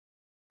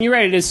You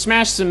ready to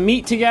smash some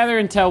meat together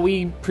until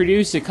we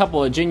produce a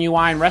couple of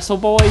genuine wrestle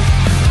boys?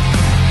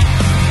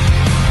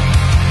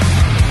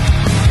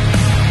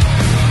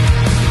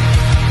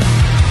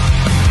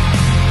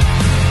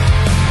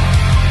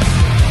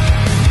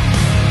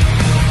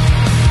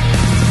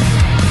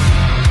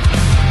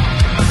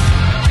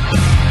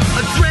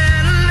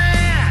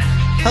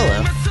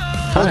 Hello.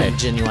 Hi.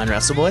 Genuine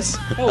Wrestle Boys.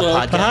 Hello.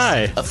 A podcast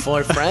Hi. of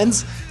four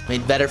friends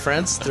made better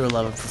friends through a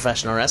love of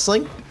professional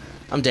wrestling.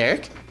 I'm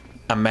Derek.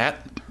 I'm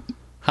Matt.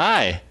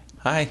 Hi.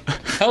 Hi.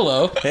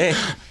 Hello, Hey.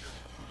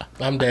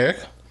 I'm Derek.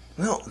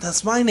 No,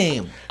 that's my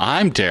name.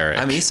 I'm Derek.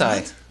 I'm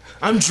Isai.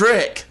 I'm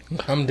Drick.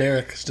 I'm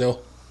Derek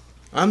still.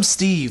 I'm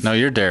Steve. No,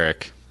 you're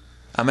Derek.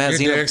 I'm at You're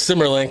Zeno. Derek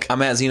Simmerlink.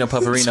 I'm at Zeno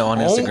Pufferino on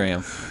Don't-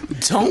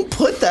 Instagram. Don't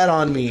put that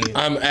on me.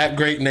 I'm at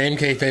Great Name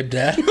Kayfabe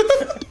Dad.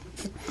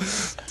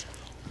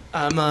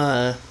 I'm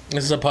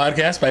This is a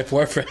podcast by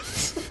four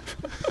friends.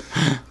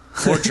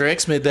 four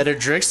Dricks made better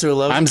Dricks through a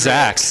love I'm of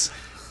Zach. Dricks.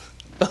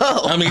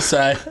 I'm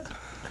Isai.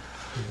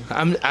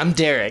 I'm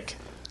Derek.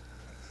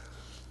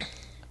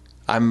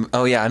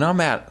 Oh yeah, I know I'm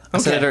Matt. I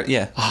said Okay. it,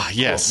 yeah. Ah,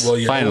 yes. Well,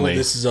 you finally. know,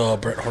 this is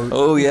Bret Hart.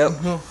 Oh yep.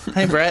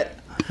 Hey Brett.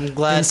 I'm I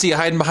glad. didn't see you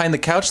hiding behind the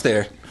couch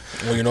there.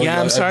 Well, you know,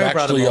 Yeah, I'm sorry I I've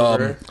brought him actually,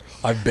 over.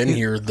 I've been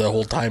here the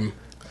whole time.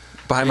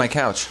 Behind my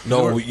couch.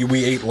 No,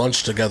 we ate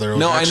lunch together. It was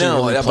No, I actually know,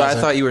 really but I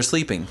pleasant. thought you were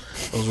sleeping.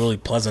 It was really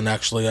pleasant,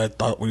 actually. I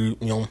thought we,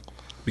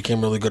 became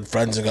really good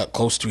friends and got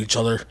close to each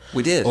other.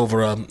 We did.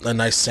 Over a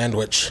nice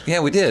sandwich.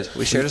 Yeah, we did.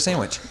 We shared a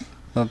sandwich.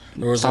 There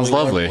was Sounds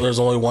only lovely. There was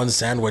only one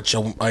sandwich.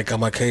 I'm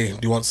like, hey, do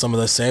you want some of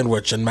this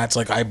sandwich? And Matt's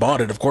like, I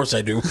bought it. Of course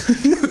I do.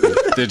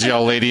 Did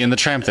y'all Lady in the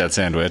Tramp that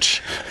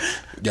sandwich?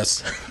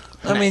 Yes.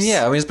 I mean,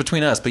 yeah. I mean, it's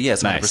between us, but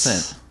yes, 100%.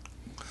 Nice.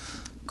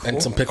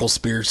 And some pickle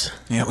spears.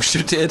 Yeah, we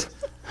sure did.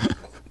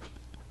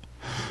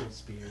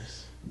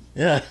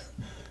 Yeah.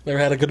 Never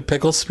had a good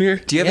pickle spear?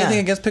 Do you have Yeah. anything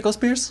against pickle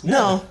spears?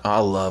 No. I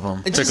love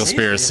them. It just-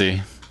 Pickle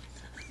Spiracy.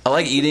 I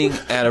like eating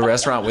at a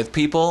restaurant with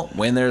people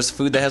when there's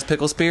food that has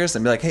pickle spears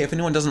and be like, hey, if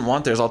anyone doesn't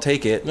want theirs, I'll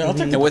take it. Yeah, I'll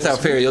take the and without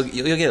pickle fair, you'll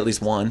get at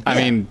least one. I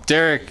mean,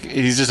 Derek,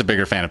 he's just a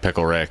bigger fan of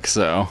Pickle Rick,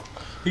 so.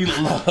 He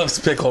loves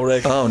pickle,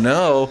 Rick. Oh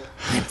no.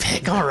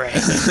 Pick all right.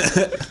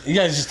 You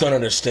guys just don't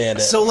understand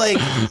it. So like,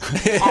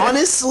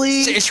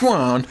 honestly,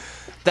 Sichuan.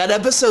 that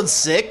episode's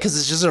sick because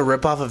it's just a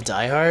ripoff of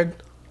Die Hard.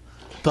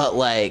 But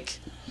like,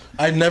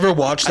 I've never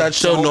watched that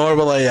show, don't- nor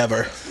will I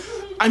ever.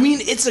 I mean,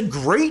 it's a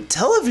great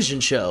television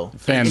show.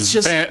 Fans- it's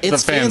just the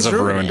it's fans have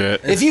ruining ruined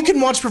it. If you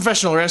can watch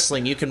professional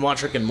wrestling, you can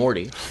watch Rick and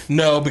Morty.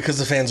 No, because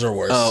the fans are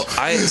worse. Oh,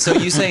 so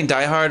you saying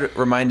Die Hard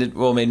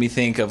made me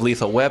think of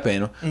Lethal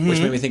Weapon, which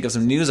made me think of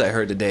some news I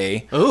heard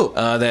today. Ooh.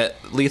 That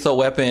Lethal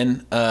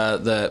Weapon,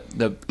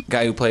 the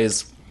guy who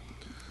plays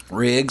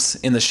Riggs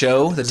in the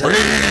show,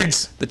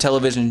 the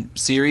television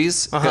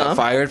series, got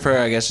fired for,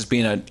 I guess, just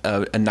being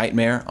a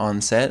nightmare on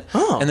set.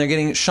 Oh. And they're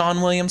getting Sean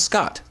William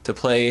Scott to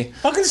play.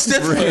 Fucking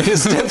Stifler.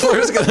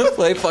 Stifler's gonna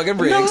play fucking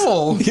Riggs.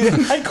 No.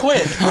 I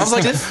quit. I was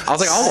like,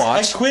 I'll I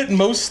watch. quit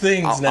most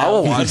things now. I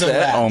will watch because of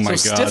that. Oh my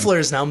So god. Stifler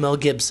is now Mel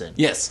Gibson.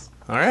 Yes.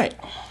 All right.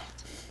 All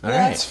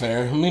right. That's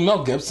fair. I mean,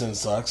 Mel Gibson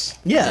sucks.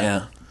 Yeah.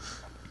 Yeah.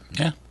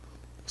 Yeah.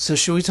 So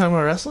should we talk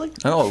about wrestling?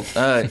 Oh,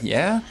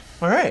 yeah.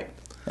 All right.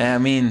 I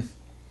mean,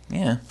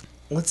 yeah.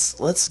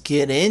 Let's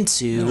get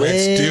into Let's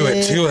it. do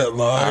it to it,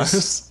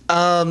 Lars.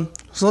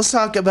 So let's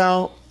talk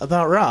about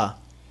Raw.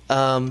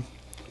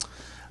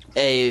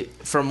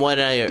 From what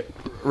I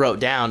wrote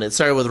down, it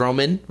started with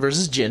Roman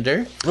versus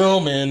Jinder.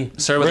 Roman.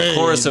 Started with a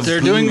chorus of They're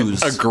doing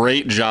boos. a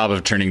great job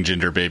of turning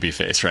Jinder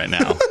babyface right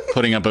now,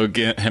 putting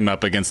him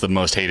up against the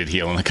most hated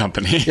heel in the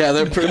company. Yeah,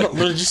 they're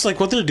just like,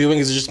 what they're doing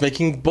is they're just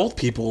making both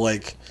people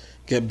like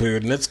get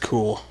booed, and it's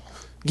cool.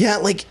 Yeah,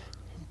 like,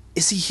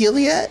 is he heel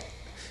yet?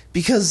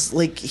 Because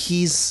like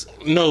he's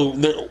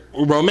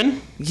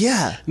Roman.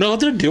 yeah. No, what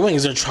they're doing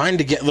is they're trying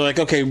to get. They're like,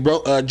 okay,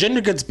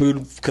 Jinder gets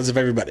booed because of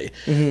everybody.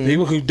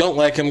 People who don't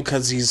like him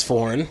because he's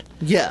foreign,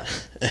 Yeah.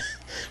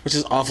 which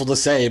is awful to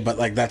say, but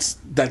like that's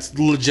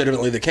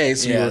legitimately the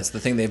case. Yeah, it's the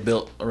thing they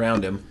built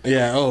around him.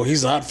 Yeah. Oh,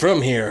 he's not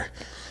from here.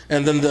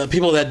 And then the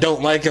people that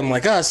don't like him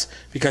like us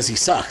because he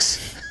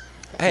sucks,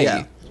 Hey,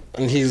 Yeah.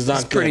 and he's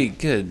not it's pretty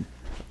good.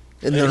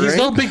 In the He's ring?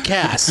 no big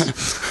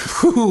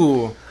Cass.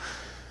 Ooh.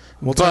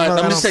 We'll talk But about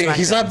I'm that just on saying,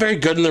 he's SmackDown. not very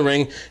good in the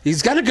ring.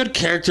 He's got a good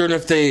character, and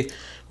if they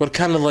would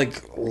kind of like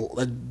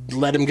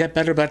let him get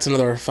better, that's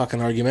another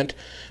fucking argument.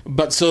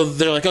 But so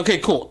they're like, okay,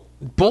 cool.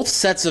 Both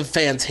sets of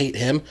fans hate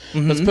him.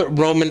 Let's put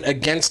Roman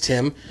against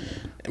him.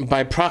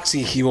 By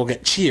proxy, he will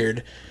get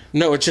cheered.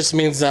 No, it just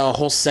means that a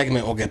whole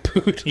segment will get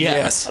booed.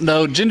 Yes.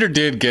 No, Jinder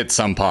did get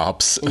some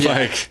pops,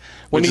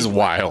 which is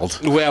wild.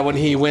 Yeah, when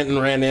he went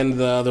and ran in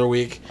the other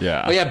week.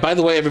 Yeah. Oh, yeah, by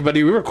the way,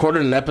 everybody, we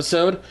recorded an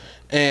episode,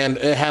 and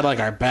it had, like,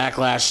 our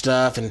backlash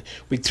stuff, and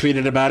we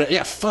tweeted about it.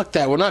 Yeah, fuck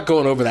that. We're not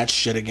going over that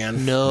shit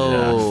again.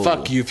 No.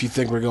 Fuck you if you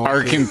think we're going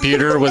Our to.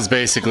 computer was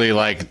basically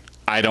like,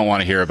 I don't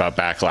want to hear about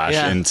Backlash,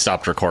 Yeah. and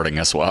stopped recording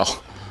as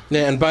well.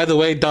 Yeah, and by the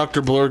way,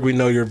 Dr. Blurg, we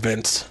know you're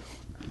Vince.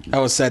 That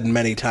was said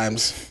many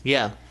times.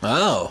 Yeah.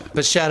 Oh.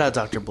 But shout out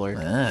Dr. Blur.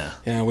 Ah.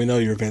 Yeah, we know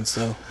you're Vince,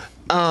 though.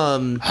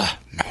 Um,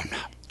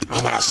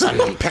 I'm gonna send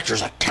them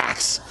pictures of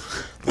cats.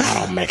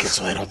 That'll make it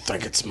so they don't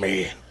think it's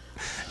me.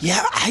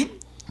 Yeah, I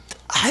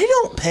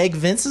don't peg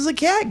Vince as a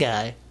cat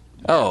guy.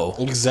 Oh,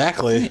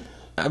 Exactly.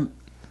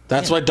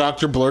 That's why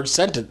Dr. Blurg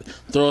sent it.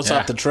 Throw us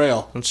off the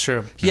trail. That's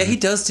true. yeah, he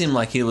does seem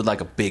like he would like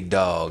a big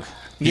dog.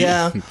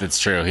 Yeah, It's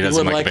true. He does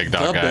seem like a big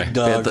dog the guy. big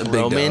dog. The big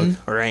Roman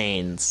dog.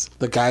 Reigns.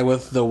 The guy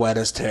with the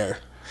wettest hair.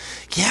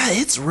 Yeah,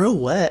 it's real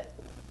wet.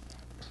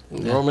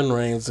 Roman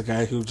Reigns, the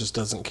guy who just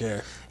doesn't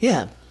care.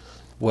 Yeah.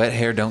 Wet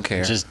hair, don't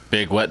care. Just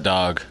big wet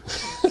dog.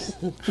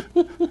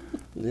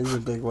 He's a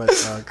big wet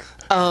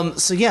dog.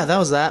 So yeah, that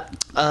was that.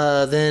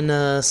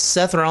 Then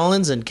Seth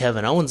Rollins and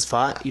Kevin Owens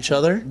fought each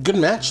other. Good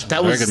match.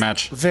 That Very was good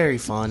match. very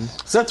fun.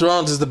 Seth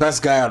Rollins is the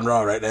best guy on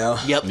Raw right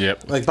now. Yep.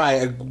 Yep. Like by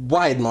a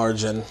wide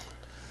margin.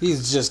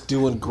 He's just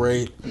doing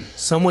great.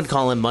 Some would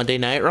call him Monday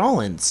Night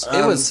Rollins.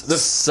 It was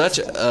such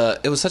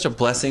a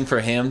blessing for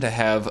him to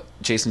have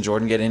Jason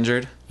Jordan get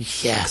injured.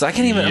 Yeah. Because I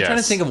can't even. I'm trying to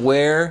Yes. think of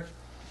where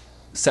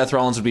Seth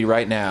Rollins would be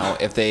right now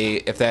if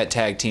that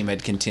tag team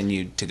had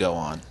continued to go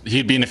on.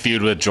 He'd be in a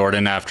feud with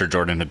Jordan after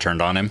Jordan had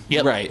turned on him.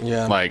 Yep. Right.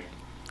 Yeah. Like,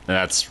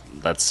 that's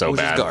so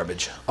Which is bad.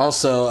 garbage.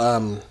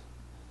 Also,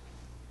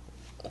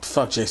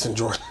 fuck Jason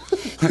Jordan.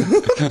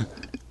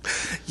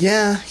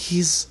 Yeah,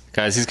 he's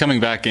Guys, he's coming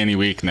back any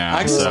week now,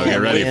 I so can't get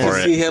ready wait for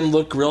to see it. him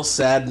look real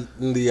sad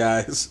in the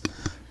eyes.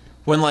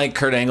 When like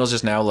Kurt Angle's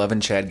just now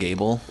loving Chad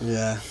Gable.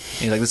 Yeah.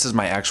 He's like, this is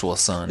my actual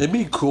son. It'd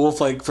be cool if,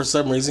 like, for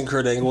some reason,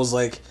 Kurt Angle was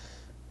like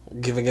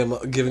giving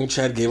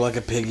Chad Gable like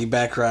a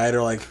piggyback ride,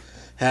 or like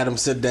had him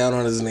sit down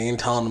on his knee and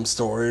telling him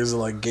stories, or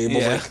like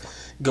Gable's Yeah. like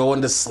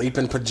going to sleep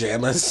in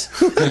pajamas,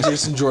 and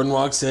Jason Jordan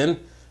walks in.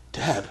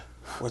 Dad,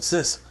 what's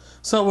this?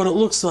 It's not what it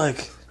looks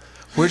like.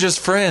 We're just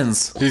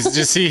friends.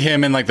 Just see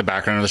him in like the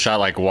background of the shot,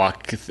 like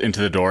walk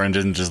into the door and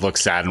just look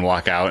sad and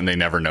walk out, and they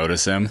never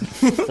notice him.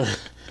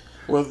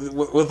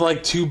 With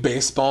like two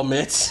baseball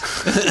mitts.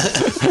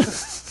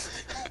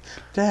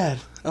 Dad,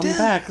 I'm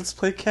back. Let's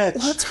play catch.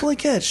 let's play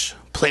catch.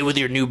 Play with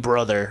your new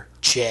brother,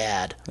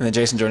 Chad. And then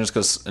Jason Jordan just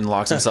goes and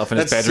locks himself in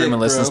his That's bedroom sick,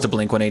 and listens bro. to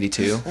Blink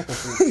 182.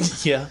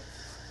 Yeah.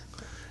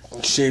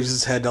 Shaves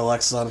his head till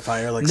Alexa's on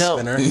fire like No,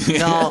 Spinner.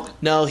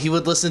 no, he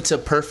would listen to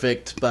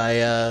 "Perfect"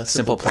 by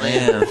Simple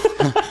Plan.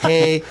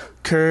 Hey,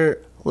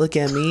 Kurt, look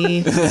at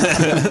me.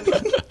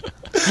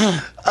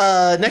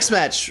 Next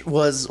match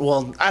was,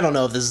 well, I don't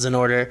know if this is in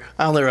order.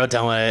 I only wrote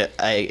down what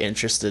I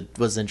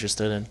was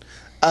interested in.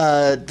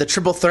 The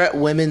Triple Threat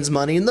Women's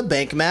Money in the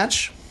Bank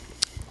match.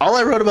 All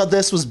I wrote about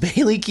this was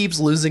Bailey keeps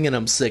losing and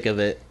I'm sick of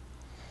it.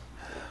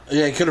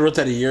 Yeah, he could have wrote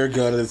that a year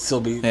ago and it'd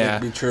still be, Yeah.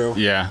 it'd be true.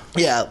 Yeah.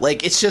 Yeah,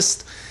 like, it's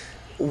just,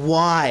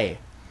 why?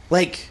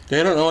 Like,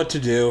 They don't know what to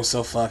do,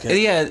 so fuck it.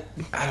 Yeah,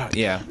 I don't.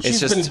 Yeah, it's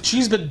just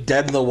She's been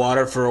dead in the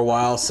water for a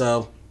while,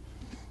 so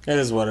it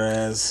is what it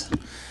is.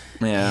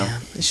 yeah.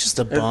 it's just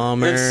a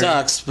bummer. It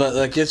sucks, but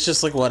like it's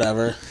just like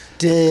whatever.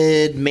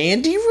 Did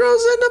Mandy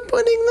Rose end up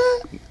winning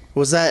that?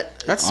 Was that...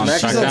 That's On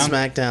She's on SmackDown?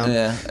 SmackDown.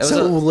 Yeah, it was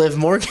So a- Liv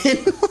Morgan...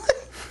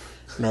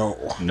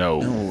 No. No.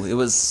 Oh, it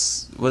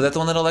was that the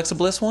one that Alexa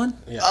Bliss won?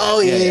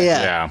 Oh, yeah.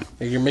 Yeah.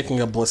 You're making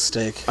a bliss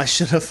steak. I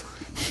should have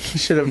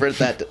wrote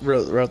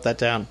that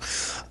down.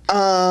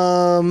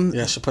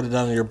 Yeah, I should put it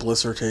down in your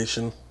bliss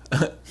rotation.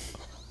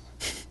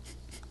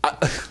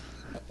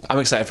 I'm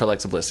excited for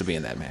Alexa Bliss to be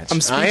in that match.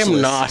 I am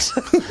not.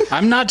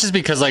 I'm not, just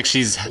because like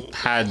she's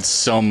had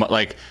so much,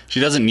 like she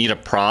doesn't need a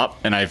prop,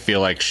 and I feel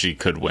like she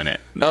could win it.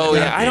 Oh yeah,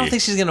 That'd I don't be-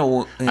 think she's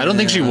gonna. I don't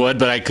think she would,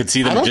 but I could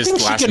see them I don't just think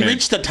she last can minute.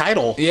 reach the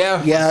title.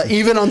 Yeah, Yeah,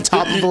 even on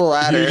top of the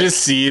ladder. You just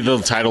see the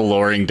title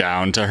lowering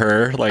down to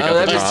her, like Oh, at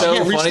that'd the be top. so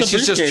Yeah, reach funny. the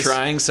She's just briefcase.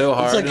 trying so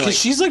hard. It's like, and, 'cause like-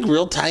 she's like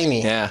real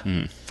tiny. yeah,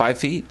 5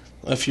 feet.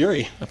 A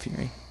Fury. A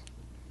Fury.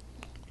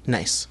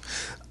 Nice.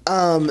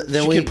 Then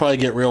She we... could probably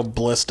get real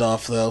blissed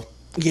off though.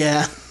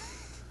 Yeah.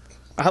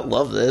 I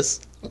love this.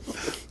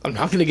 I'm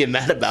not going to get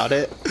mad about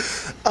it.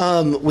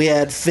 We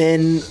had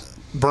Finn,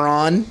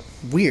 Braun,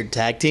 weird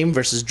tag team,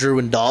 versus Drew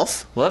and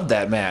Dolph. Loved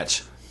that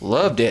match.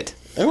 Loved it.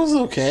 It was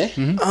okay.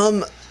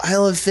 I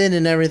love Finn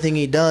and everything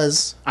he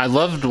does. I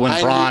loved when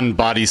I- Braun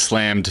body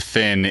slammed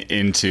Finn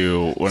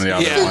into one of the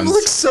other Yeah. ones It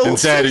looks so- and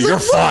said, it's "You're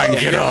like, fine,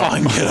 get up."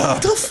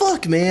 What the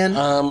fuck, man?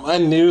 I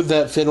knew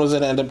that Finn was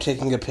going to end up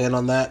taking a pin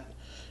on that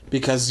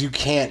because you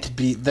can't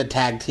beat the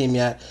tag team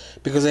yet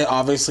because they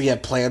obviously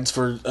have plans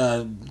for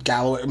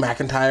Galloway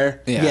McIntyre.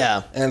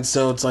 Yeah. And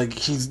so it's like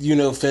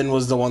Finn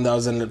was the one that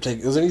was ended up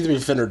taking. It was either be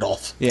Finn or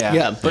Dolph. Yeah,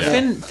 Yeah. But Yeah.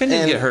 Finn didn't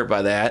And- get hurt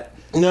by that.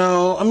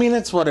 No, I mean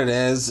it's what it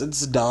is.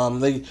 It's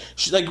dumb. In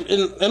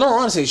all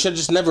honesty, should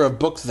just never have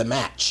booked the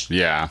match.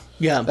 Yeah.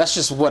 Yeah. That's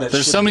just what it.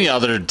 There's should so many be.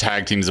 other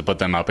tag teams to put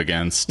them up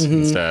against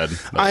instead.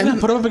 But Yeah,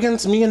 put them up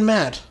against me and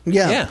Matt.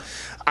 Yeah. Yeah.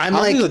 I'm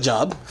I'll like, do the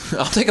job.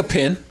 I'll take a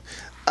pin.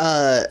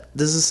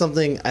 this is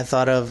something I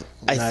thought of.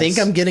 I Nice. think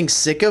I'm getting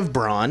sick of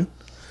Braun.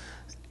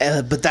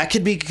 But that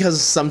could be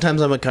because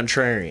sometimes I'm a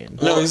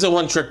contrarian. No, he's a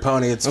one-trick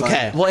pony. It's fine.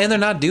 Okay. Well, and they're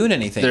not doing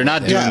anything. they're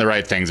not with it. doing Yeah. the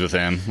right things with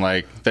him.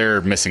 Like they're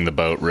missing the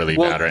boat really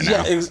bad right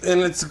now.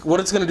 And it's what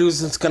it's going to do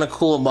is it's going to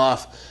cool him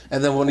off,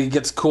 and then when he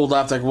gets cooled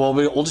off, like, well,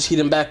 we'll just heat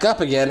him back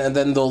up again, and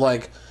then they'll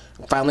like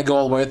finally go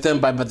all the way with them.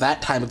 But by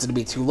that time, it's going to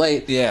be too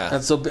late. Yeah.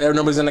 And so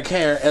nobody's going to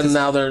care. And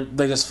now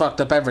they just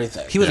fucked up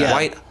everything. He was Yeah.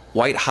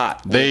 white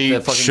hot. with They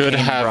the fucking should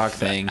Kane have Brock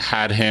thing.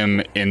 had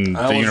him in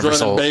I the was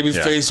Universal. running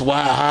babyface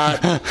white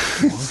hot.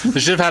 They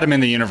should have had him in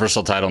the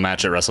Universal title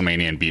match at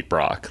WrestleMania and beat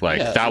Brock. Like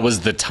Yeah. that was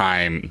the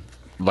time,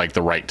 like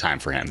the right time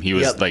for him. He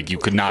was Yep. like you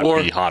could not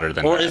be hotter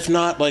than or that. if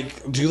not,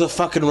 like, do the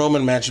fucking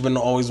Roman match you've been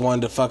always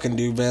wanted to fucking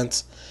do,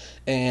 Vince.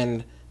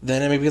 And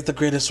then maybe at the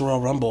Greatest Royal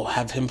Rumble,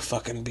 have him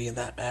fucking be in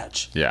that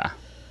match. Yeah.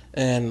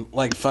 And,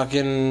 like,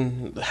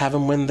 fucking have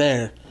him win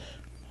there.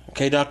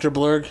 Okay, Dr.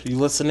 Blurg, you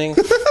listening?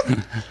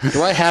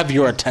 Do I have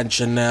your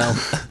attention now?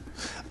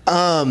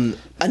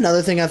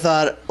 Another thing I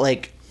thought,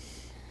 like,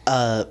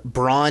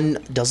 Braun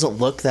doesn't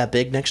look that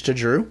big next to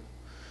Drew.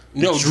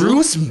 No,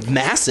 Drew's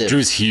massive.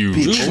 Drew's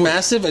huge. Drew's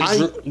massive,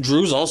 and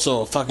Drew's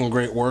also a fucking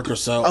great worker,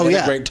 and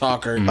yeah. a great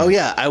talker. Oh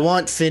yeah, I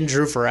want Finn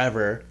Drew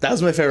forever. That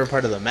was my favorite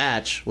part of the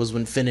match. Was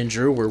when Finn and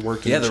Drew were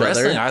working Yeah, each the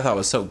wrestling other. I thought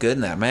was so good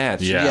in that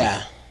match. Yeah.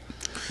 Yeah.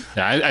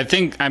 Yeah, I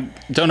think I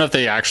don't know if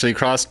they actually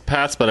crossed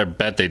paths, but I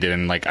bet they did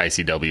in like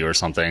ICW or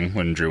something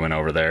when Drew went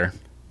over there.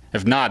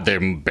 If not, they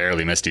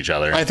barely missed each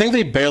other. I think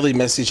they barely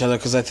missed each other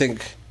because I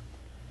think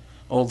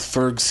old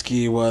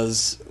Fergski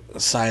was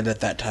signed at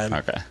that time.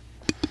 Okay.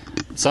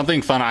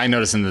 Something fun I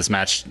noticed in this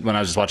match when I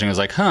was just watching was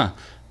like,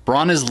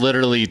 Braun is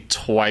literally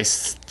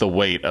twice the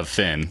weight of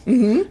Finn.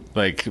 Mm-hmm.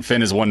 Like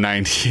Finn is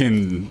 190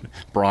 and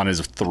Braun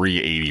is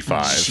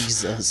 385.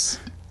 Jesus.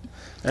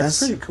 That's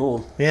pretty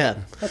cool. Yeah.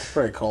 That's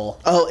very cool.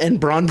 Oh, and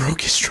Braun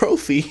broke his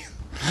trophy.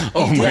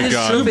 Oh my did.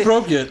 god. Who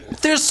broke it?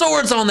 There's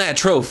swords on that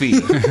trophy.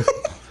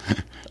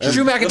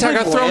 Drew McIntyre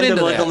got thrown Landed,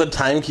 into like that. on the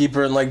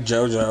timekeeper and like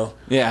JoJo.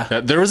 Yeah. Yeah,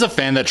 there was a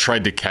fan that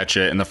tried to catch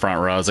it in the front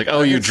row. I was like,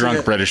 "Oh, you can see drunk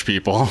it. British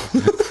people."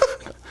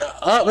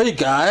 Oh, we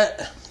got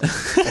it.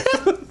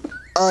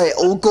 I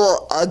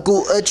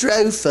got a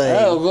trophy.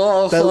 Oh,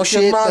 go fucking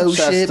bullshit,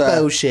 Manchester.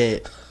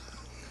 bullshit.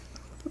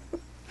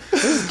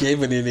 Gabe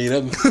when you need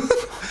him.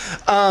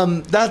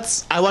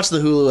 I watched the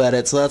Hulu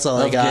edit, so that's all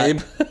I Of got.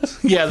 Gabe.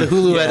 Yeah, the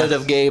Hulu edit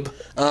of Gabe.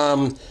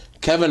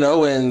 Kevin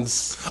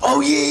Owens.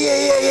 Oh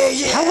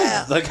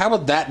yeah. How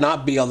would that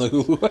not be on the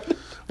Hulu?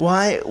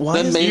 Why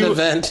The is main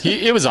event.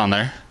 It was on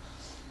there.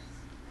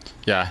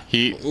 Yeah,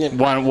 he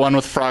won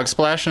with Frog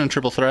Splash and a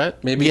triple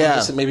threat. Maybe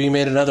Yeah. maybe you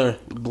made another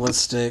bliss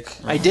stick.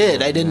 I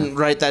did. I didn't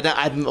write that down.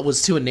 I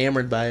was too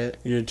enamored by it.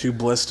 You're too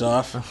blissed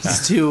off. I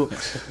was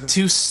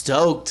too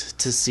stoked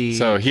to see.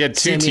 So he had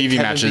two Sammy and TV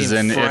Kevin matches, being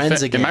and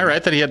friends again. am I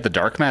right that he had the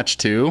dark match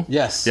too?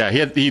 Yes. Yeah,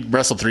 he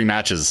wrestled 3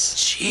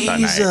 matches that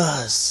night.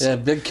 Jesus. Yeah,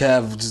 Big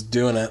Kev just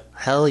doing it.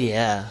 Hell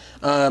yeah.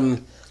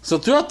 So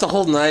throughout the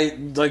whole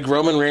night, like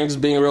Roman Reigns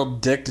being a real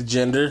dick to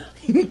Jinder,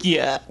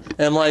 Yeah.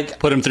 and like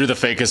Put him through the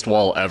fakest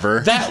wall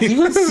ever. that,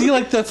 you would see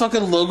like the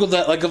fucking logo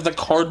that like of the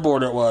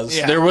cardboard it was.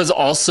 Yeah. There was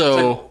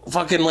also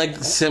Fucking like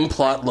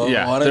Simplot logo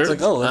Yeah, on it. It's there-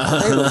 like, oh,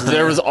 that's Halo's in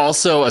there was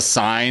also a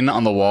sign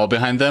on the wall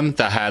behind them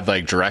that had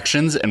like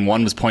directions, and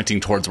one was pointing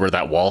towards where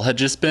that wall had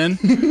just been.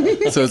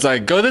 So it's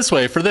like, go this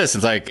way for this.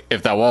 It's like,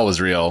 if that wall was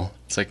real,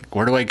 it's like,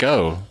 where do I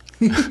go?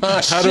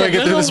 How do I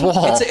get through this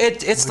wall?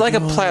 It's like a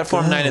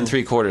platform 9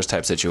 3/4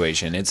 type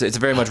situation. It's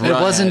very much. It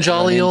wasn't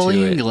jolly old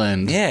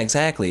England. Yeah,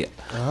 exactly.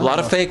 A lot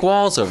of fake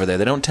walls over there.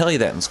 They don't tell you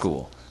that in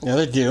school. Yeah,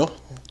 they do.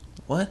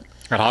 What?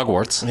 At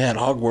Hogwarts. Yeah, at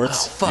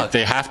Hogwarts. Fuck.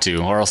 They have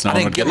to, or else no I one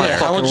didn't would get get my there.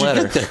 How would you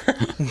letter. get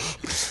there?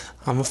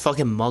 I'm a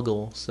fucking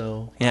muggle,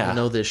 so Yeah. I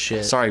know this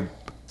shit. Sorry,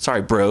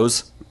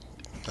 bros.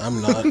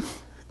 I'm not.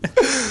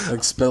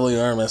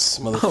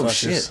 Expelliarmus,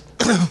 motherfuckers.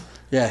 Oh shit.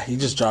 Yeah, he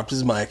just dropped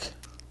his mic.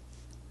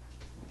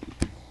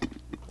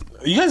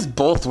 You guys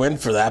both win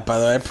for that, by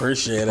the way. I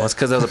appreciate Well, it. it's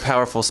because that was a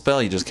powerful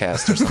spell you just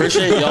cast. Or something.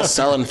 Appreciate y'all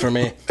selling for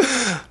me.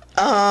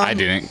 I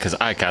didn't, because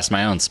I cast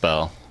my own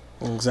spell.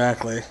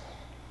 Exactly.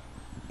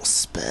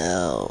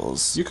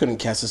 Spells. You couldn't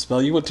cast a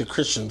spell. You went to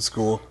Christian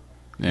school.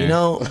 Yeah. You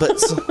know, but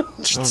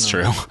It's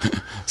true.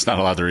 It's not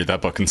allowed to read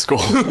that book in school.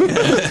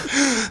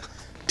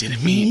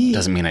 Doesn't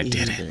mean I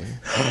did it.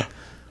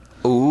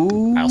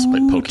 Ooh. I also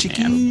played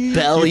Pokemon.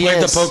 Bell, You played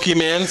yes. the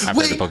Pokemans? I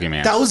played the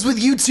Pokemon. That was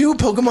with you too?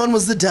 Pokemon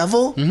was the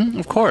devil?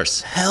 Of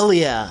course. Hell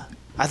yeah.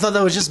 I thought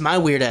that was just my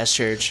weird ass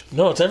church.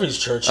 No, it's every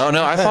church. Oh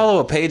no, I follow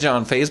a page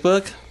on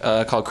Facebook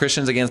called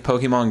Christians Against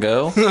Pokemon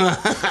Go,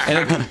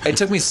 and it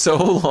took me so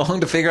long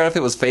to figure out if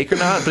it was fake or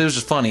not, but it was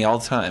just funny all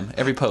the time.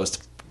 Every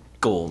post,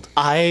 gold.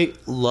 I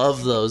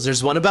love those.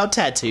 There's one about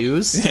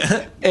tattoos,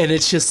 and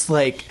it's just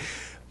like,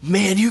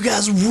 man, you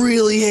guys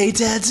really hate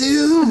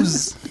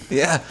tattoos.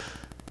 Yeah,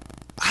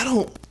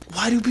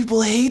 Why do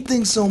people hate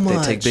things so they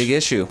much? take big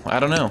issue. I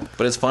don't know,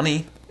 but it's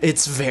funny.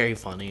 It's very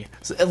funny.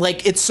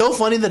 Like, it's so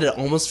funny that it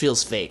almost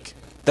feels fake.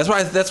 That's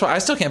why I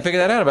still can't figure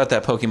that out about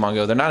that Pokemon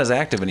Go. They're not as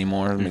active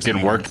anymore. It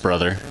didn't work,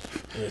 brother.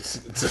 It's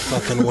a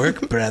fucking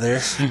work,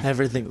 brother.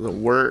 Everything will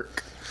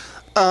work.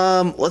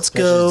 Let's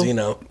go.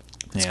 Zeno.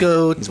 Let's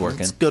go. He's working.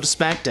 Let's go to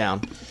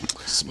SmackDown.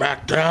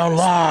 SmackDown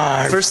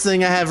Live. First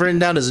thing I have written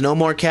down is No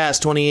More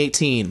Cast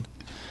 2018.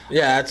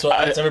 Yeah, that's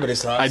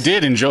everybody's thoughts. I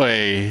did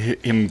enjoy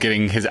him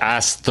getting his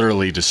ass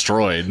thoroughly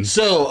destroyed.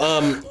 So,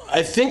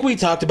 I think we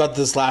talked about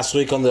this last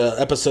week on the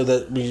episode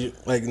that we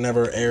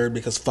never aired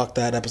because fuck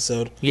that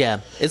episode. Yeah,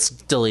 it's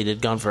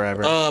deleted, gone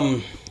forever.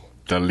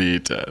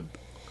 Deleted.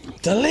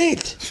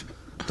 Delete.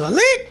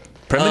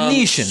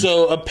 Premonition.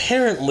 So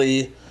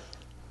apparently,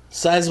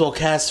 Sizable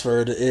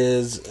Casford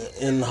is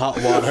in hot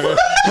water.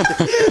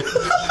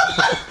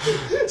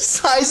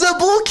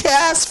 Sizable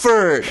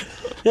Casford.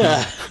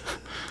 Yeah.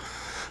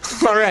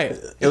 All right.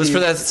 It was for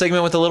that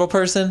segment with the little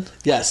person?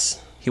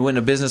 Yes. He went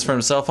into business for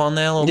himself on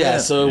that a little Yeah.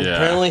 bit? So Yeah.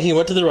 apparently he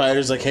went to the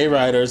writers like, "Hey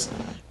writers,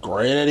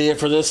 great idea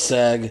for this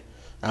seg.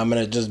 I'm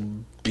gonna just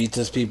beat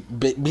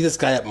this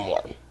guy up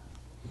more."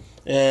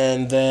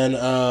 And then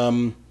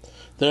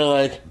they're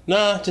like,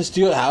 "Nah, just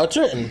do it how it's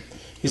written."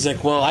 He's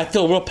like, "Well, I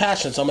feel real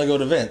passionate, so I'm gonna go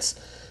to Vince."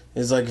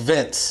 He's like,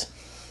 "Vince,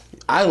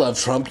 I love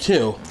Trump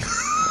too.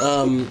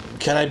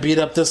 Can I beat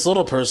up this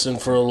little person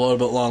for a little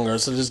bit longer?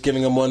 So just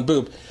giving him one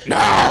boob."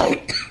 No.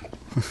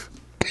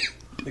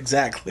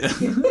 Exactly.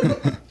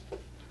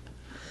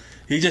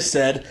 He just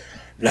said,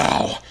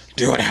 "No,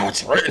 do it how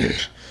it's written.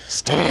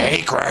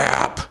 Stay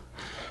crap.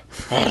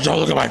 Don't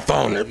look at my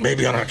phone. It may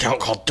be on an account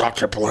called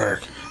Dr.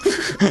 Blurg."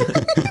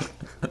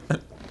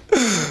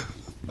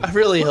 I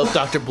really hope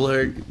Dr.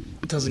 Blurg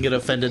doesn't get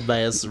offended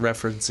by us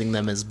referencing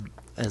them as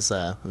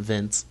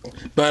Vince,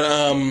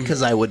 But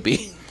because I would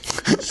be.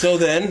 so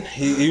then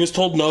he was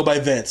told no by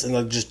Vince, and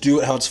like, just do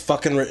it how it's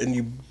fucking written,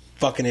 you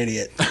fucking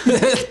idiot.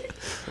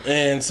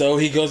 And so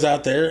he goes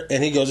out there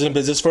and he goes into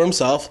business for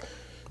himself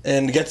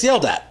and gets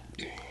yelled at.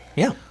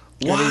 Yeah.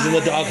 And he's in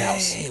the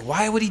doghouse Hey,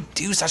 why would he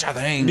do such a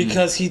thing?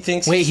 because he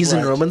thinks. Wait, he's in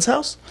right. Roman's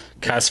house?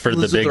 Casper the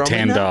Lives with big Roman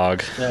tan now?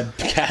 dog.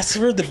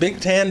 Casper, the big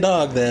tan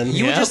dog. Then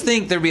You would Yeah. just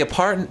think there'd be a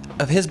part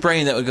of his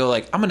brain that would go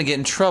like, I'm going to get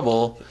in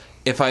trouble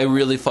if I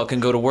really fucking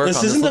go to work this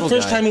on isn't this the little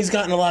first guy. time he's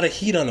gotten a lot of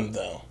heat on him,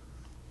 though.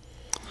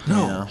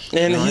 No.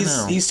 And No, I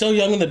know. he's so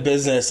young in the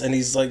business, and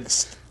he's like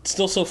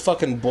still so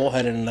fucking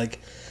bullheaded, and like.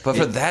 But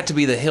for that to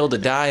be the hill to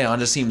die on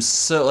just seems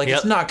so like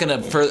it's Yep. not gonna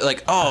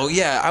like, oh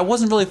yeah, I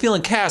wasn't really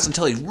feeling Cass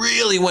until he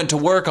really went to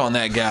work on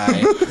that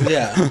guy.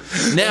 Yeah.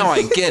 Now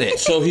I get it.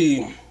 So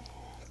he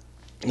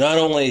not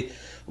only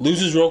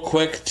loses real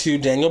quick to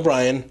Daniel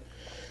Bryan.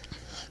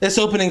 This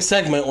opening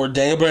segment where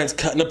Daniel Bryan's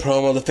cutting a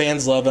promo, the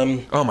fans love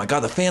him. Oh my god,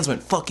 the fans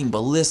went fucking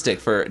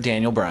ballistic for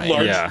Daniel Bryan.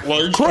 Large, Yeah.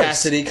 Large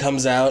Cassidy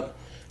comes out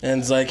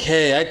and is like,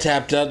 "Hey, I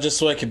tapped out just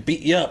so I could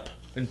beat you up."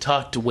 And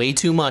talked way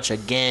too much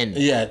again.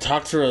 Yeah,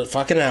 talked for a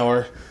fucking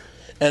hour,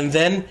 and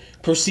then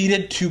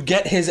proceeded to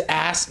get his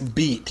ass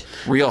beat.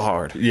 Real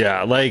hard.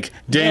 Yeah, like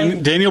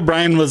Daniel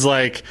Bryan was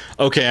like,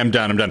 "Okay, I'm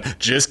done.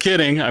 Just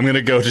kidding. I'm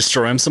gonna go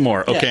destroy him some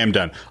more. Okay, Yeah. I'm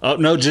done. Oh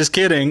no, just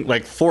kidding."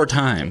 Like 4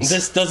 times.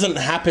 This doesn't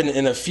happen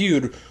in a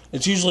feud.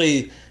 It's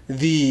usually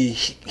the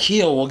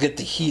heel will get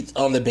the heat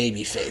on the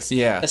baby face.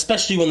 Yeah.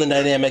 Especially when the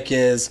dynamic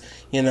is,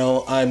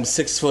 I'm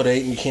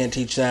 6'8" and you can't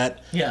teach that.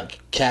 Yeah.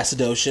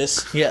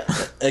 Cassidocious. Yeah.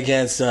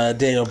 Against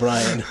Daniel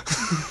Bryan.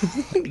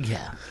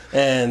 Yeah.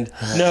 And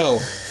no,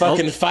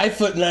 fucking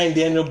 5'9"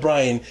 Daniel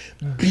Bryan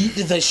beat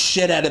the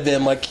shit out of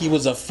him like he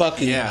was a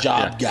fucking Yeah.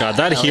 job guy. God,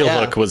 that heel yeah.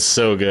 hook was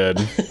so good.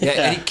 Yeah,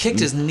 and he kicked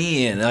his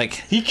knee in. Like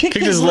He kicked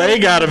His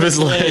leg out of his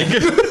leg.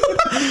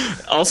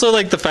 Also,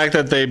 like the fact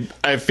that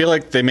I feel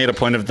like they made a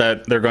point of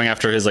that they're going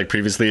after his like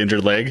previously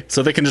injured leg,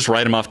 so they can just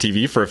write him off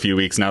TV for a few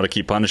weeks now to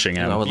keep punishing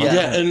him. I would love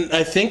Yeah, and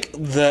I think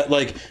that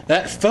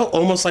that felt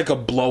almost like a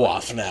blow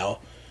off now.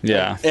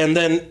 Yeah. And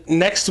then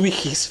next week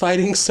he's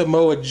fighting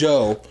Samoa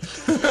Joe,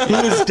 who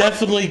is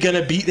definitely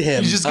gonna beat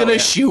him. He's just gonna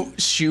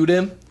shoot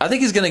him. I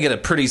think he's gonna get a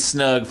pretty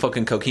snug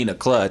fucking coquina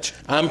clutch.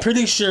 I'm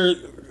pretty sure,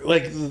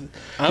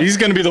 He's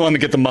gonna be the one to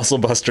get the muscle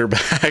buster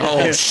back.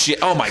 Oh shit!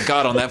 Oh my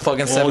god! On that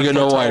fucking 7 foot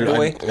tall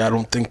boy. I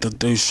don't think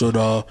that they should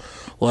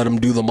let him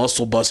do the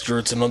muscle buster.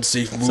 It's an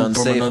unsafe move from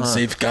unsafe, an huh?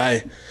 unsafe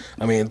guy.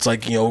 I mean, it's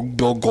like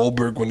Bill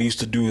Goldberg when he used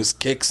to do his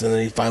kicks, and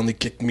then he finally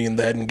kicked me in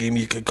the head and gave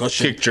me a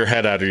concussion. Kicked your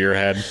head out of your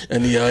head.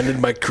 And he ended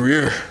my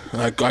career.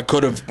 I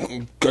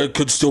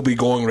could still be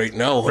going right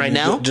now. Right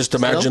now? Just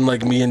imagine Still?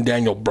 like me and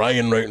Daniel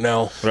Bryan right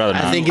now. Rather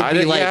I not. think it'd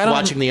be like I don't-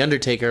 watching The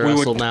Undertaker We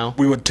wrestle would, now.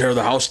 we would tear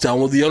the house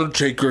down. With The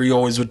Undertaker, he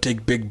always would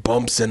take big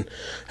bumps and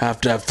have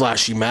to have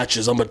flashy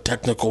matches. I'm a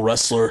technical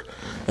wrestler,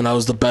 and I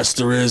was the best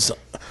there is,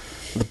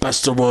 the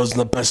best there was, and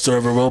the best there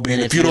ever will be.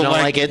 And if you don't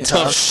like it,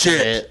 tough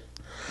shit.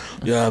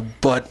 Yeah,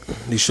 but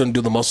he shouldn't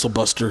do the muscle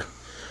buster.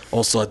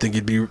 Also, I think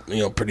he'd be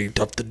pretty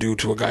tough to do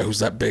to a guy who's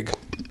that big.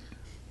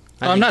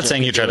 I'm not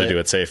saying he tried to do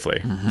it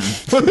safely.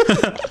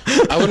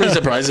 I wouldn't be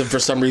surprised if for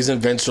some reason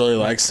Vince really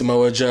likes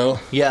Samoa Joe.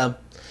 Yeah.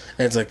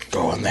 And it's like,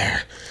 go in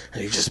there,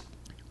 and he just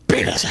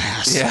beat his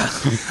ass. Yeah.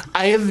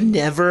 I have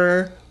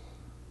never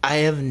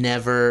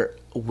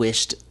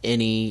wished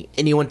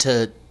anyone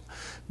to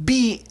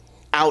be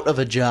out of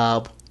a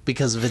job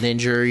because of an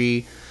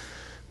injury,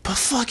 but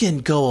fucking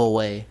go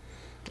away.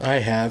 I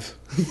have.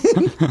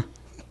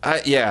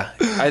 Yeah.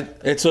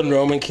 It's when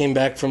Roman came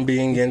back from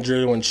being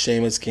injured, when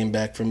Sheamus came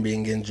back from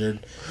being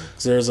injured.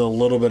 So there was a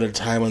little bit of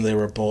time when they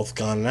were both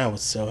gone, and I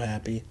was so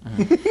happy.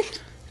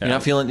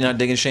 You're not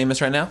digging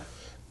Sheamus right now?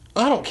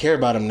 I don't care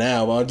about him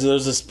now. But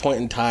there's this point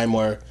in time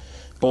where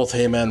both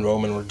him and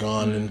Roman were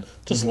gone, and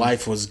just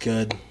life was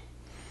good.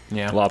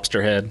 Yeah.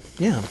 Lobster head.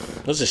 Yeah.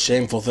 It was a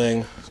shameful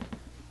thing.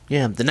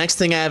 Yeah. The next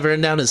thing I have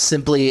written down is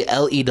simply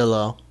El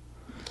Idolo.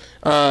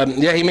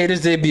 Yeah, he made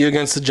his debut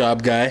against the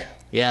Job Guy.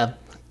 Yeah.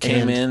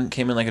 Came And-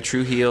 in like a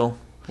true heel.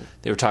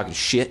 They were talking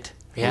shit.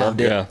 Yeah.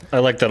 Loved it. Yeah, I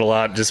like that a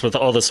lot. Just with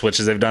all the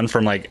switches they've done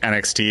from like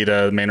NXT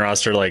to main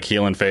roster, like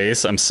heel and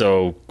face. I'm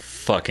so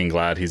fucking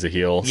glad he's a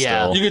heel.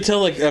 Yeah. still. You could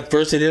tell, like, at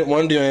first they didn't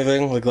want to do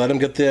anything. Like, let him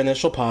get the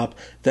initial pop.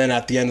 Then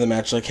at the end of the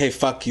match, like, hey,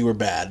 fuck, you were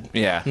bad.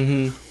 Yeah.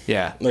 Mm-hmm.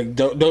 Yeah. Like,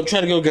 don't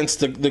try to go against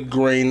the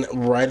grain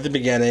right at the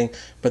beginning,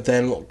 but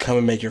then come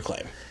and make your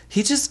claim.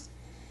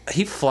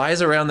 He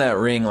flies around that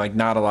ring like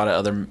not a lot of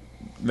other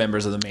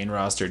members of the main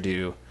roster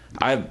do.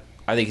 I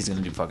think he's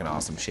gonna do fucking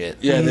awesome shit.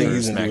 Yeah, I think for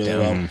he's going to do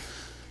really SmackDown. well.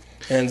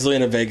 And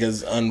Zelina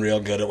Vega's unreal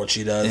good at what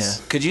she does.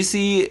 Yeah. Could you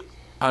see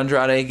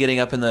Andrade getting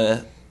up in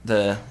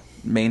the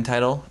main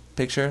title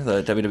picture,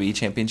 the WWE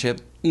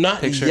Championship?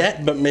 Not picture?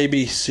 yet, but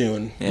maybe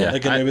soon. Yeah.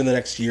 Like, maybe in the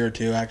next year or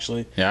two,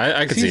 actually. Yeah,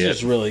 I could He's see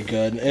just it. really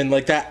good. And,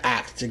 like, that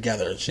act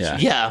together. It's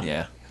just, Yeah. Yeah.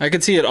 Yeah. I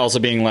could see it also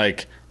being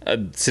like a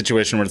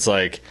situation where it's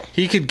like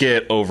he could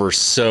get over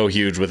so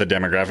huge with a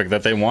demographic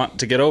that they want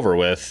to get over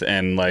with,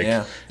 and like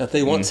Yeah. that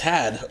they once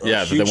had.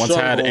 that they once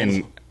had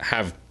and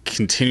have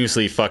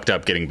continuously fucked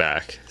up getting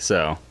back.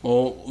 So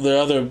Well, the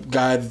other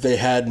guy that they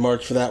had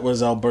marked for that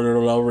was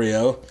Alberto Del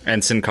Rio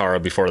and Sin Cara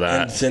before and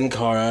that. Sin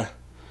Cara.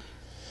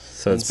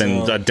 So it's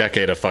been a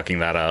decade of fucking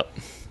that up.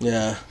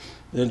 Yeah.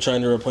 They've been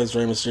trying to replace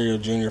Rey Mysterio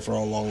Jr. for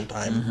a long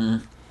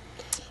time.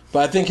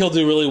 But I think he'll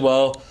do really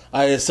well.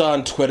 I saw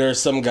on Twitter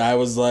some guy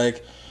was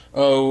like,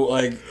 oh,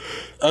 like,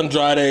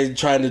 Andrade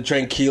trying to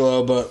train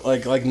Kilo, but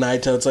like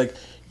Naito, it's like,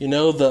 you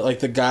know,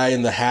 the guy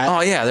in the hat?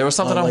 Oh yeah, there was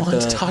something I like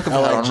wanted the to talk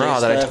about on LIJ Raw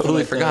that I stuff, totally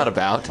like the- forgot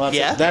about. Well,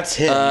 Yeah? That's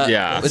him.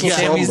 Yeah. When That's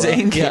Sami Sombra.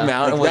 Zayn came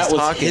out and was that was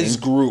talking. his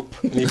group.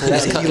 And he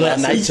let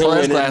Glasses,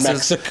 Naito in glasses.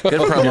 Mexico.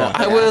 Good promo.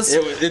 I was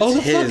It's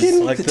the his.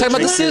 fucking- Like, talking about the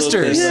Tracy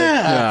sisters. Lopez.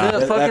 Yeah. The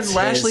That's fucking his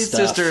Lashley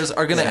stuff. sisters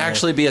are going to Yeah.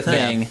 actually be a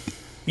thing.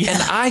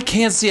 And I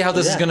can't see how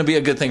this is Yeah. going to be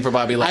a good thing for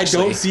Bobby I Lashley.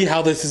 don't see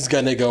how this is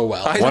going to go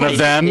well. One of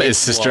them is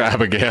Sister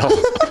Abigail.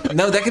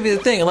 No, that could be the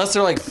thing. Unless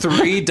they're like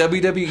 3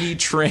 WWE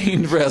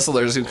trained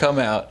wrestlers who come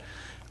out.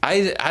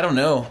 I don't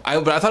know.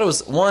 But I thought it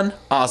was, 1,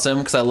 awesome,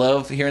 because I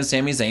love hearing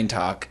Sami Zayn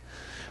talk.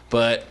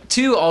 But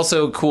 2,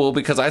 also cool,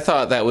 because I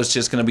thought that was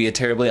just going to be a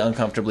terribly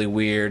uncomfortably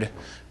weird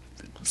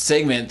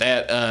segment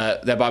that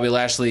that Bobby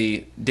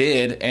Lashley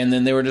did, and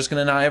then they were just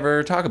going to not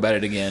ever talk about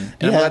it again.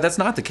 And I'm Yeah. glad that's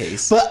not the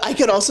case. But I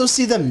could also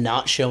see them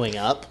not showing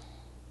up.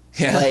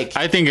 yeah. Like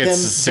I think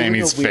it's them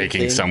doing Sammy's a weird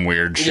faking thing. some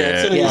weird Yeah, shit.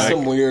 it's going to be Yeah.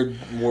 some weird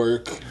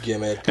work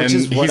gimmick. And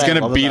is what he's I gonna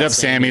love beat about up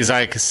Sammy. He's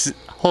like,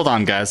 hold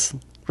on, guys,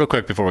 real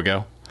quick before we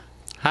go.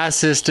 Hi,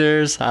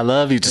 sisters. I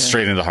love you. Just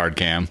straight into the hard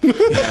cam.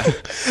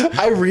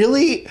 I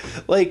really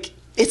like.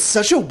 It's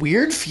such a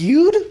weird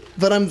feud,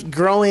 but I'm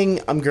growing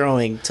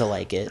to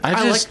like it.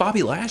 I like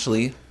Bobby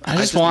Lashley. I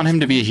just want him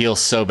to be a heel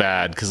so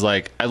bad because,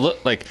 like, I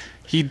look like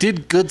he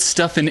did good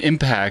stuff in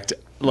Impact,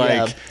 like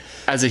Yeah.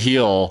 as a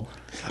heel.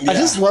 I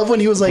just love when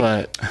he was like,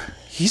 But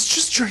he's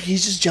just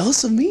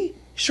jealous of me.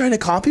 He's trying to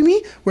copy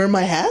me, wearing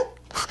my hat.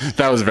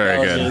 that was very That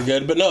was good. really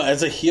good. But no,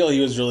 as a heel, he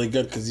was really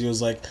good because he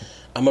was like,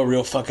 I'm a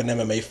real fucking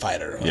MMA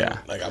fighter. Yeah.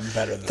 Like, I'm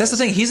better than That's the this.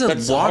 thing. He's a But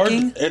it's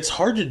walking. hard, it's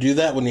hard to do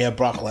that when you have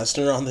Brock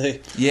Lesnar on the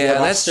Yeah, the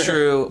that's roster.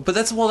 true. But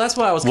that's what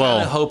I was kind Well,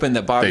 of hoping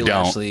that Bobby they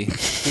don't. Lashley.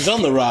 He's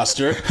on the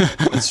roster.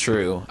 It's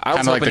true. I was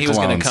Kinda like hoping the he was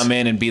going clones. to come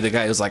in and be the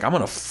guy who's like, I'm going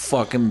to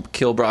fucking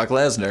kill Brock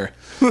Lesnar.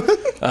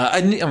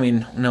 I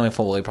mean, knowing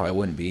full well he probably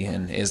wouldn't be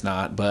and is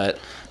not, but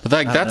But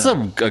like that's a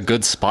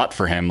good spot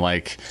for him.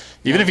 Like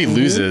even if he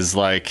loses,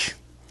 like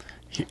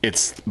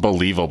it's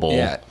believable.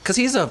 yeah, because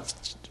he's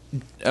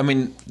I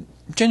mean,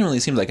 genuinely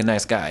seems like a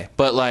nice guy,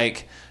 but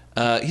like,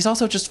 he's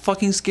also just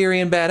fucking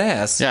scary and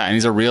badass. Yeah, and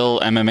he's a real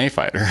MMA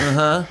fighter.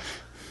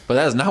 But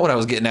that is not what I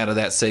was getting out of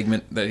that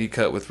segment that he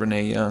cut with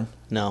Renee Young.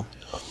 No.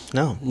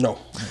 No.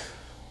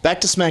 Back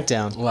to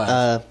SmackDown.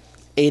 Wow.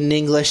 Aiden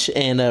English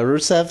and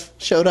Rusev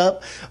showed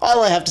up.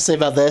 All I have to say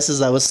about this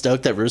is I was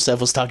stoked that Rusev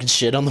was talking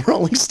shit on the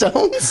Rolling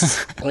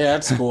Stones. Yeah,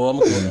 that's cool. I'm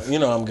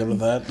good. I'm good with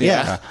that.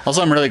 Yeah.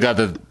 Also, I'm really glad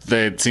that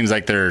it seems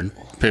like they're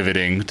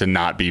pivoting to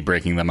not be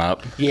breaking them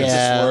up. It's a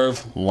Yeah.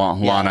 swerve.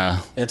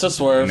 Lana It's a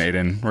swerve. and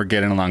Aiden, we're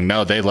getting along.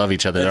 No, they love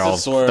each other. It's They're a all,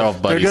 swerve. they're all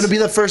They're buddies. going to be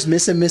the first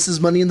Miss and Mrs.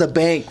 Money in the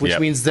Bank, which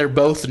Yep. means they're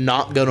both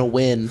not going to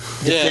win.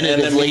 Yeah, and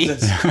Definitively.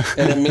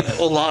 it means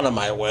Lana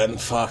might win.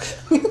 Fuck.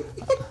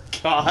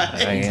 God. I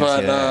can't But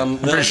see that. I'm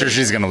pretty sure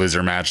she's going to lose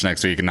her match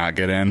next week and not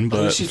get in. But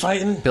who's she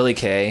fighting? Billy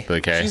Kay.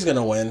 Billy Kay. She's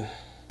gonna win.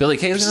 Billy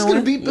Kay is She's going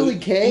going to to win. beat Billy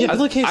Kay.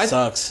 Billy Kay I-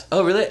 sucks.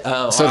 Oh really?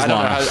 Oh, So I is don't know.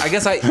 Lana. I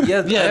guess I Yeah,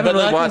 haven't but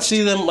really I can watched.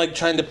 see them like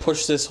trying to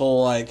push this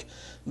whole like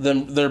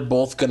they're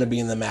both gonna be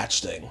in the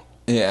match thing.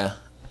 Yeah,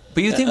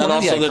 but you think And one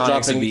of the also they're Iconics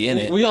dropping. would be in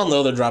it? We all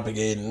know they're dropping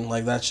Aiden.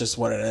 Like that's just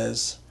what it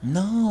is.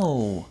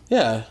 No.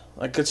 Yeah,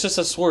 like it's just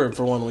a swerve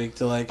for 1 week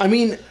to like I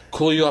mean,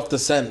 cool you off the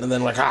scent, and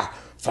then like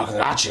fucking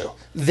got you.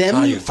 Them-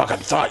 oh, you fucking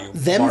thought you.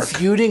 Them Mark.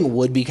 feuding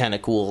would be kind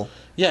of cool.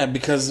 Yeah,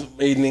 because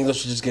Aiden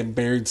English would just get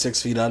buried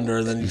 6 feet under,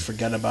 and then you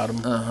forget about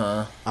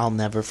him. I'll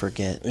never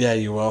forget. Yeah,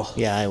 you will.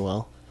 Yeah, I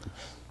will.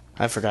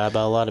 I forgot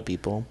about a lot of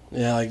people.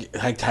 Yeah,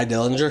 like Ty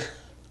Dillinger.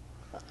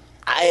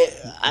 I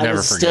Never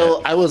was forget.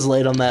 still I was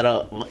late on that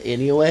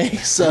anyway.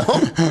 So,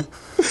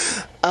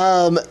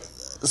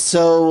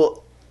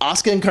 so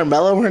Asuka and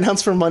Carmella were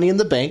announced for Money in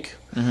the Bank.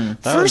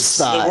 First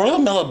The thought,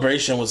 Royal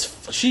Celebration was.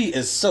 She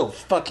is so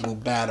fucking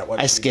bad at what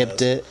I she skipped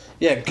does. it.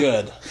 Yeah,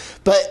 good.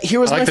 but here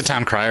was I like my the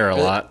town crier a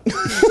lot.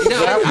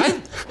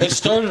 It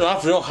started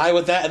off real high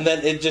with that, and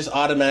then it just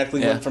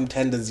automatically went from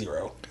 10 to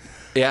 0.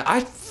 Yeah,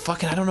 I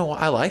don't know why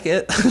I like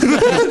it.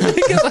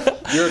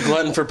 You're a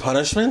glutton for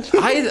punishment.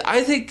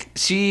 I think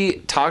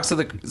she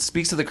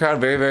speaks to the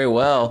crowd very, very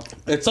well.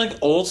 It's like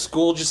old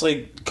school, just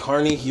like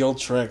Carney heel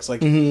tricks.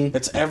 Like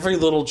it's every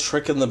little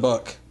trick in the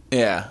book.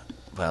 Yeah,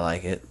 but I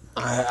like it.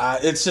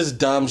 It's just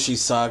dumb. She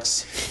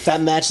sucks. that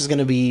match is going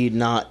to be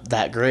not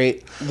that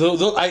great.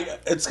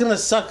 It's gonna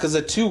suck because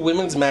the 2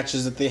 women's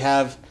matches that they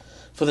have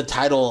for the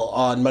title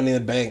on Money in the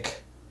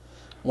Bank,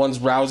 one's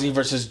Rousey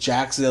versus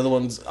Jax, the other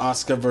one's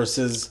Asuka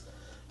versus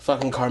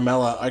fucking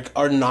Carmella, like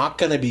are not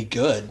gonna be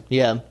good.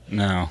 Yeah,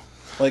 No.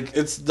 Like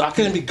it's not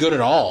gonna be good at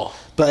all.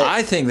 but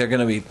I think they're going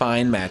to be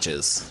fine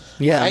matches.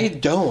 yeah, I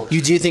don't. you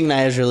do think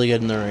Nia's really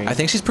good in the ring? I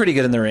think she's pretty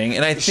good in the ring,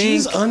 and I think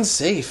She's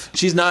unsafe.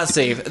 she's not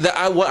safe.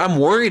 I'm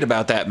worried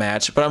about that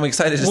match, but I'm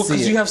excited to Well, see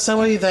because it. you have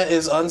somebody that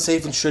is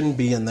unsafe and shouldn't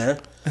be in there,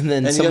 And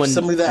then you someone have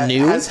somebody that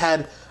new? has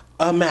had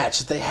a match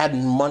that they had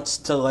months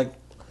to like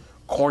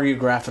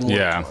choreograph and work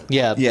Yeah. on.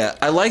 yeah, Yeah,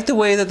 I like the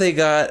way that they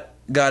got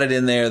it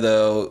in there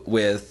though,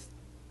 with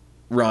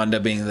Ronda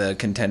being the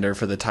contender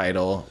for the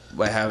title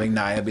by having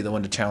Nia be the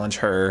one to challenge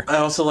her. I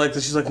also like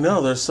that she's like,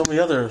 no, there's so many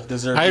other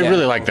deserving. I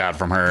really like that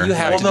from her. You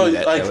have Well, to no, do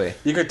that, like that way.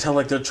 you could tell,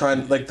 like they're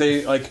trying, like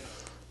they like.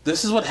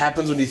 This is what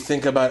happens when you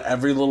think about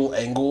every little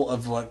angle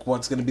of like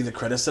what's going to be the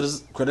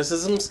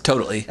criticisms.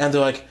 Totally. And they're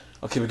like,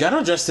 okay, we got to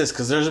address this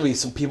because there's going to be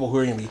some people who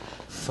are going to be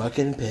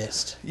fucking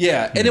pissed.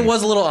 Yeah, and it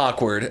was a little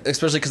awkward,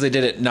 especially because they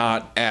did it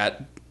not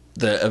at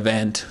the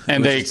event.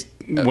 And which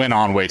they is- went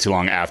on way too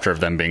long after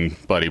of them being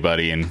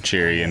buddy and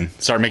cheery and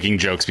started making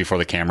jokes before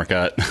the camera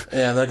cut.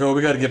 And they go,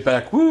 we got to get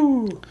back.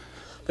 Woo!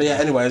 But yeah,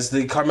 anyways,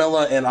 the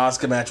Carmella and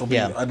Asuka match will be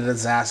Yeah. a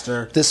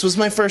disaster. This was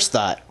my first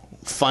thought.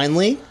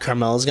 Finally,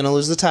 Carmella's going to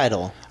lose the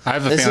title. I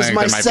have a This is feeling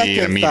my there might be an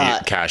second immediate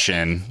thought. cash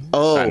in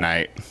Oh. that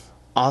night.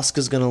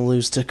 Asuka's going to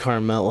lose to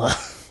Carmella.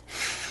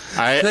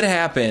 could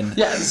happen.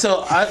 Yeah,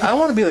 so I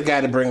want to be the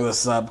guy to bring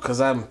this up because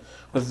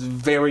was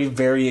very,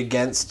 very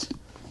against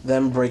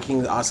them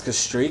breaking Asuka's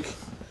streak.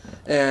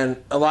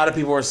 And a lot of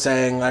people are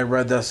saying, I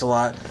read this a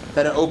lot,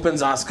 that it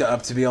opens Asuka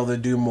up to be able to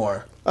do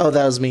more. Oh,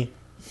 that was me.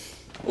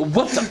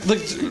 What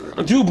the?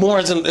 Like, do more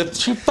as in, if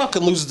she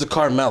fucking loses to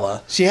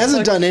Carmella. She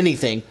hasn't done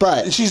anything,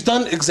 but She's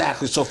done,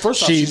 exactly. So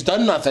first off, She- she's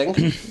done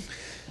nothing.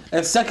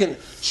 And second,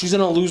 she's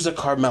going to lose to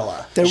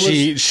Carmella. there was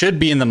She should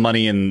be in the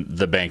Money in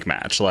the Bank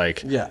match.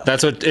 Like, Yeah.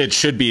 that's what it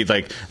should be.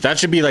 Like, that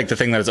should be like the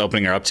thing that it's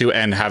opening her up to,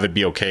 and have it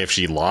be okay if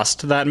she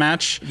lost that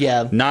match.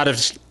 Yeah.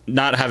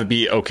 Not have it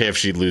be okay if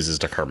she loses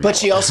to Carmella. But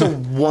she also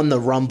won the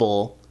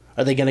Rumble.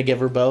 Are they going to give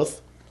her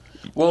both?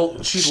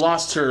 Well, she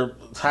lost her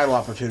title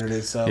opportunity,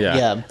 so. Yeah.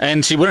 Yeah.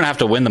 And she wouldn't have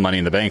to win the Money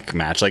in the Bank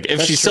match. Like, if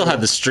That's she still true.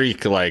 had the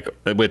streak, like,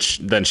 which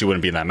then she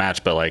wouldn't be in that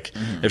match, but, like,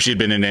 if she'd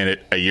been in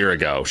it a year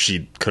ago,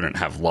 she couldn't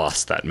have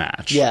lost that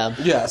match. Yeah.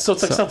 Yeah, so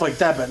it's like stuff like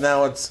that, but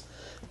now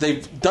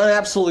they've done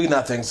absolutely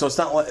nothing. So it's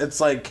not like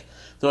it's like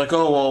they're like,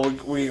 oh well,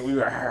 we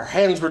her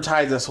hands were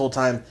tied this whole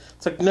time.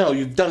 It's like no,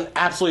 you've done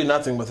absolutely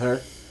nothing with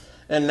her,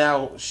 and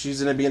now she's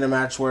gonna be in a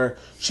match where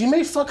she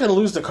may fucking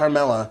lose to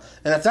Carmella,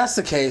 and if that's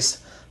the case,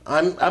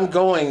 I'm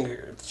going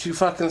to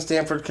fucking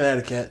Stamford,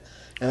 Connecticut,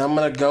 and I'm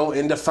gonna go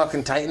into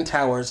fucking Titan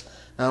Towers,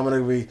 and I'm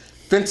gonna be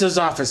Vince's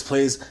office,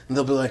 please, and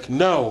they'll be like,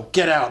 no,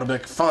 get out. I'll be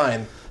like,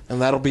 fine,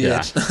 and that'll be Yeah.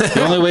 it.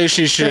 The only way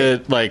she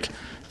should, like,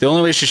 the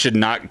only way she should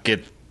not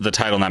get the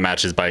title in that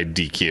match is by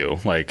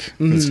DQ. Like,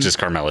 it's just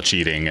Carmella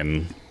cheating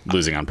and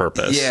losing on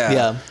purpose. Yeah.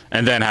 Yeah.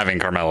 And then having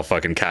Carmella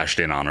fucking cashed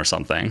in on or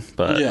something.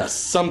 But Yeah,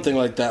 something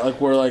like that. Like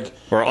we're like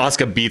or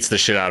Asuka beats the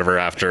shit out of her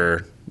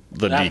after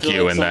the after, DQ, like,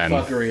 and some then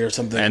fuckery or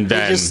something. and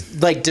then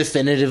Just like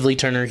definitively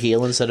turn her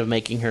heel instead of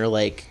making her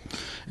like.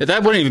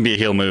 that wouldn't even be a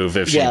heel move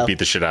if she Yeah. beat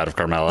the shit out of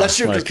Carmella. That's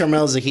true because Like,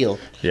 Carmella's a heel.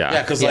 yeah,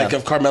 yeah, because Yeah. like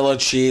if Carmella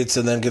cheats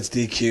and then gets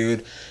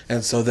DQ'd,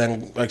 and so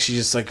then like she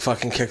just like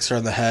fucking kicks her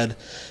in the head,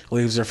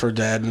 leaves her for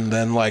dead, and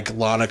then like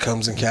Lana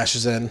comes and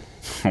cashes in.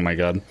 oh my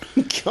god,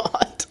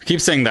 God.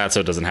 keep saying that so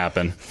it doesn't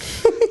happen.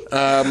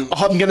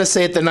 I'm gonna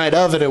say it the night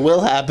of, and it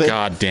will happen.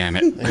 God damn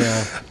it.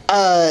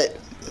 Yeah,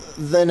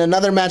 Then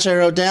another match I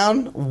wrote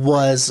down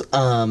was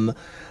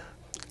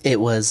it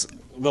was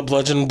the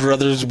Bludgeon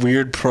Brothers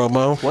weird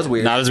promo. Was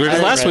weird. Not as weird as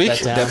I last read week.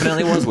 that down.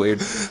 Definitely was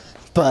weird.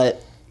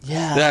 but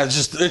yeah. Yeah,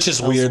 it's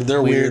just weird.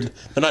 They're weird. weird.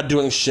 They're not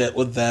doing shit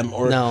with them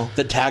or No.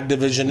 the tag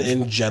division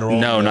in general.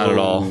 No, not at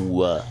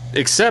all. Uh,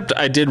 Except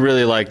I did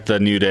really like the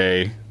New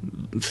Day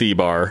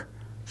Thebar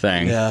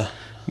thing. Yeah.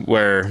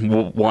 where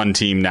one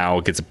team now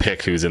gets a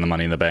pick who's in the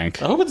Money in the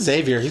Bank. I hope it's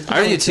Xavier.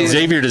 I do too.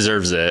 Xavier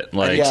deserves it.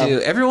 Like, Yeah.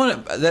 Too.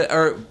 Everyone that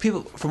are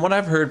people, from what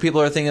I've heard,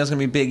 people are thinking it's going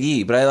to be Big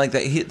E, but I like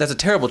that. That's a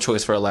terrible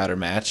choice for a ladder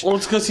match. Well,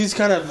 it's because he's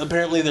kind of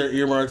apparently they're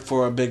earmarked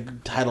for a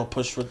big title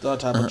push with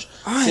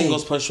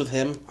singles push with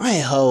him. I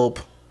hope.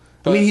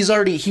 I mean, he has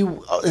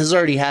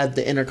already had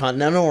the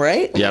Intercontinental,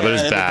 right? yeah, but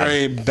it's And a bad.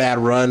 very bad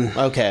run.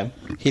 Okay.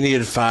 He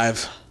needed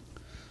 5.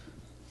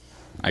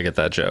 I get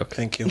that joke.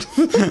 Thank you.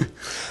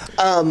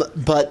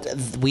 But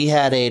we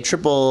had a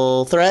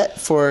triple threat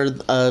for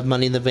a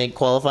Money in the Bank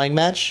qualifying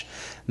match.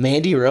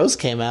 Mandy Rose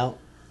came out.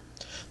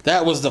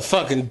 That was the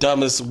fucking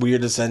dumbest,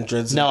 weirdest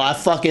entrance. No, I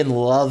fucking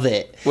love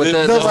it. With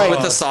the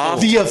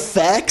the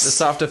effects. the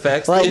soft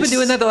effects. Like, They've been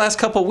doing that the last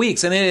couple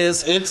weeks, and it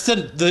is. It's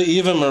the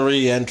Eva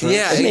Marie entrance.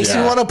 Yeah, It makes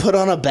Yeah. you want to put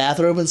on a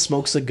bathrobe and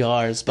smoke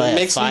cigars by It a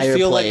makes me fireplace.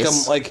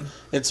 feel like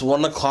it's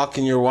 1 o'clock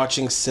and you're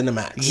watching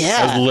Cinemax.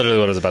 Yeah. That's literally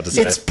what I was about to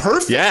say. It's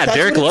perfect. Yeah, That's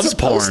Derek what loves it's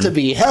supposed porn. to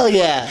be. Hell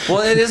yeah. Well,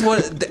 it is what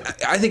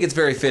I think. It's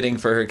very fitting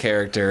for her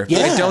character. But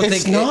Yeah, I don't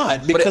it's think not,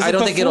 but because I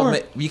don't of think it'll.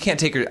 before. You can't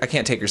take her. I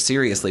can't take her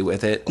seriously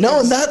with it. No,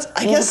 and that's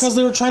I Well, guess because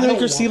they were trying to I make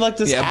her don't seem like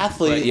this Yeah,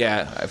 athlete. but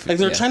yeah, Like they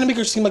were yeah. trying to make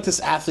her seem like this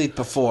athlete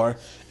before,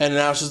 and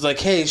now she's like,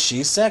 "Hey,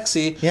 she's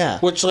sexy." Yeah.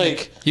 Which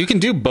like, You can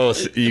do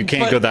both. You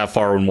can't But- go that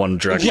far in one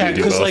direction. yeah, You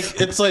do because both.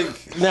 like it's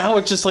like now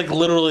it's just like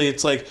literally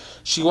it's like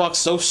she walks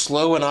so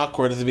slow and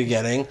awkward at the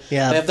beginning.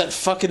 Yeah. They have that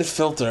fucking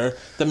filter.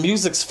 The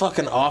music's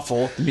fucking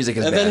awful. The music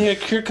is and then bad.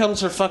 here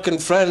comes her fucking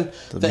friend,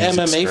 the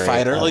music's MMA great.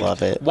 fighter. I Like,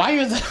 love it. why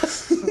are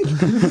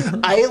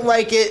that? I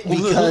like it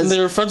because they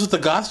were friends with the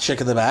goth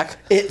chick in the back.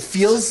 it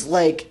feels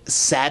like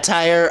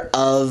satire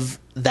of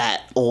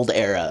that old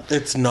era.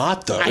 It's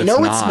not though. I know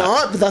it's not.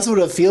 not, but that's what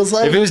it feels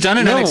like. if it was done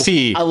in No,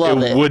 NXT, I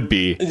love it. would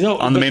be. No,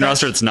 On the but main that's-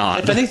 roster, it's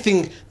not. If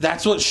anything,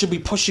 that's what should be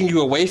pushing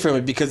you away from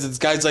it because it's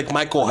guys like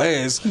Michael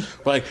Hayes.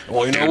 Like,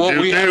 well, you know what?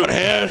 We haven't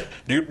had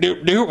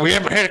we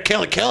haven't had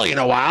a Kelly in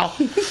a while.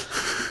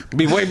 It'd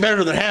be way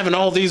better than having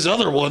all these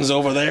other ones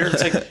over there.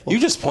 It's like you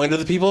just point to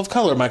the people of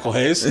color, Michael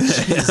Hayes.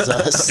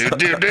 Jesus.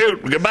 Dude,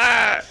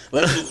 goodbye.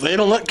 They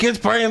don't let kids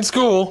pray in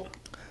school.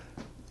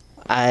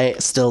 I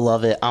still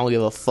love it. I don't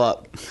give a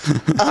fuck.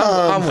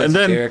 I'm with and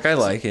then- Derek. I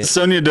like it.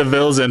 Sonya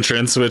Deville's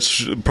entrance,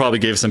 which probably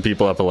gave some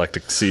people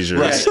epileptic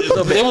seizures.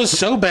 It was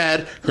so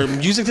bad. Her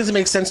music doesn't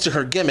make sense to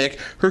her gimmick.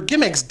 Her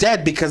gimmick's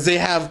dead because they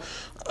have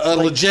a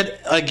legit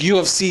like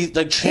UFC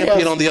like champion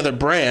Yeah. on the other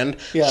brand.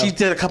 Yeah. She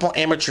did a couple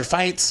amateur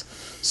fights,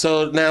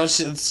 so now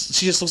she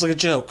just looks like a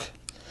joke.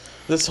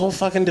 This whole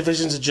fucking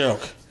division's a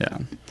joke. Yeah.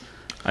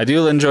 I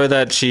do enjoy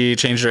that she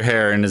changed her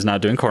hair and is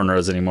not doing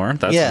cornrows anymore.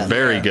 That's Yeah.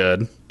 very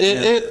good.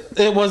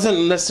 It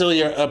wasn't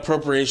necessarily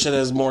appropriation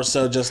as more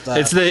so just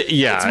It's the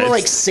It's more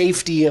like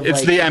safety of it's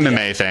like the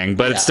MMA thing,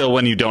 but Yeah. it's still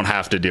when you don't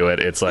have to do it.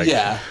 It's like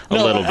yeah. a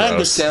little I gross.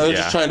 understand. They're Yeah.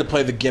 just trying to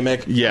play the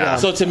gimmick. Yeah.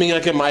 So to me,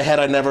 like in my head,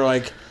 I never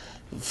like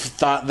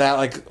thought that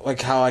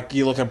like how like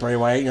you look at Bray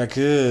Wyatt, and you're like,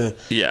 ugh.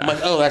 Yeah. I'm like,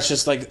 oh, that's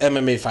just like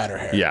MMA fighter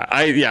hair. Yeah,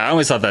 I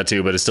always thought that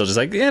too, but it's still just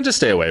like, yeah, just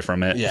stay away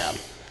from it. Yeah.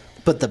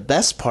 But the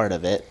best part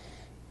of it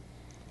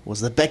was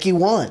that Becky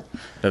won.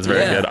 That's very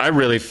Yeah. good. I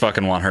really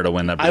fucking want her to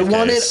win that. I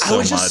briefcase I so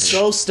was just much.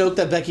 so stoked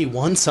that Becky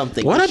won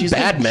something. What a She's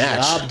bad been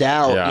match. Jobbed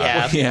out. Yeah.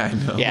 Yeah. Yeah,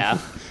 I know. Yeah.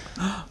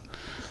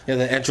 Yeah,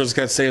 the entrance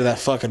got saved that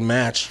fucking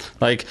match.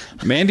 Like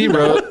Mandy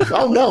Rose.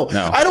 Oh no.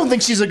 No. I don't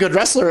think she's a good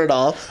wrestler at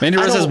all. Mandy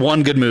I Rose has don't-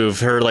 one good move.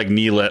 Her like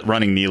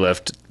running knee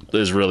lift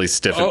is really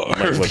stiff. And, like,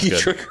 her looks V good.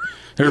 trigger.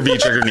 Her V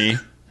trigger knee.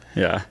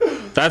 Yeah,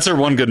 that's her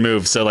one good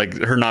move. So like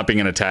her not being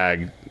in a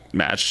tag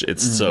match,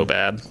 it's so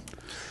bad.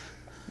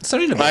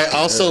 I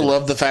also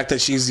love the fact that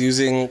she's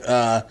using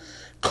Karma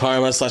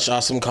 /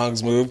 Awesome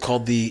Kong's move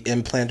called the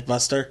Implant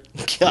Buster.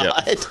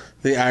 God.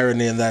 The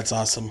irony in that's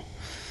awesome.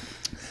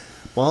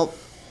 Well,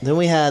 then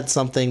we had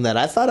something that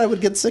I thought I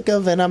would get sick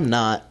of, and I'm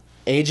not.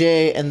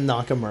 AJ and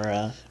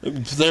Nakamura.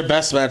 Their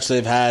best match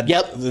they've had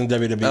Yep. in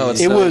WWE. Oh, it's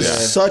It So was good.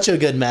 such a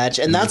good match,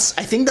 and I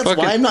think that's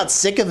Fucking- why I'm not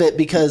sick of it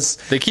because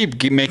They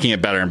keep making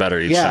it better and better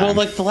each Yeah. time. Well,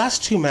 like the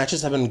last 2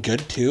 matches have been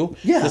good too.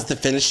 Yeah. Just the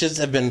finishes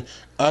have been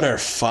utter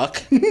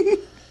fuck.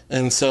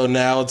 And so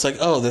now it's like,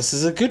 oh, this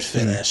is a good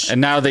finish. and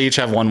now they each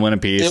have one win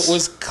apiece. It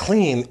was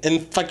clean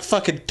in like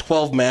fucking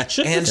 12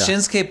 matches. And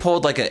Shinsuke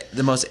pulled like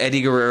the most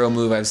Eddie Guerrero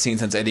move I've seen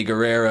since Eddie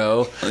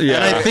Guerrero. yeah.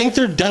 And I think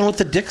they're done with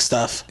the dick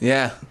stuff.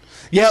 Yeah.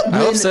 yeah, I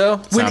hope so.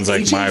 When Sounds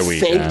like AJ my faked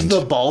weekend.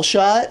 the ball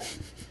shot,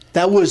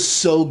 that was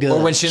so good.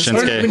 Or when Shinsuke,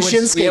 Shinsuke. When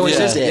Shinsuke yeah, when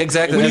did Shinsuke- it.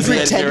 exactly. When he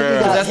That's- pretended he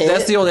Guerrero. got That's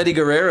hit. the old Eddie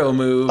Guerrero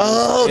move.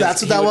 Oh, Is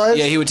that's what he that would- was?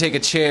 Yeah, he would take a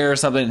chair or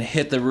something and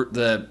hit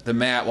the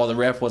mat while the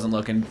ref wasn't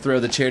looking, throw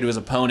the chair to his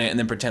opponent, and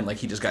then pretend like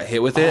he just got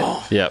hit with it.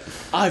 Yep.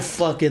 I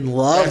fucking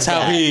love That's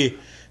that. how he.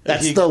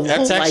 That's he- the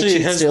That's whole actually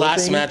light his still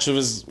last thing. match of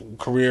his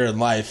career in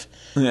life.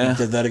 Yeah. He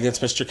did that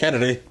against Mr.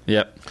 Kennedy.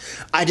 Yep.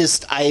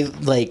 I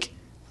like.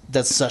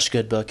 That's such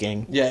good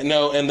booking. Yeah,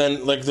 no, and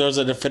then like there's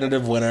a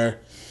definitive winner.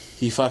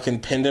 He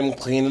fucking pinned him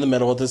clean in the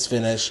middle with his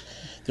finish.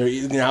 They're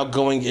now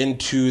going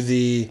into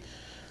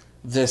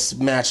this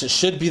match. It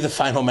should be the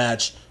final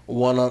match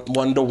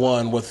one to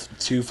one with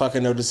 2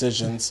 fucking no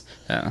decisions.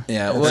 Yeah.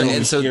 Yeah, And well, so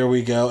and so here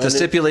we go. The And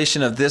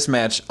stipulation of this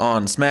match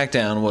on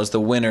SmackDown was the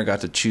winner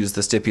got to choose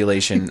the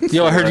stipulation.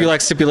 Yo, I heard you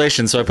like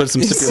stipulations, so I put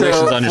some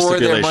stipulations so on your for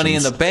stipulations. their Money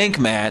in the Bank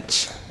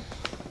match.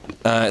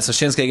 So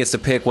Shinsuke gets to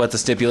pick what the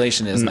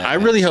stipulation is. in that I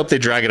match. really hope they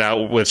drag it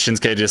out with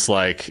Shinsuke just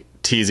like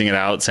teasing it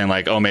out, saying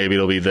like, "Oh, maybe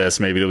it'll be this,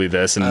 maybe it'll be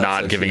this," and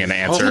not so giving an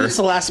hopefully answer. it's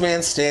the last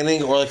man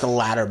standing or like a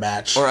ladder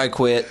match. Or I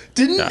quit.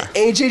 Didn't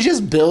AJ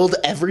just build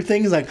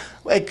everything? He's like,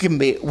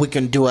 we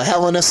can do a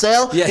Hell in a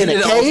Cell Yeah, in he a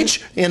did all-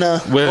 cage in a.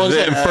 With What was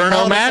the it, Inferno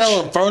Hell in a match.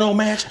 Cell, Inferno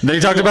match. Then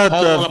he talked about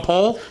pole the on a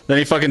pole. Then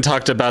he fucking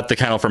talked about the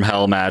Kennel from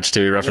Hell match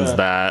too. He referenced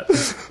Yeah.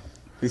 that.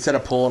 He said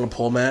a pole on a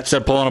pole match.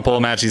 Said pull on a pole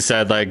match. He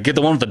said like, get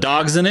the one with the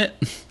dogs in it.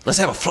 Let's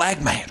have a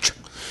flag match.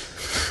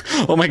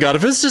 Oh my god,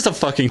 if it's just a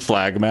fucking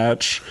flag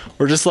match,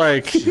 or just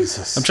like,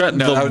 Jesus. I'm trying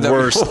that the would-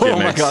 worst Oh my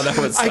gimmicks. god, that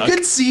would suck. I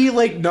could see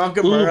like Ooh,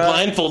 Nakamura.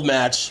 blindfold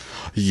match.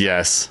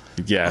 Yes,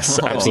 yes,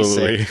 That'd be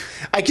absolutely. sick.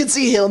 I could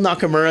see Hill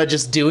Nakamura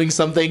just doing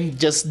something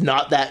just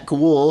not that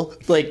cool,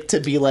 like to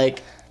be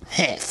like,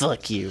 "Hey,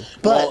 fuck you,"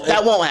 but Well, that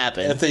if- won't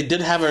happen. If they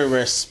did have a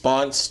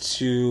response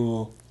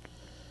to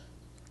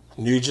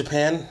New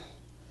Japan,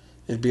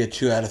 it'd be a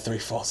 2 out of 3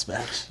 falls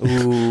match.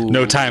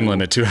 No time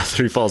limit. 2 out of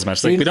 3 falls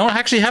match. Like we don't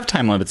actually have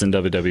time limits in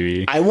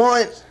WWE. I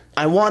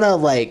want to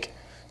like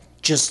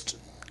just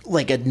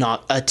like a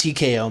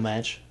TKO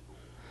match.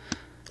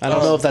 I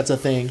don't know if that's a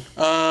thing.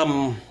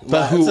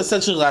 But it's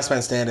essentially last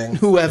man standing.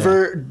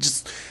 Whoever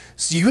just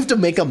so you have to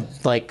make them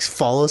like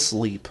fall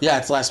asleep. Yeah,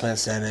 it's last man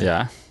standing.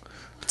 Yeah.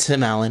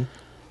 Tim Allen.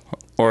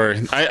 Or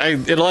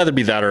it'll either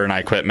be that or an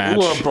I Quit match.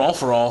 Ooh, a brawl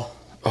for all.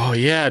 Oh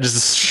yeah, just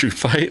a shoot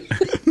fight.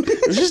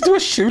 Let's just do a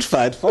shoot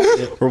fight. Fuck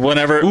it. Or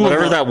whatever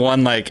that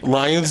one like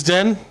Lion's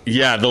Den.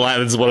 yeah, the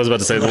Lions. What I was about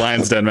to say, the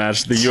Lions Den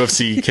match, the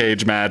UFC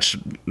cage match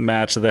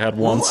that they had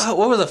once.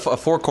 What was a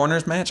 4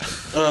 corners match?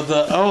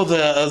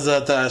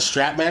 The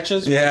strap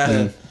matches.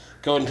 Yeah.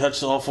 Go and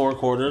touch all 4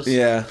 quarters.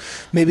 Yeah.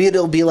 Maybe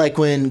it'll be like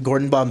when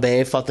Gordon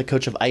Bombay fought the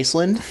coach of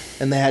Iceland,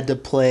 and they had to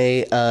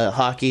play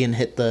hockey and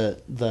hit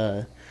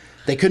the.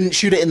 They couldn't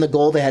shoot it in the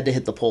goal; they had to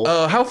hit the pole.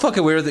 Oh, how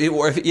fucking weird!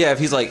 Or if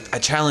he's like, I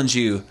challenge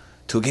you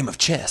to a game of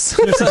chess.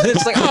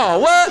 It's like, oh,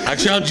 what? I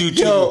challenge you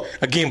to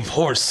a game of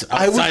horse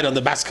outside on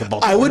the basketball.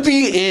 I would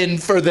be in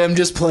for them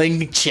just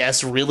playing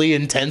chess really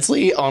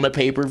intensely on a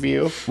pay per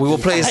view, We will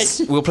play.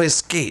 We'll play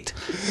skate.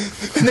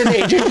 and then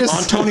AJ on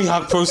just Tony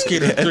Hawk Pro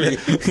Skater 3.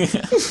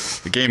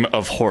 The game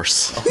of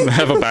horse.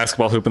 Have a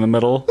basketball hoop in the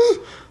middle.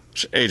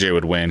 AJ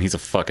would win. He's a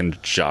fucking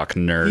jock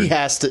nerd. he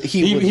has to.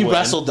 He would He win.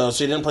 wrestled though,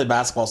 so he didn't play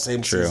basketball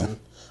same season.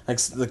 Like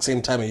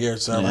same time of year.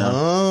 So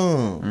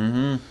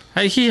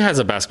Hey, he has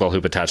a basketball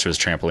hoop attached to his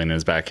trampoline in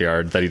his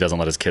backyard that he doesn't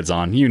let his kids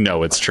on. You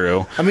know it's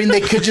true. I mean, they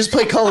could just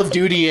play Call of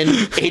Duty, and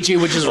AJ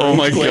would just. Oh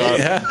my rage quit.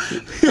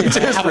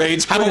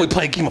 god. how about we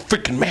play a game of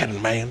freaking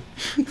Madden, man?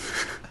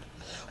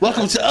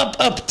 Welcome to Up,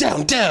 Up,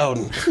 Down,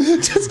 Down.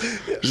 Just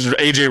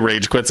AJ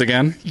rage quits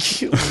again.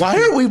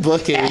 Why are we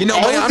booking? You know,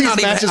 All man, of I'm these not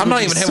even- matches I'm would not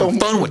be even having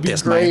fun with would be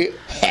this, man. great.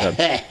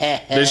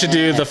 They should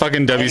do the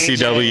fucking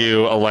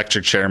WCW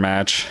electric chair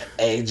match.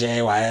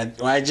 AJ,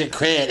 why'd you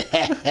quit?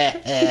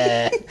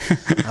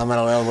 I'm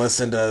gonna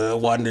listen to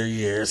Wonder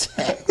Years.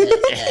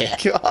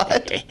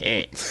 God.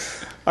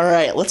 All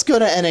right, let's go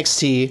to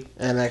NXT.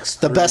 NXT.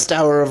 The best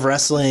hour of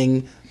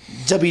wrestling,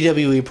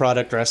 WWE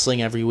product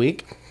wrestling every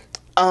week.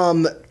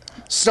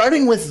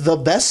 Starting with the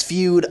best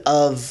feud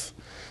of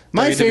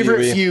my WWE.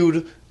 favorite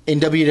feud in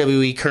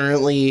WWE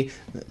currently,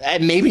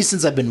 and maybe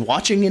since I've been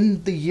watching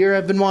in the year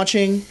I've been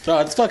watching. Oh,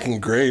 it's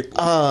fucking great.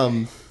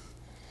 God,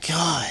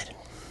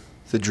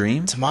 The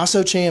Dream.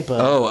 Tommaso Ciampa,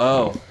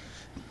 Oh.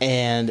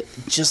 and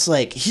just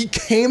like he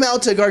came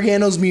out to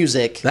Gargano's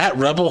music. That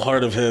rebel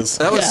heart of his.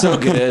 That was so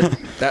good.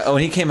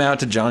 When he came out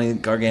to Johnny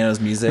Gargano's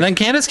music. And then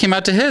Candace came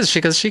out to his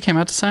because she came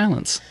out to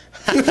Silence.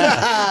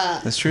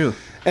 That's true.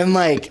 And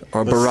like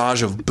Or a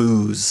barrage of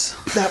booze.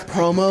 that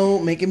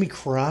promo making me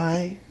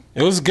cry.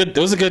 It was good. It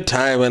was a good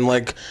time, and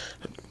like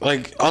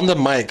on the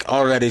mic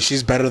already,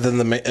 she's better than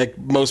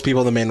most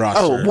people in the main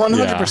roster. Oh,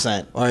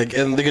 100%. Like,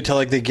 and they could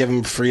tell they give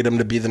them freedom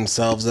to be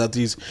themselves without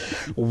these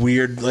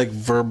weird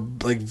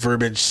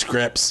verbiage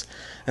scripts,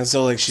 and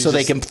so she's So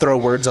they can throw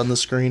words on the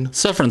screen.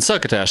 Suffering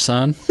succotash,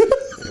 son.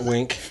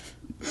 wink,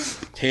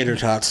 tater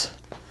tots.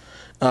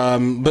 But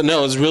no,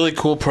 it was a really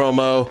cool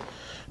promo.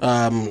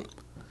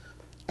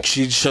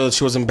 She showed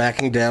she wasn't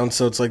backing down,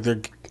 so it's like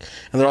they're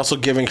also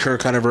giving her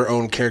kind of her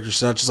own character.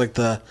 She's not just like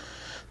the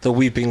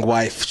weeping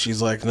wife.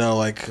 She's like, no,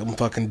 like I'm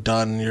fucking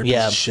done. You're a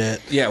piece of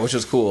shit. Yeah, which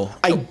was cool.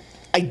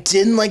 I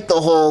didn't like the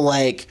whole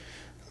like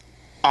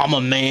I'm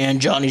a man,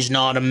 Johnny's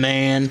not a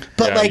man.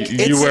 But Yeah, like you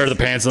it's, wear the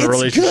pants in the it's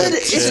relationship Good,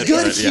 it's shit,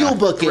 good but, heel yeah.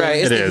 booking.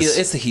 Right, It is.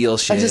 it's the heel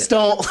shit. I just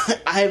don't.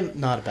 I'm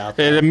not about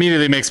that. It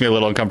immediately makes me a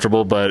little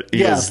uncomfortable, but he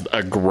Yeah. is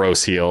a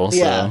gross heel.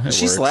 Yeah. So it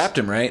She works. slapped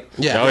him, right?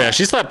 Yeah. Oh yeah,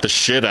 she slapped the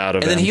shit out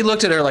of And him. then he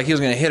looked at her like he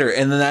was going to hit her.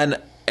 And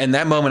then in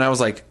that moment, I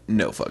was like,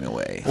 no fucking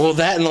way. Well,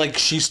 that and like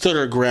she stood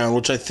her ground,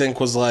 which I think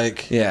was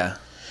like. Yeah.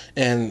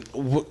 And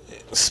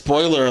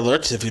spoiler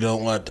alert, if you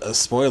don't want a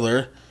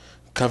spoiler,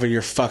 cover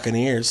your fucking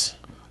ears.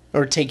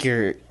 or take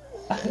your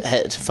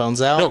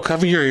headphones out. No,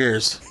 cover your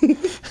ears.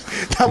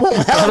 That won't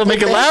help. That'll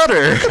make it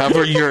louder.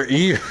 Cover your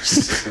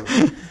ears.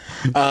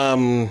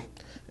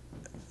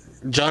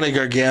 Johnny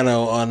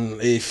Gargano on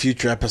a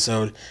future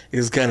episode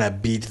is gonna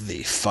beat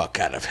the fuck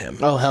out of him.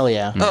 Oh hell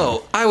yeah!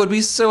 Oh, I would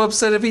be so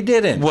upset if he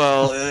didn't.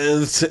 Well,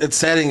 it's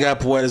setting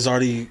up what is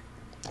already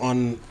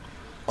on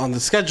the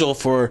schedule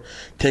for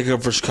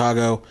Takeover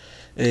Chicago,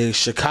 a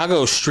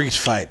Chicago street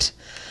fight.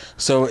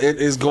 So it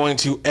is going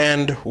to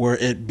end where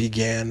it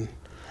began.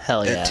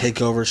 Hell yeah! At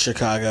Takeover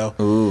Chicago.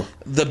 Ooh.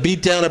 The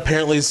beatdown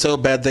apparently is so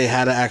bad they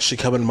had to actually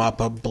come and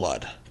mop up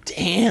blood.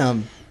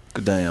 Damn.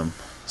 Damn.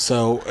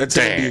 So it's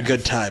going to be a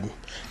good time.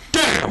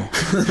 Damn!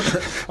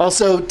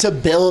 Also, to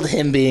build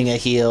him being a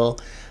heel,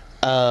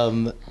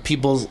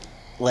 people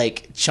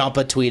like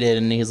Ciampa tweeted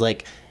and he's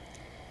like,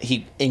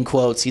 he in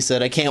quotes he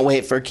said, "I can't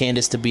wait for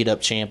Candice to beat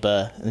up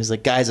Ciampa." And he's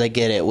like, "Guys, I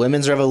get it.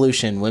 Women's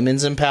revolution,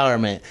 women's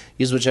empowerment.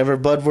 Use whichever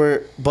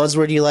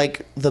buzzword you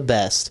like the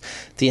best.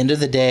 At the end of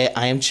the day,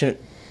 I am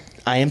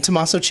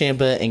Tommaso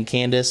Ciampa and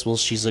Candice, well,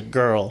 she's a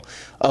girl.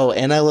 Oh,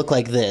 and I look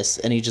like this."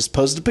 And he just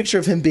posted a picture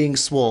of him being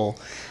swole.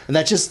 And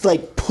that just,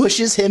 like,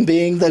 pushes him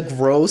being the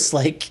gross,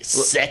 like,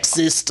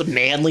 sexist,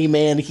 manly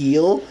man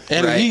heel.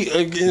 And Right. he,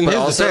 in But his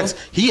also- defense,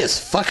 he is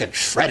fucking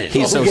shredded.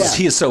 He is so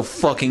yeah.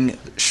 fucking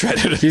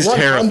shredded. He's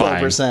terrifying.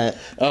 100%.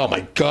 Oh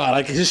my god!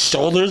 Like his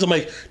shoulders, I'm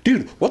like,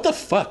 dude, what the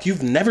fuck?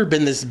 You've never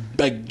been this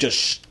like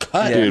just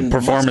cut. Yeah. and Dude,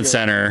 Performance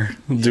muscular. Center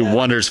do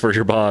wonders for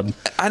your bod.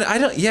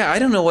 I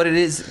don't know what it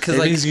is because Maybe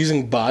like he's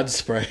using bod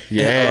spray. oh,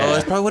 Yeah.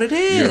 that's probably what it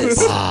is.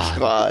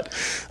 God.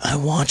 I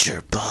want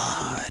your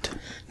bod.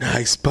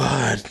 Nice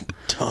bod,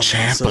 Tom.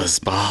 Ciampa's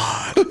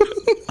bod.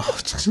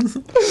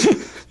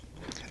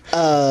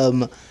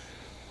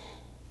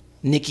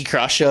 Nikki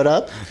Cross showed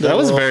up. That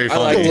was very The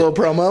funny. little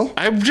promo.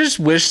 I just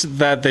wish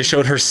that they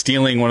showed her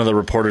stealing one of the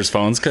reporters'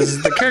 phones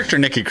because the character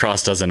Nikki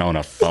Cross doesn't own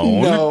a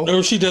phone. No.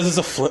 No, she does is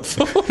a flip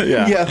phone.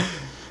 Yeah. Yeah.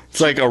 It's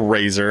like a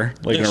razor,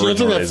 like Like an she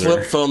looks original like that razor.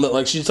 flip phone that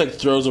like she just like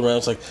throws around.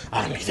 It's like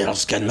I don't need that. I'll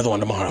just get another one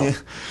tomorrow.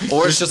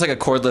 Or it's just like a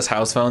cordless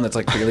house phone that's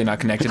like clearly not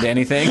connected to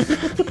anything.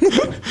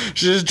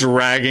 She's just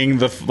dragging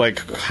the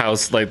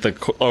house, like the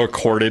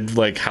corded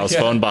like house Yeah.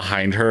 phone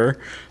behind her.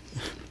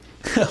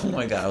 Oh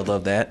my god, I would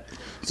love that.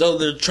 So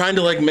they're trying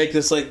to like make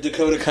this like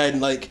Dakota Kai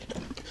like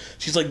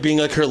she's like being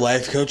like her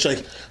life coach.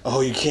 Like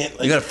oh you can't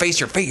like You gotta face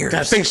your fears.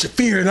 gotta face your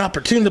fear and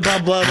opportunity. Blah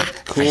blah.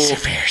 Like, cool.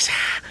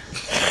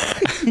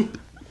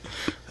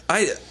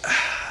 It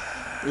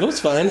was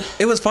fine.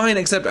 It was fine,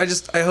 except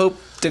I hope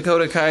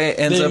Dakota Kai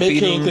ends They up make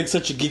her beating. look like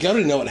such a geek. I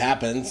already know what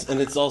happens, and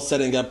it's all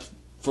setting up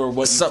for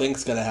what you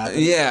think's gonna happen.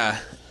 Yeah,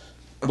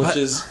 Which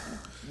is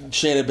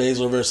Shayna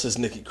Baszler versus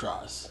Nikki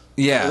Cross.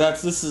 yeah.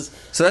 So this is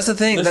So that's the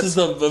thing. this That's is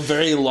a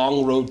very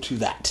long road to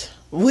that.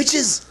 Which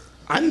is,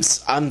 I'm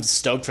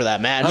stoked for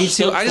that match. me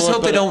too. I just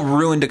hope they don't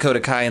ruin Dakota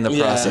Kai in the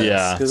Yeah, process.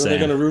 Yeah, because they're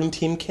same. gonna ruin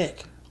Team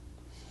Kick.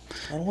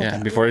 I don't want Yeah,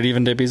 that. before it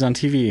even debuts on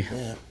TV.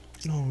 Yeah.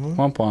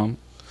 Womp womp.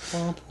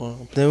 Womp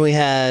womp. Then we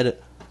had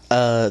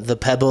the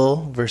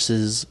Pebble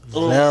versus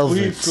Oh, Velvet.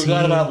 we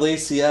forgot about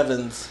Lacey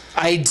Evans.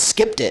 I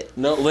skipped it.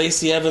 No,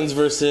 Lacey Evans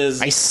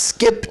versus I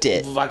skipped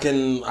it.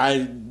 fucking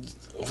I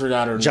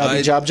forgot her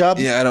name. Job.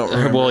 Yeah, I don't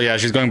remember. Well, yeah,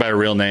 she's going by a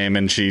real name,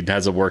 and she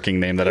has a working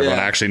name that everyone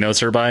Yeah. actually knows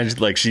her by.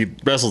 Like she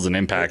wrestles in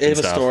Impact and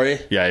Ava stuff. Story.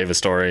 Yeah, Ava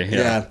Story.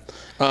 Yeah.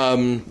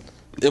 Yeah.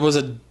 It was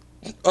a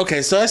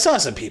okay. So I saw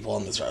some people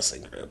in this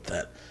wrestling group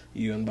that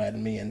you invited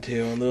me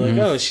into, and they're like,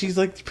 "Oh, she's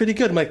like pretty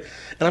good." I'm like,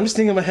 and I'm just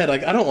thinking in my head,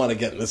 like, I don't want to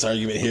get in this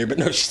argument here, but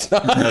no, she's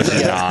not. No,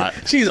 she's not.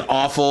 She's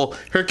awful.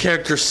 Her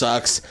character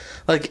sucks.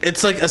 Like,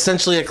 it's like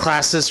essentially a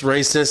classist,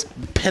 racist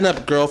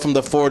pinup girl from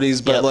the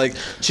 '40s, but Yep. like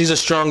she's a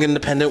strong,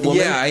 independent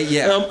woman. Yeah,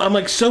 yeah. And I'm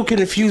like so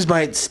confused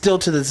by it still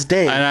to this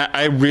day. And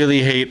I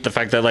really hate the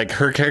fact that like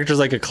her character's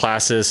like a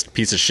classist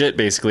piece of shit,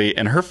 basically,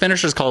 and her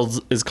finisher is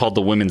called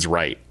the women's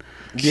right.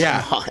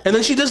 Yeah, and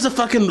then she does the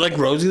fucking like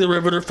Rosie the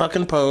Riveter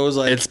fucking pose.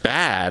 Like It's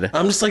bad.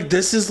 I'm just like,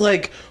 this is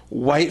like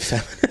white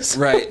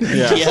feminism, Right.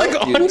 Yeah. like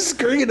on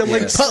screen. I'm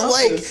like,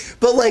 Yes.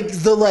 But like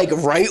the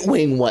right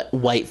wing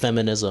white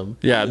feminism.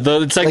 Yeah,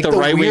 it's like Like the the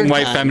right wing weird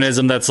white kind.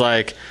 feminism that's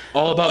like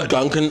all about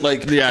Gunkin.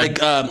 Like, Yeah.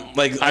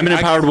 like I'm an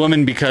empowered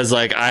woman because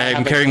like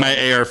I'm carrying my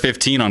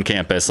AR-15 on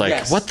campus. Like,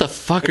 Yes. what the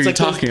fuck are It's you like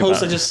those talking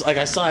posts about? I just like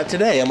I saw it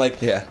today. I'm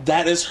like, Yeah.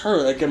 that is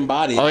her like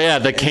embodied. Oh yeah,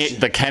 And she-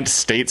 the Kent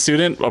State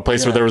student, a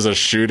place where Yeah. there was a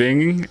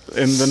shooting in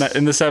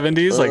the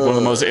 70s, like one of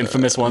the most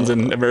infamous ones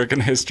in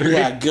American history.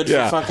 yeah, good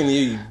for fucking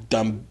you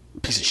dumb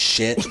piece of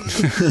shit.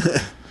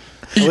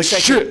 I wish I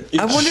could.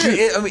 I wonder.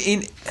 I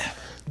mean,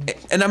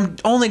 and I'm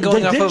only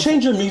going They off did of.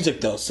 change her music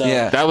though, so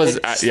Yeah. That was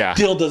it yeah.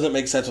 still doesn't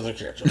make sense with her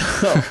character.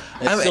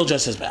 It's still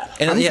just as bad.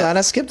 And I'm yeah, glad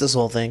I skipped this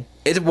whole thing.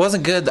 it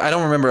wasn't good. I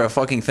don't remember a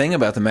fucking thing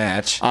about the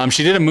match.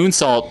 She did a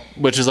moonsault,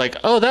 which is like,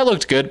 oh, that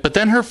looked good. But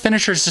then her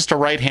finisher is just a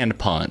right hand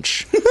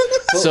punch.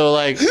 So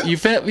like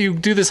you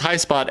do this high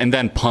spot and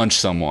then punch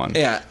someone.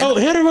 Yeah. Oh,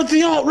 hit her with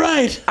the alt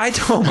right.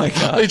 Oh my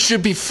god. It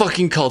should be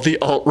fucking called the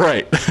alt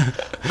right.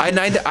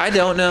 I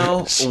don't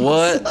know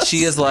what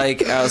she is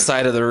like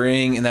outside of the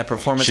ring in that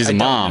performance. She's I a don't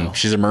mom. know.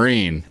 She's a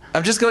Marine.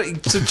 I'm just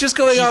going. So just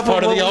going off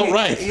part of what the we-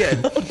 alt-right. Yeah,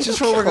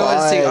 just what we're going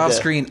to see God. off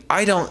screen.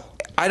 I don't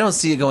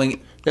see it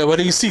going. Yeah, what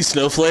do you see,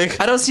 Snowflake?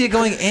 I don't see it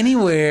going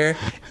anywhere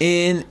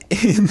in.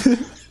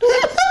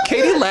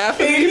 Katie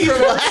laughing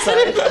from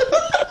outside.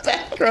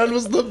 Background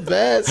was the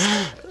best.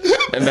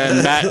 And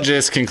then Matt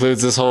just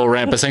concludes this whole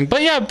rant by saying,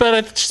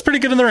 but she's pretty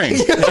good in the ring.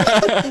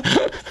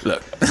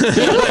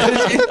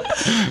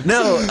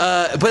 No,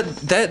 but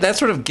that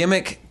sort of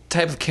gimmick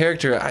type of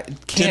character, I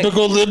can't.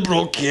 Typical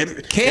liberal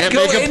kid. Can't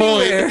go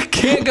anywhere.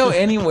 Can't go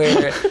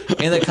anywhere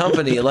in the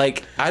company.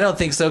 Like, I don't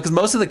think so, because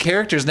most of the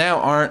characters now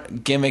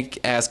aren't gimmick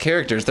ass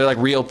characters. They're like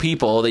real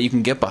people that you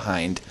can get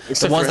behind.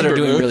 Except the ones for that are Ember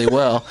doing Moon. really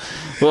well.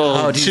 Well,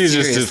 Oh, dude, she's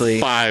seriously.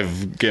 just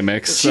 5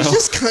 gimmicks. So. She's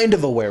just kind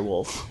of a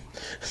werewolf.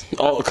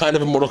 Oh, kind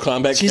of a Mortal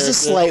Kombat She's a character.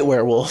 slight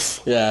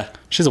werewolf. Yeah.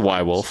 She's a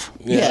Y-wolf.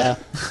 Yeah.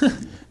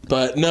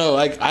 But no,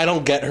 like, I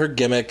don't get her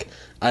gimmick.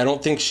 I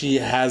don't think she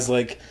has,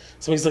 like...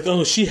 Somebody's like,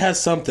 oh, she has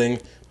something.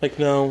 Like,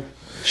 no.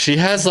 She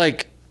has,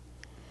 like,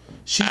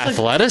 She's like...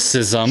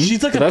 athleticism.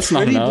 She's like a That's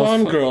not pretty enough.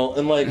 blonde girl,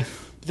 and like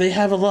they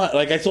have a lot.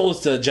 Like I told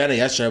this to Jenny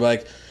yesterday, I'm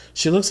like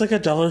she looks like a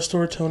dollar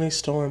store Tony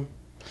Storm.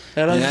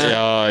 And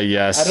Yeah.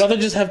 Yes. I'd rather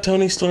just have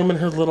Tony Storm in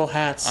her little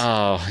hats.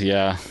 Oh,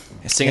 yeah.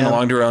 Singing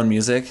along to her own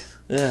music.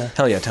 Yeah,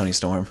 Hell yeah, Tony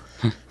Storm.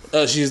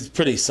 she's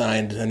pretty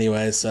signed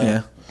anyway, so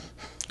Yeah,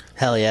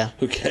 Hell yeah.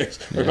 who cares?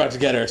 We're about to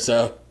get her,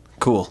 so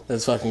cool.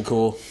 that's fucking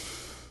cool.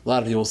 A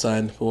lot of people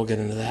signed, but we'll get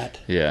into that.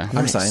 Yeah.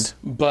 I'm signed.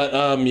 But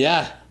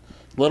yeah,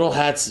 little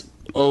hats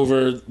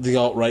over the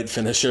alt right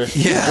finisher.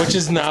 Yeah. which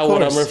is now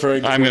what I'm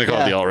referring to. I'm going to call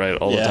Yeah. it the alt-right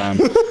all Yeah.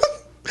 the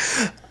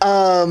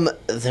time.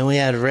 Then we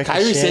had Ricochet.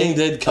 Kyrie Sane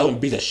did come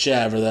and beat a shit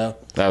out of her though.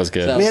 That was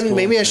good. That was- Man, cool.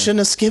 maybe I shouldn't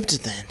have skipped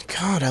it then.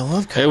 God, I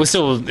love Kyrie. It was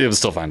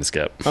still fine to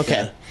skip.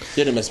 Okay.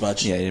 Didn't miss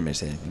much. Yeah, you didn't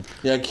miss anything.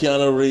 Yeah,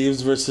 Keanu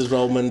Reeves versus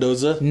Raul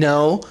Mendoza.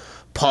 No.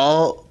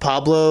 Pablo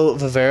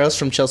Viveros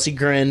from Chelsea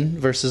Grin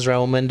versus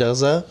Raul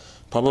Mendoza.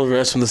 Pablo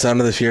Viveros from The Sound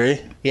of the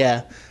Fury.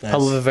 Yeah. Nice.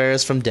 Pablo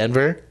Viveros from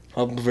Denver.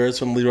 Pablo Viveros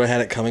from Leroy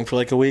Had It Coming for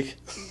like a week.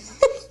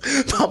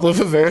 Pablo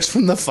Viveros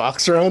from the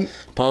Fox Run.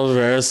 Pablo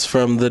Viveros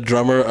from the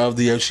drummer of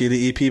the Yoshida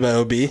EP by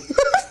OB.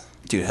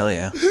 Dude, hell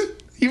yeah.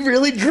 He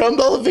really drummed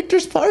all of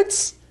Victor's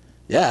parts.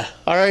 Yeah.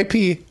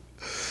 R.I.P.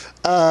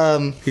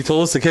 He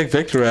told us to kick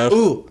Victor out.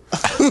 Ooh.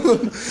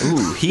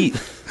 Ooh,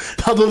 heat.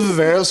 Pablo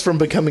Viveros from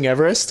Becoming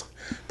Everest.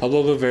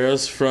 Pablo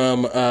Viveros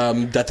from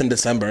Death in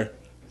December.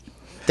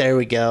 There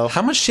we go.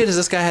 How much shit has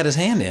this guy had his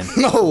hand in?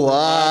 A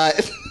lot.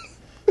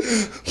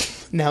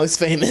 Now he's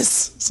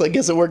famous, so I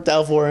guess it worked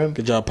out for him.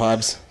 Good job,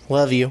 Pobs.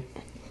 Love you.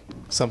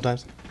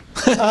 Sometimes.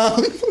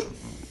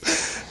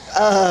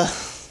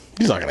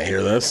 He's not gonna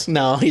hear this.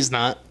 No, he's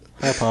not.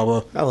 Hi,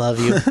 Pablo. I love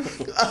you.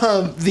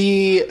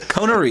 The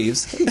Kona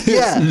Reeves.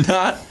 Yeah.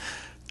 Not.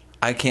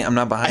 I'm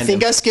not behind I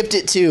think him. I skipped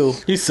it too.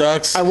 He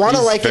sucks. I want to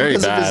He's like him very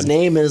because of his bad.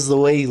 name is the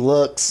way he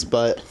looks,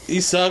 but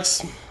He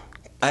sucks.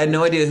 I had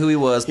no idea who he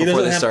was He before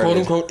doesn't they have started. quote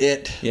unquote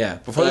it. Yeah,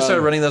 before they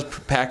started running those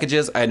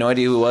packages, I had no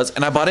idea who he was,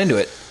 and I bought into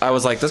it. I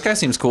was like, "This guy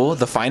seems cool.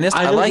 The finest.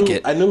 I knew like who-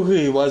 it." I knew who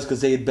he was because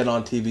they had been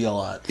on TV a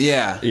lot.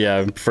 Yeah,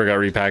 Yeah, forgot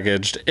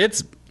repackaged.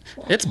 It's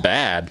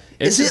bad.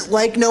 It's is just- it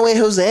like No Way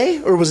Jose,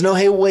 or was No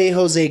Way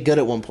Jose good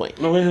at one point?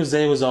 No Way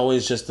Jose was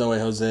always just No Way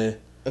Jose.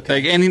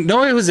 like, and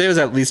No Way Jose was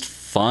at least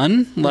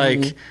fun.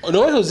 Like,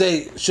 No Way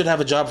Jose should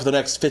have a job for the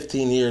next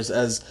 15 years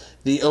as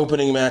the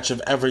opening match of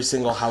every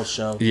single house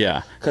show.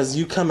 yeah. Because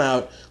you come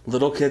out,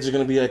 little kids are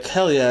going to be like,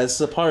 hell yeah, it's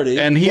a party.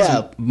 And he's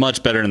Yeah.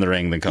 much better in the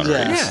ring than Kona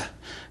Yeah. Reeves. yeah.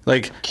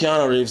 Like,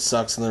 Keanu Reeves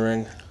sucks in the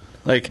ring.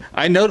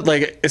 I know,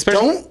 like, especially.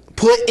 Don't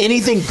put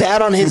anything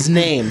bad on his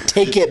name.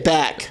 Take it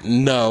back.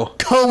 No.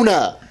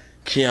 Kona.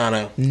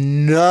 Keanu.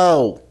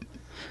 No.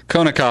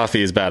 Kona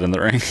Coffee is bad in the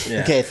ring.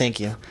 Yeah. Okay, thank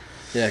you.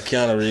 Yeah,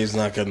 Keanu Reeves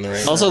not good in the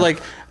ring. Also,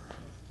 like,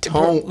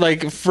 Don't.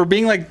 like for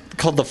being like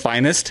called the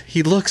finest,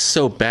 he looks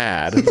so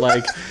bad.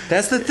 Like,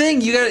 That's the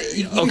thing. You got.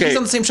 Okay. He's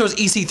on the same show as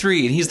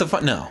EC3, and he's the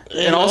fun. No.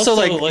 and also,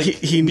 like,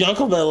 he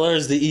Bianca Belair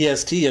is the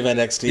EST of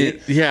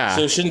NXT. Yeah.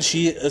 So shouldn't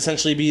she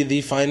essentially be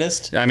the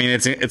finest? I mean,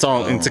 it's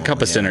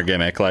encompassed in her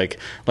gimmick, like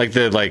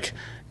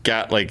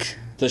got like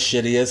The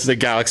shittiest? the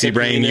Galaxy The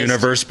Brain, greenest?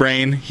 Universe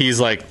Brain. He's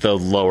like the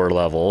lower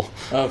level,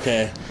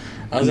 Okay.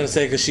 I was going to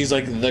say because she's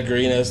like the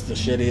greenest, the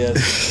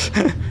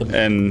shittiest.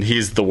 and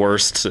he's the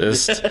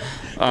worstest.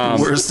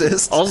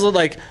 Worstest. Also,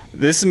 like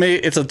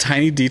it's a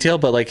tiny detail,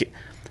 but like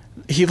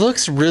he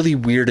looks really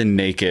weird and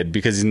naked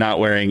because he's not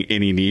wearing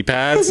any knee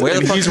pads. Where the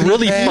and fuck he's are knee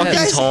really pads? fucking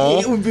Guys tall.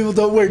 hate when people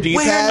don't wear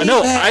D-pads.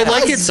 No, I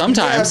like it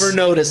sometimes. Never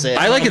notice it.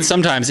 I like it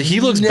sometimes.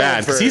 He looks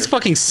bad because Never. he's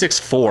fucking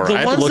 6'4". The I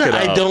have to ones look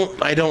that it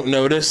up. I don't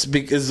notice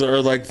because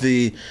are like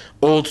the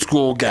old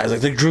school guys,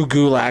 like the Drew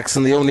Gulaks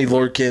and the Oni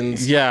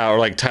Lorkins. Yeah, or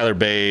like Tyler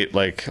Bate,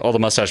 like all the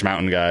Mustache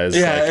Mountain guys.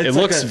 Yeah, Like, it's it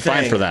like looks a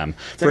fine thing. for them.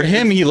 It's For like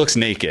him, he looks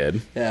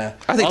naked. Yeah,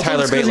 I think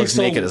Tyler it's 'cause Bate he's looks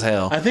naked as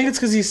hell. I think it's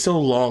because he's so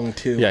long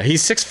too. Yeah,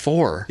 he's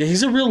 6'4". Yeah,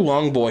 he's a real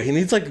long boy. He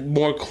needs like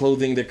more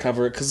clothing to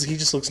cover it because he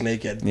just looks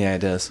naked. Yeah, it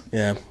does.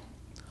 Yeah.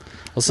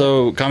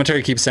 Also,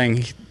 commentary keeps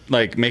saying,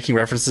 like, making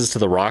references to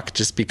The Rock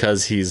just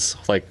because he's,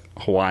 like,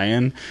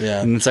 Hawaiian.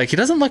 Yeah. And it's like, he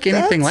doesn't look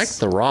anything like That's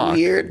The Rock.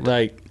 weird.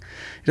 Like,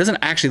 He doesn't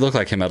actually look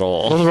like him at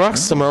all. Well, The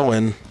Rock's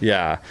Samoan.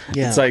 Yeah.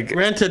 Yeah. It's like,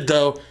 Granted,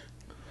 though,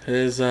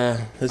 his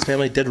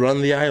family did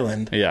run the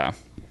island, yeah.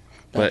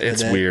 But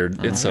it's that.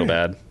 weird. It's so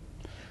bad.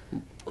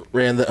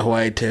 ran the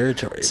Hawaii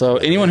territory. So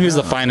anyone who's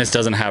the finest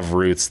doesn't have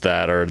roots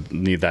that or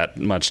need that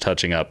much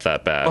touching up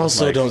that bad.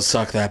 Also, Like, don't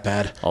suck that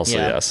bad. Also,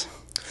 Yeah. yes.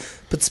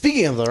 But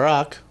speaking of The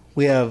Rock,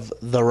 we have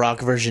The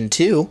Rock version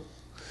 2,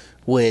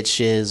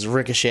 which is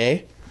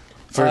Ricochet.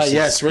 Versus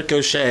Yes,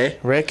 Ricochet.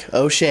 Rick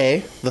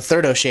O'Shea, the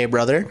third O'Shea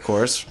brother, Of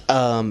course.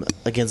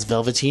 against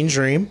Velveteen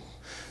Dream.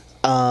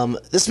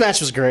 This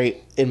match was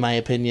great, in my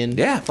opinion.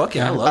 Yeah, fuck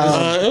yeah, I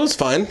love it. It was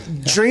fine.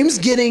 Dream's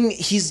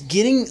he's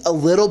getting a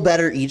little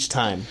better each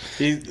time.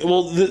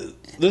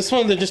 This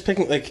one they're just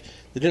picking like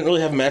they didn't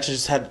really have matches;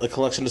 just had a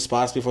collection of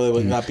spots before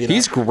they got beat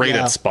He's up. great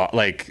Yeah.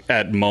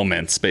 at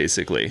moments,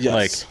 basically. Yes.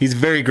 Like he's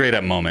very great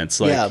at moments.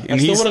 Like, Yeah. I and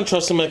still he's wouldn't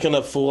trust him like in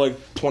a full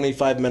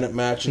 25-minute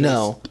match.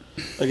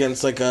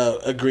 Against like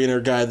a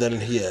greener guy than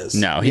he is.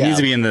 no, he Yeah. needs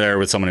to be in there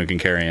with someone who can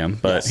carry him.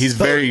 But Yes. he's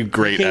But very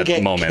great he can at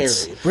get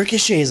moments. carried.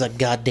 Ricochet is a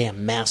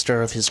goddamn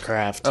master of his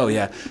craft. Oh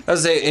yeah, I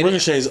was saying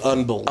Ricochet's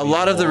unbelievable. a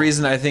lot of the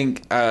reason I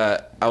think I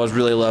was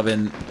really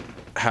loving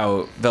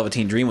how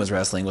Velveteen Dream was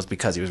wrestling was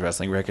because he was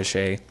wrestling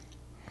Ricochet,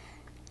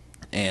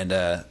 and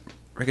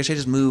Ricochet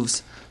just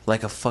moves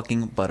like a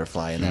fucking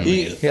butterfly in that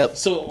ring. Yep.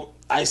 So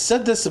I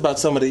said this about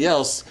somebody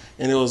else,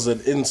 and it was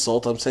an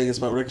insult. I'm saying it's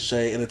about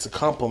Ricochet, and it's a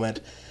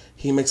compliment.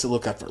 He makes it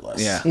look effortless.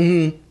 Yeah, I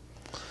think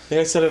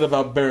I said it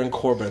about Baron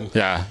Corbin.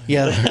 Yeah.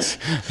 Yeah.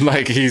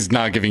 Like he's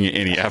not giving you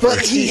any effort.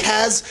 But he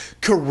has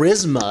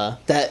charisma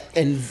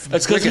and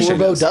It's because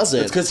Turbo does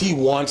it. It's because he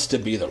wants to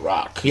be The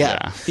Rock. Yeah.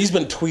 Yeah. He's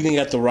been tweeting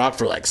at The Rock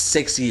for like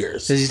 6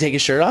 years. Does he take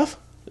his shirt off?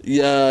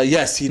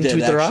 Yes, he did. Tweet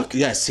The actually. Rock?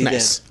 Yes, he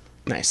Nice. did.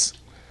 Nice.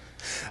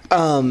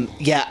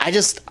 Yeah,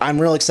 I'm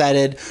real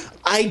excited.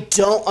 I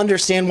don't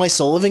understand why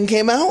Sullivan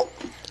came out.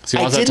 So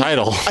he wants that didn't-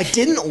 title. I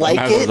didn't like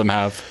Neither it. of them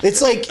have.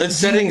 It's like, It's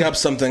setting up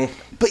something.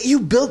 but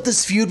you built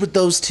this feud with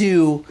those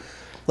two.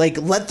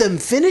 Like, let them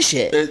finish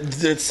it.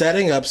 It's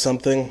setting up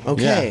something.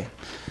 Okay.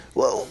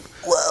 Well,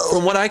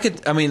 from what I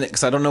could, I mean,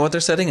 because I don't know what they're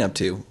setting up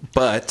to,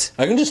 but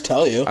I can just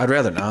tell you. I'd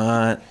rather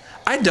not.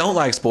 I don't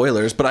like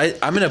spoilers, but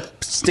I'm in a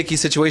sticky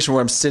situation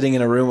where I'm sitting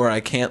in a room where I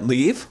can't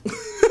leave.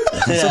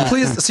 So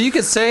please, so you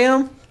could say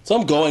them. So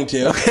I'm going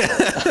to.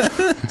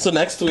 So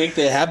next week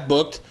they have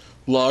booked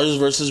Lars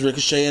versus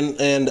Ricochet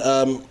and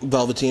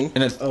Velveteen.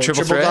 In a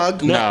triple threat.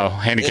 dog? No,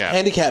 handicap.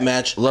 Handicap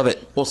match. Love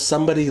it. Well,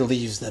 somebody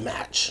leaves the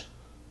match.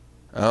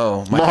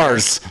 Oh, my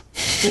Mars.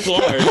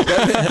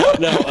 Lars.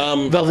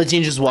 No,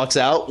 Velveteen just walks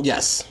out.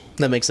 yes.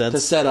 That makes To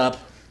sense. set up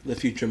the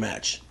future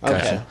match.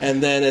 Okay.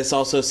 And then it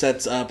also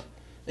sets up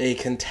a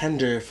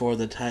contender for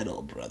the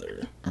title,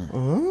 brother.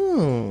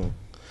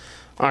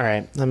 All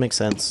right, that makes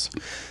sense.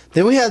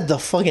 Then we had the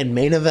fucking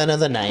main event of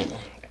the night.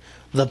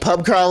 The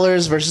Pub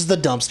Crawlers versus the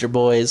Dumpster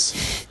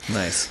Boys.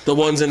 Nice. The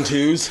ones and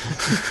twos.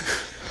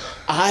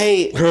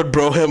 I Heard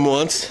bro him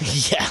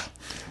once.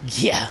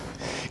 yeah.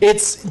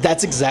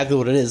 That's exactly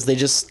what it is. They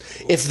just,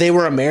 if they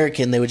were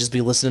American, they would just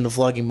be listening to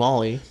Flogging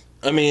Molly.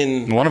 I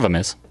mean, One of them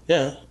is.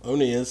 yeah,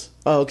 Oni is.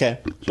 Oh, okay.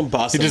 Some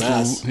Boston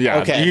ass. Yeah,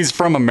 Okay. he's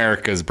from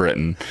America's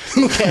Britain.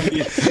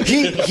 Okay.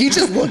 he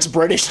just looks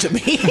British to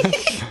me.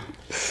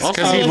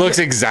 Because he looks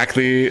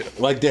exactly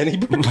Like Danny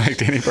Burch. like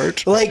Danny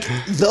Burch. Like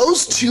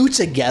those two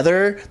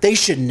together, they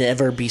should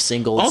never be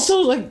singles.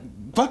 Also, like,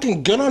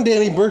 fucking good on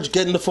Danny Burch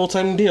getting the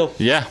full-time deal.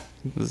 Yeah.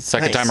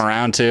 Second Nice. time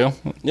around, too.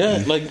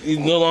 Yeah, like, he's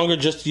no longer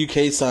just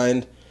UK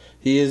signed.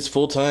 He is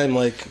full-time,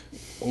 like,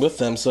 with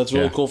them, so it's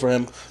really Yeah. cool for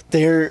him.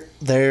 they're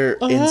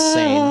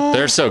insane.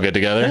 They're so good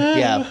together.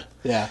 Yeah.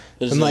 Yeah.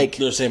 There's And, like, like-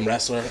 they're the same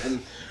wrestler. And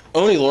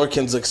Oni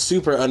Lorcan's, like,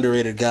 super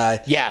underrated guy.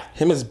 Yeah.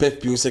 Him as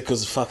Biff Busick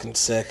was fucking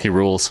sick. He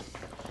rules.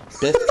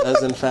 Biff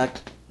does, in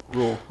fact,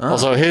 rule.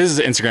 Also, his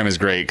Instagram is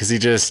great because he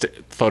just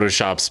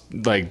photoshops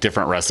like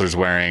different wrestlers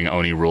wearing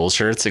Oni Rules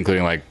shirts,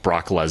 including like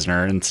Brock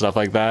Lesnar and stuff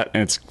like that,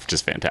 and it's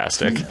just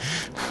fantastic.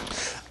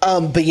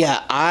 But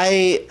yeah,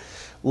 I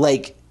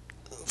like,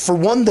 for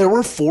one, there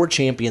were 4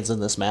 champions in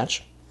this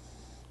match.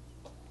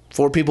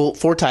 4 people,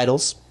 4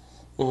 titles.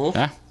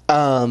 Yeah.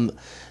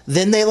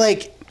 Then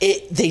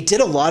they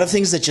did a lot of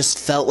things that just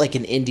felt like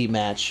an indie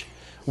match.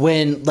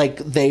 When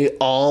Pete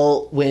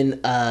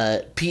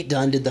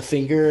Dunne did the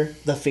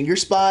finger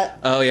spot.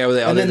 Oh yeah, well,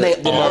 they all And then did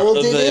they that. all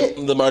did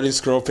it. The Marty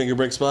Scurll finger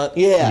break spot.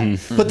 Yeah,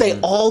 but they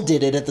all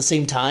did it at the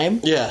same time.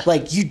 Yeah.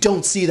 Like you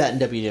don't see that in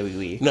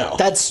WWE. No.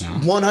 That's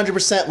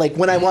 100%. Like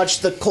when I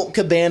watched the Colt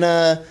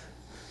Cabana,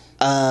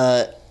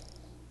 I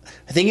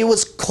think it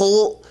was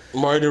Colt.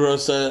 Marty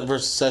Rosa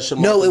versus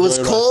Session. No, Martin it was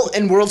Joy Colt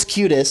and World's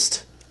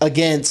Cutest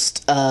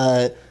against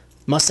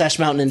Mustache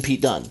Mountain and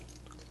Pete Dunne.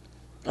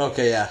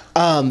 Okay, yeah.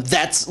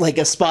 That's like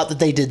a spot that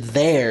they did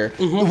there,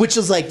 which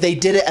was like they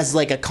did it as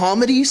like a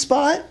comedy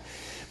spot.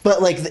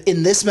 But like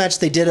in this match,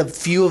 they did a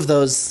few of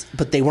those,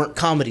 but they weren't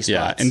comedy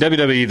Yeah. spots. In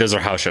WWE, those are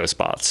house show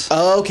spots.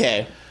 Oh,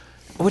 okay.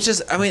 Which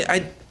is, I mean,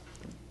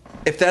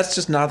 if that's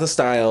just not the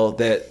style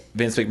that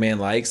Vince McMahon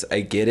likes, I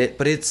get it.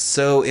 But it's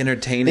so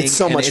entertaining. It's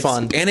so and much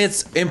fun. and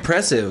it's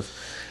impressive.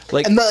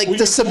 Like, And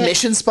the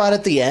submission spot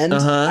at the end.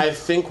 I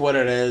think what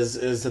it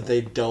is that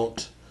they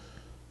don't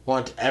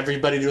want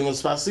everybody doing those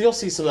spots. So you'll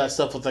see some of that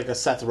stuff with like a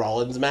Seth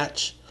Rollins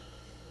match,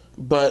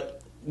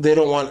 but they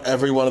don't want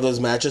every one of those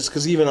matches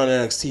because even on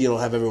NXT, you don't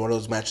have every one of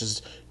those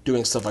matches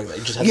doing stuff like that.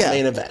 You just have the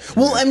main event.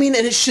 Well, I mean,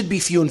 and it should be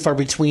few and far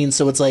between,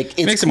 so it's like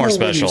it's Makes it more cool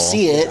when you special.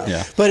 see it,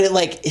 Yeah. but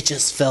it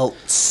just felt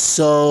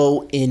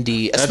so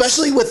indie,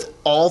 especially with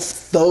all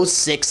those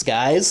 6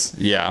 guys.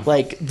 Yeah.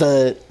 Like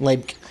they're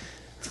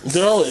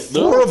all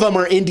 4 of them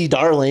are indie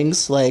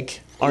darlings,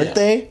 like aren't Yeah.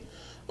 they?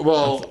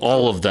 well,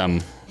 All of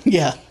them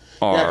Yeah.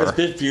 yeah, because are.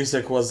 Biff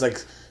Busick was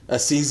like a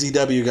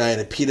CZW guy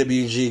and a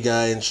PWG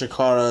guy and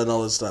Shikara and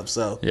all this stuff.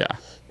 So Yeah.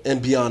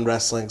 and Beyond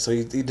Wrestling, so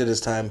he did his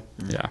time.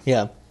 Yeah.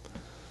 Yeah.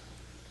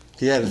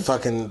 He had a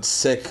fucking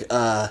sick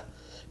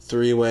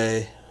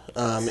 3-way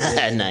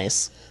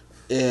Nice.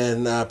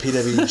 in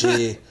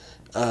PWG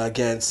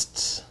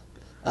against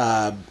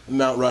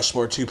Mount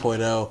Rushmore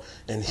 2.0,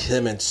 and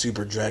him and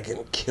Super Dragon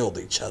killed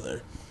each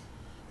other.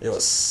 It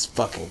was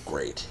fucking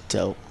great.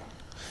 Dope.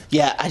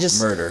 Yeah,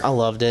 Murder. I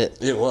loved it.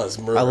 It was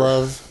murder.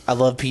 I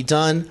love Pete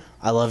Dunne.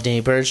 I love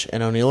Danny Burch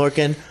and Oney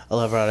Lorcan. I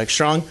love Roderick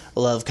Strong. I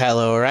love Kyle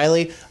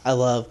O'Reilly. I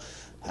love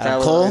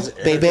Adam Cole, His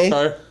air Bebe.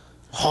 guitar.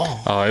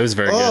 Oh, it was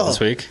very good this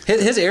week.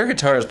 his air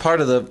guitar is part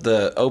of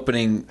the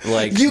opening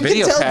You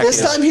video can tell package.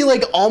 this time he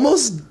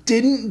almost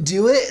didn't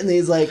do it, and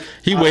he's like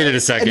He waited a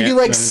second. and he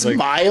and he's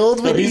smiled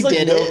No, when he he's like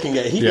did milking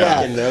it. it. He Yeah.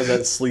 fucking knows that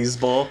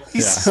sleazeball.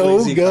 He's Yeah. so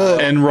Sleazy good.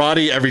 Kyle. And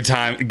Roddy every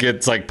time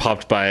gets like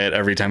popped by it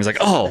every time. He's like,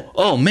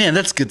 oh man,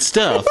 that's good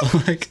stuff.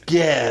 Like,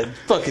 Yeah,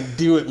 fucking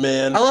do it,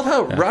 man. I love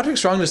how Roderick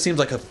Strong just seems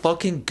like a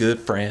fucking good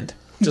friend.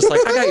 Just like,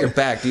 I got your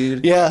back,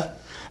 dude. Yeah,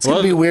 it's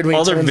gonna be weird when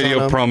all he their turns video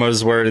on him.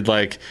 promos where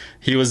like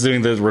he was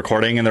doing the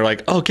recording and they're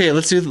like, okay,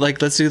 let's do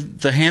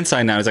the hand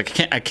sign now. He's like,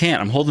 I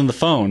can't. I'm holding the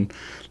phone.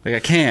 Like I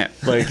can't.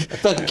 Like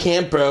Fucking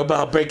can't, bro, but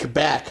I'll break your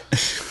back.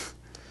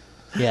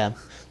 Yeah,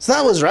 so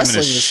that was I'm in wrestling.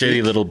 his this shitty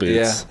week. little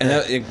boots. Yeah,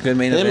 and a good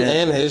main Him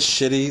event. and his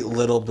shitty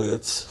little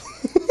boots.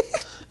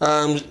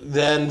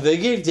 Then they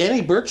gave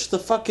Danny Burch the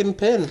fucking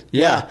pin.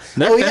 Yeah.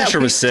 That finisher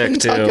we was sick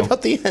didn't talk too.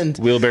 about the end.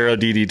 Wheelbarrow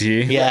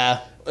DDT. Yeah,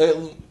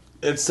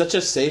 It's such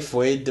a safe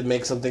way to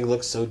make something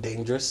look so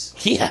dangerous.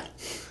 yeah.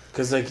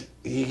 Because, like,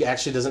 he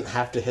actually doesn't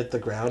have to hit the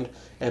ground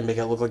and make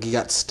it look like he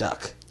got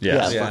stuck. Yeah.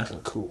 That's Yeah.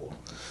 fucking cool.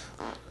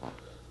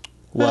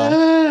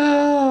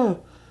 Well,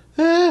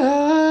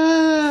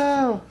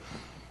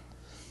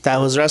 that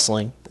was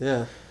wrestling.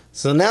 Yeah.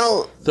 So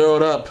now, Throw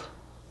it up.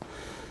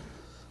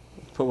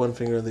 Put one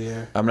finger in the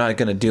air. I'm not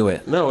gonna do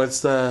it. No,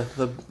 it's the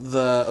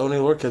Oney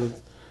Lorcan.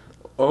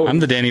 Oh, I'm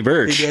the Danny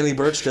Burch. He Danny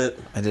Burched it.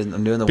 I'm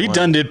doing the Pete one.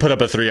 Dunne did put up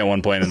a 3 at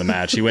one point in the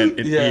match. He went.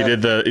 Yeah.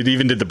 It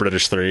even did the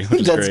British 3,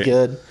 which is that's great.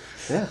 good.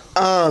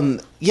 Yeah.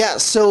 Yeah,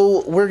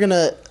 so we're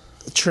gonna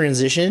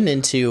transition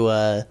into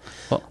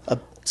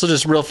So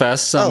just real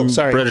fast, some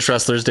sorry. British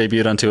wrestlers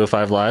debuted on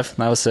 205 Live.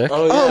 That was sick.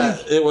 Oh, yeah.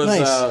 It was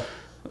nice.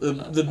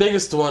 the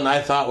biggest one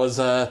I thought was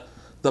the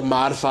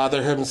Mod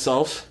Father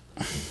himself,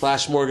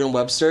 Flash Morgan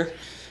Webster.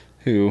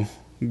 Who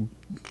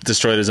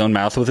destroyed his own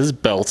mouth with his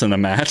belt in the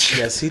match.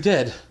 Yes, he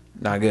did.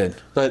 Not good.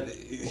 But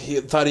he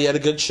thought he had a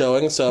good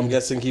showing, so I'm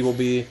guessing he will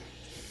be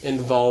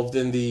involved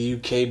in the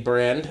UK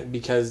brand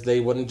because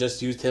they wouldn't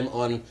just use him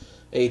on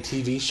a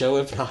TV show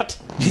if not.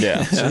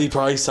 Yeah. So he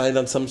probably signed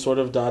on some sort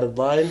of dotted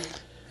line.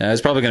 Yeah,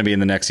 it's probably going to be in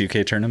the next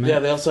UK tournament. Yeah,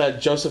 they also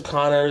had Joseph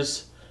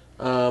Connors,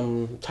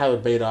 Tyler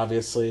Bate,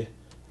 obviously,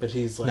 but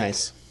he's like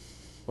nice.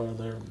 one of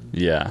their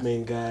Yeah.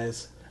 main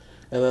guys.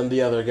 And then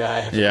the other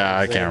guy. Yeah,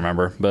 I can't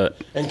remember,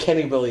 but And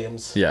Kenny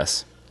Williams.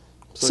 yes.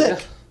 So, Sick.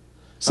 yeah.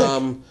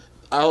 Sick.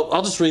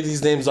 I'll just read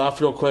these names off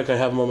real quick. I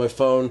have them on my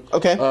phone.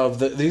 Okay.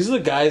 These are the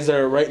guys that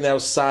are right now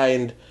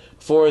signed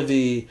for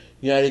the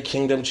United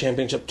Kingdom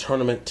Championship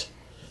Tournament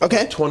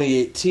Okay.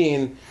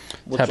 2018.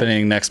 Which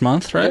Happening next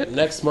month, right? Yep,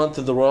 next month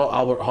at the Royal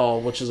Albert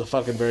Hall, which is a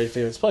fucking very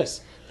famous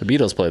place. The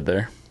Beatles played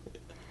there.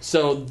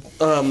 So,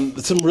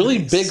 some really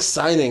big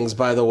signings,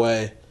 by the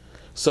way.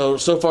 So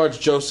far it's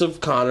Joseph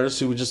Connors,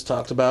 who we just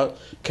talked about,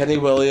 Kenny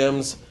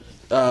Williams,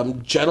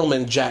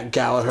 Gentleman Jack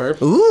Gallagher.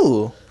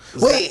 Ooh.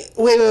 Wait.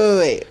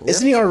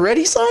 Isn't he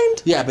already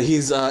signed? Yeah, but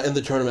he's in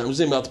the tournament. I'm just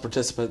thinking about the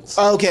participants.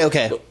 Oh,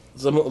 okay.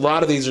 A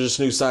lot of these are just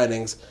new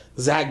signings.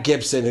 Zach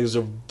Gibson, who's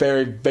a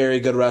very, very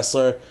good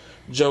wrestler.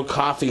 Joe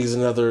Coffey is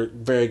another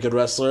very good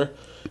wrestler.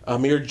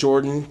 Amir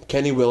Jordan,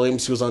 Kenny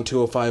Williams, who was on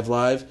 205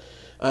 Live.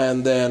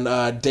 And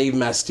then Dave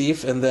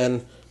Mastiff, and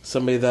then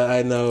somebody that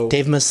I know.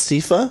 Dave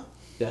Mustafa?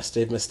 Yes,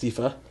 Dave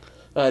Mastifa.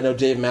 I know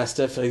Dave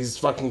Mastiff. He's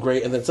fucking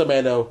great. And then somebody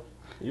I know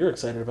you're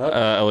excited about.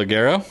 El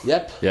Ligero?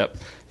 Yep. Yep.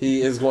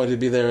 He is going to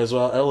be there as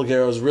well. El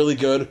Ligero is really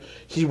good.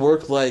 He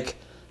worked like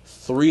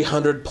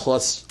 300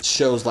 plus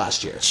shows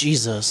last year.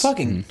 Jesus.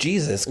 Fucking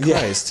Jesus Yeah.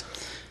 Christ.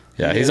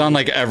 Yeah, he's on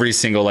like every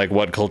single like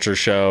What Culture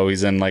show.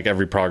 He's in like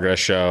every Progress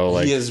show.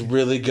 Like He is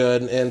really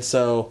good, and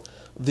so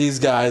these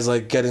guys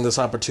like getting this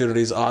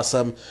opportunity is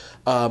awesome.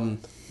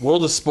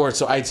 World of Sports,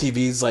 so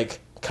ITV's like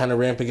kind of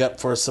ramping up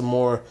for some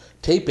more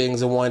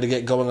tapings and wanting to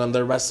get going on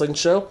their wrestling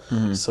show.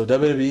 So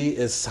WWE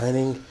is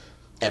signing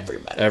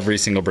everybody. Every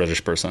single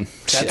British person.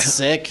 That's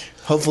sick.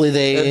 Hopefully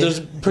they. And there's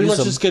pretty use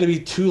much just going to be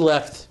 2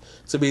 left.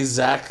 To be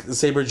Zack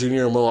Sabre Jr.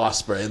 and Will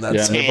Ospreay, and Yeah,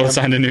 that's and they both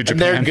signed to New and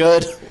Japan. they're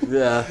good.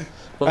 yeah.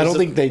 I don't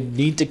think they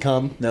need to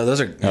come. No, those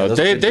are. Yeah, No, those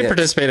are they good gets.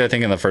 participated, I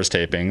think, in the first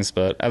tapings,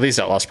 but at least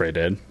Osprey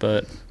did.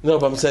 But No,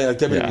 but I'm saying like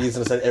WWE Yeah. is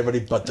going to send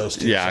everybody but those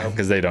 2. yeah, so,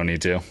 because they don't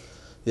need to.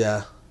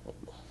 yeah.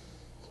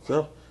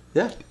 So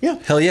yeah.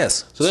 Hell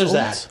yes. So there's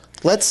that.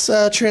 Let's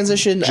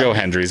transition. Joe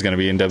Hendry's going to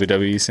be in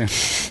WWE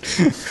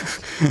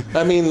soon.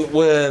 I mean,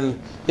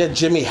 when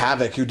Jimmy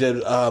Havoc, who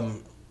did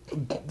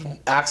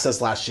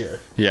Access last year,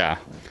 Yeah.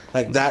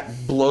 like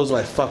that blows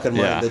my fucking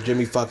mind Yeah. that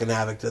Jimmy fucking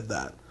Havoc did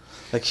that.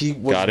 Like he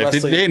was God, if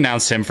wrestling. they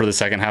announced him for the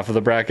second half of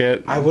the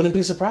bracket, I wouldn't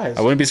be surprised.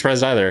 I wouldn't be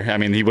surprised either. I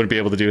mean, he wouldn't be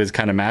able to do his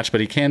kind of match,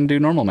 but he can do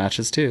normal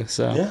matches too.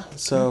 So Yeah,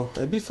 so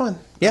it'd be fun.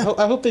 Yeah.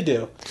 I hope they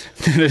do.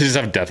 they just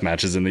have death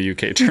matches in the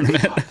UK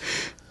tournament.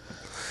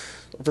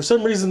 For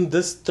some reason,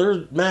 this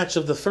third match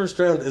of the first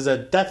round is a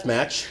death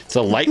match. It's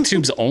a light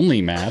tubes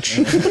only match.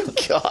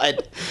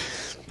 God.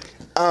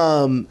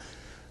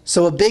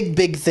 So a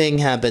big thing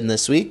happened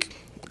this week.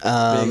 Big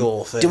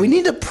ol' thing. Do we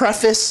need to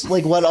preface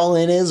like what All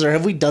In is, or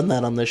have we done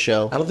that on this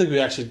show? I don't think we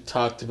actually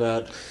talked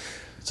about.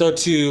 So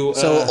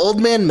Old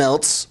Man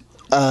Melts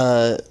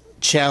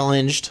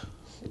challenged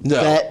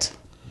no, Bet.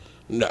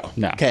 no.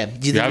 No. Okay,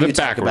 You, think have we it could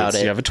talk backwards. about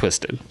it? You have it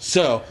twisted.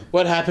 So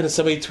what happened is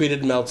somebody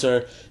tweeted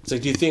Meltzer. It's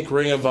like, do you think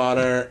Ring of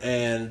Honor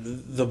and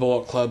the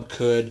Bullet Club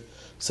could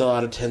sell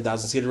out a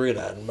 10,000 seat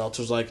arena? And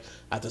Meltzer's like,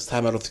 at this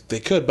time, I don't think they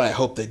could, but I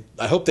hope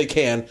they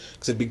can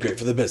because it'd be great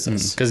for the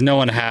business. Because no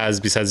one has,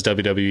 besides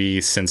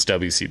WWE, since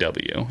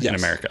WCW in Yes.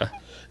 America.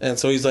 And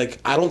so he's like,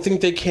 I don't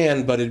think they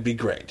can, but it'd be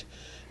great.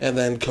 And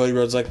then Cody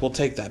Rhodes like, we'll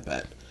take that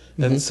bet.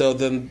 And so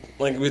then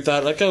like we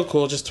thought like, oh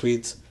cool, just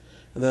tweets.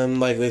 And then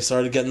like they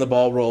started getting the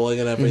ball rolling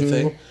and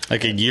everything.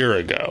 Like a year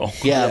ago.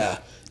 Yeah,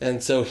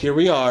 And so here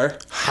we are.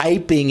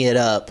 hyping it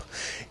up.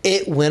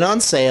 It went on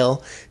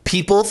sale.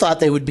 People thought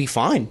they would be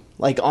fine.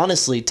 Like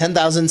honestly,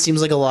 10,000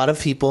 seems like a lot of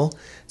people.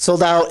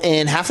 Sold out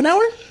in half an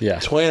hour. Yeah.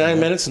 29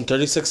 minutes and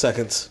 36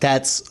 seconds.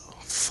 That's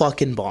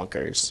fucking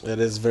bonkers. It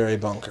is very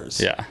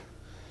bonkers. Yeah.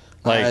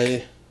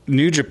 Like,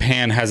 New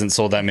Japan hasn't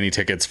sold that many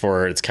tickets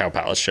for its Cow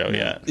Palace show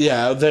yet.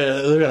 Yeah,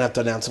 they're going to have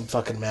to announce some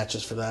fucking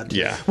matches for that.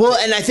 Yeah. Well,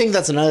 and I think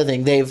that's another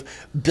thing. They've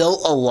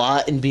built a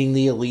lot in being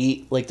the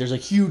elite. Like, there's a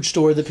huge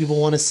store that people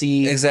want to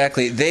see.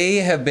 Exactly. They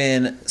have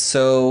been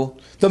so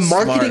The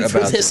marketing smart for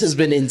about this has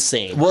been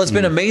insane. Well, it's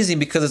been amazing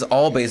because it's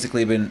all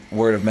basically been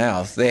word of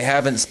mouth. They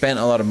haven't spent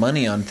a lot of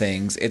money on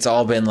things. It's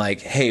all been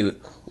like, hey,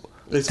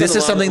 This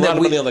is something that of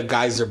we- money on the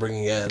guys they're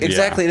bringing in.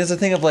 exactly. It's a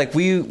thing of like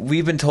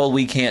we've been told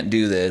we can't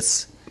do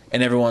this,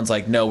 and everyone's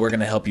like, no, we're going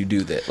to help you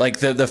do this. Like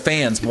the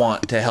fans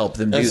want to help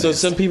them do And so this.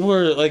 some people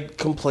are like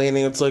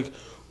complaining. It's like,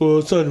 well,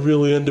 it's not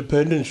really an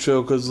independent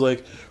show because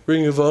like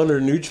Ring of Honor,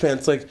 New Japan.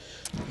 It's like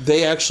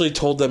they actually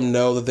told them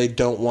no, that they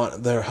don't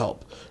want their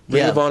help.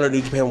 Ring Yeah. of Honor,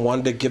 New Japan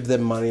wanted to give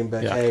them money and be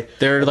like, Yeah. hey,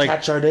 They're like-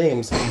 catch our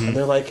names, and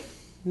they're like,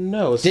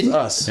 no, it's Didn't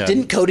us. Yeah.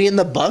 Didn't Cody and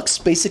the Bucks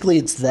basically?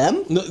 It's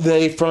them. No,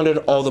 they fronted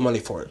all the money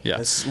for it. Yeah.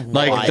 That's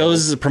Like wild.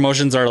 those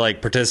promotions are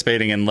like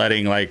participating and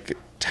letting like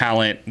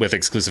talent with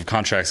exclusive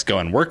contracts go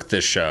and work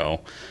this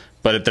show,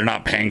 but they're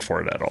not paying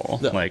for it at all.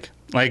 No.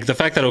 Like the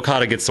fact that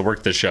Okada gets to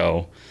work the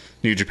show,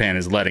 New Japan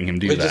is letting him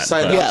do They that. just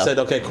signed but, up Yeah. and said,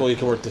 okay, cool, you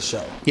can work the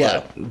show.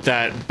 Yeah.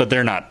 but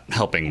they're not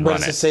helping But run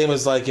it's the it. same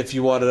as like if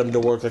you wanted them to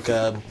work like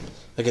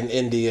an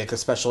indie, like a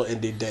special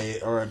indie day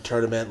or a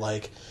tournament,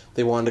 like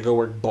they wanted to go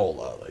work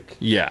Bola, like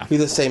Yeah. be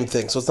the same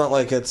thing. So it's not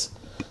like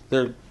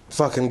they're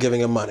fucking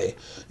giving him money.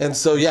 And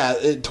so yeah,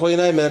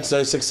 29 minutes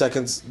 36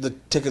 seconds, the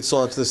tickets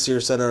sold out to the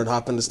Sears Center and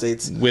Hop in the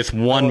States, With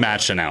one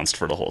match announced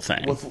for the whole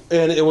thing.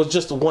 and it was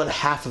just one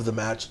half of the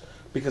match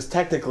because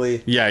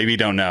technically Yeah, we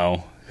don't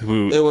know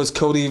who. it was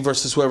Cody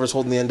versus whoever's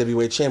holding the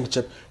NWA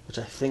Championship, which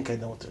I think I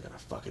know what they're gonna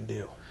fucking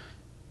do.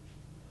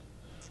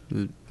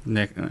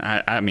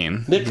 I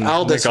mean, Nick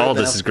Aldis right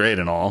now. is great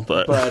and all,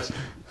 but, But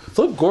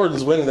Flip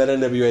Gordon's winning that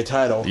NWA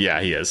title.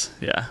 yeah, he is.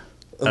 Yeah,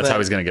 that's how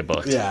he's gonna get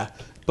booked. Yeah,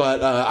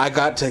 but I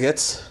got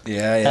tickets.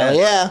 yeah, Hell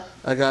yeah.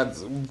 I got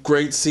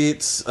great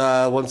seats,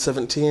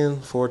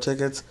 117, 4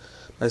 tickets.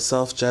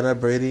 Myself, Jenna,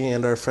 Brady,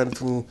 and our friend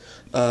from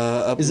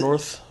up Is it-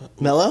 north.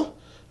 Mello?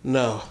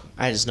 No,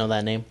 I just know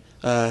that name.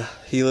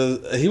 he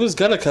was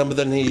gonna come, but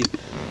then he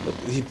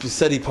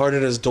said he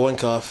parted his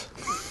doink off.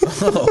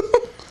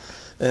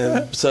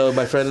 And so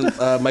my friend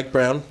Mike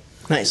Brown,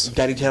 Nice.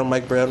 Daddy Town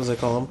Mike Brown, as I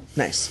call him,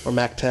 Nice. or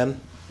Mac 10.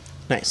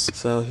 Nice.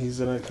 So he's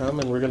gonna come,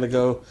 and we're gonna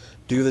go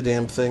do the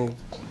damn thing.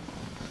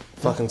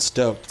 Fucking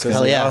stoked.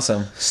 Hell yeah.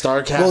 Awesome.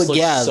 Starcast Well, looks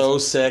yeah. so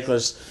sick.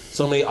 There's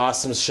so many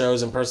awesome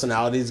shows and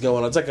personalities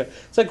going on.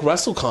 It's like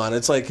WrestleCon.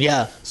 It's like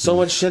Yeah. so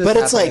much shit. But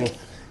is happening.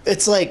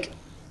 it's like,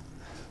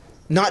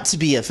 not to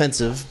be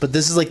offensive, but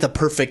this is like the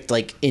perfect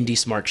like indie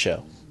smart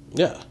show.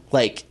 yeah.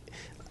 Like,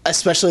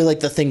 especially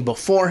like the thing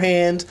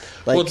beforehand.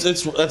 Like, Well,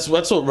 that's what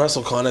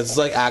WrestleCon is. It's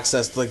like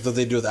Access, like that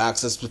they do with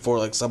Access before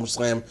like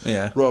SummerSlam,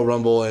 Yeah. Royal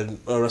Rumble, and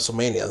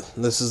WrestleMania.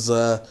 This is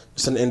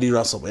just an indie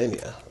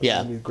WrestleMania. Yeah.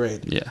 It'd be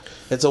great. Yeah.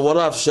 It's a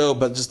one-off show,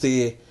 but just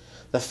the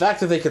the fact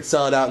that they could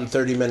sell it out in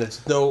 30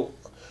 minutes,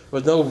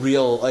 with no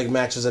real like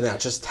matches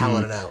announced, just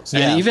talent announced.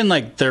 And even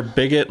like their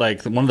biggest,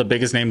 like one of the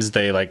biggest names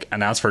they like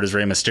announced for it is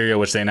Rey Mysterio,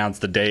 which they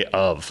announced the day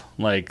of,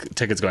 like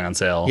tickets going on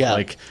sale. Yeah.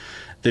 Like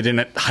they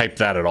didn't hype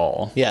that at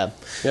all. Yeah.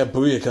 Yeah,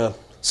 Booyaka.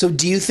 So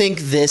do you think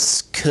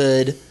this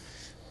could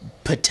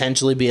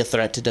potentially be a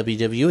threat to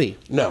WWE?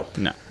 No.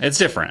 No, it's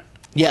different.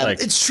 Yeah,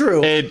 Like, it's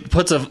true.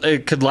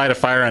 It could light a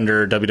fire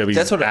under WWE's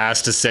That's what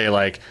ass to say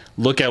like,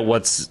 look at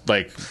what's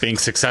like being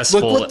successful.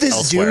 Look what this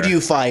elsewhere. dude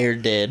you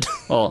fired did.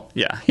 Well,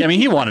 yeah. I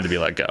mean, he wanted to be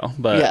let go,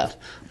 but Yeah.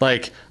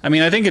 like, I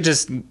mean, I think it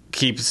just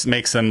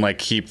makes them like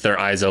keep their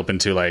eyes open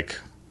to like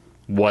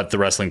what the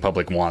wrestling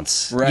public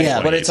wants. Right.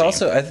 Yeah. But it's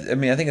also, I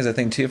mean, I think it's a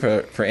thing too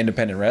for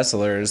independent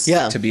wrestlers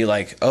Yeah. to be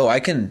like, oh,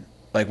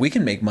 we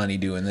can make money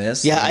doing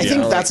this. Yeah, I You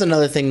think know, that's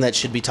another thing that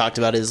should be talked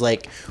about is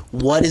like,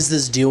 what is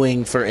this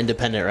doing for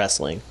independent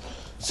wrestling?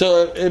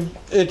 So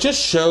it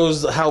just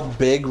shows how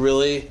big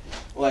really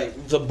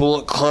like the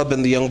Bullet Club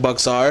and the Young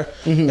Bucks are,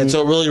 and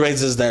so it really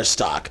raises their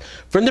stock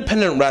for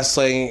independent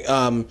wrestling.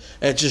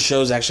 It just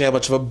shows actually how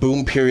much of a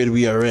boom period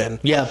we are in.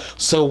 Yeah.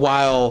 So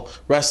while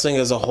wrestling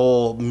as a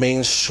whole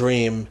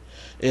mainstream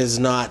is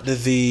not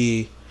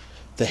the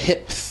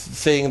hip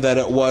thing that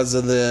it was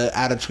in the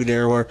Attitude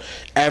Era where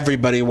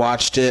everybody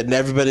watched it and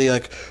everybody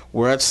like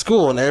we're at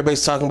school and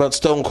everybody's talking about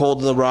Stone Cold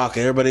and The Rock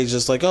and everybody's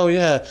just like, oh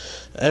yeah,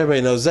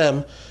 everybody knows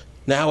them.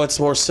 Now it's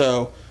more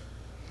so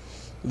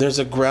there's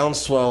a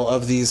groundswell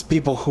of these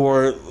people who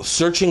are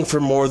searching for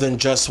more than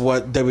just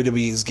what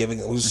WWE is giving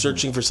them, who's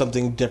searching for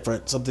something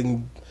different,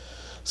 something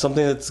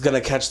that's going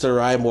to catch their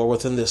eye more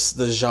within the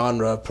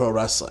genre of pro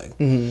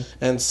wrestling.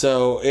 And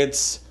so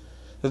it's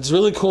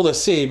really cool to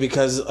see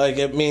because like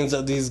it means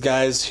that these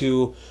guys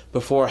who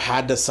before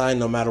had to sign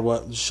no matter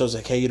what shows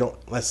like, hey, you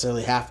don't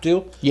necessarily have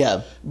to.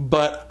 Yeah.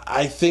 But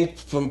I think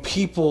from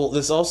people,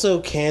 this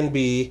also can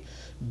be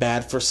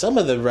bad for some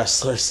of the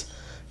wrestlers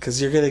because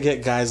you're going to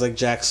get guys like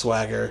Jack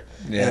Swagger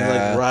and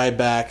like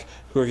Ryback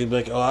who are going to be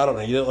like, oh, I don't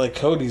know, you don't like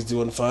Cody's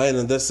doing fine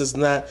and this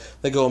and that.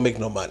 They go and make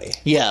no money.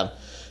 Yeah.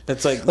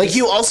 It's like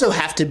you also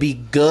have to be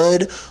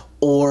good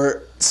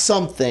or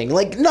something.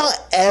 Like not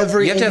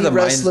every You have to have indie the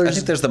mind- wrestler's I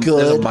think there's a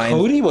good. mind-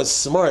 Cody was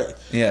smart.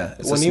 Yeah,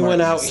 it's a When he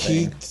went out,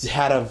 smartness he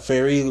had a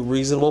very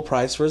reasonable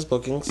price for his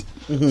bookings,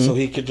 so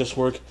he could just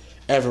work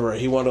everywhere.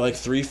 He wanted like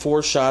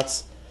 3-4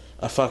 shots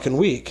a fucking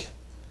week,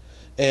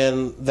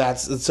 and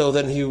so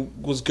then he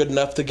was good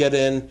enough to get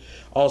in.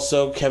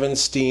 Also, Kevin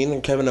Steen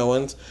and Kevin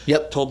Owens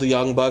told the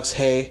Young Bucks,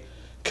 "Hey,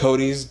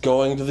 Cody's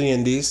going to the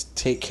Indies.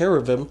 Take care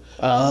of him.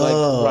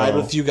 Like ride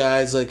with you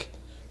guys. Like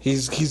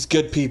he's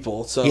good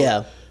people. So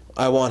Yeah.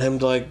 I want him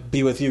to like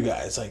be with you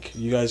guys. Like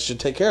you guys should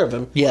take care of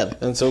him." Yeah.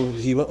 And so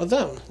he went with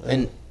them.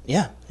 And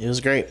yeah, it was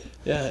great.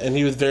 Yeah, and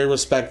he was very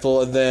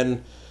respectful. And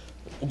then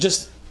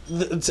just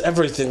it's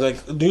everything.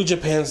 Like New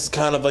Japan's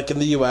kind of like in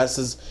the U.S.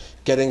 is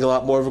getting a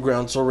lot more of a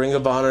ground. So Ring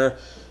of Honor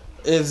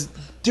is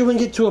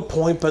doing it to a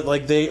point, but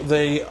like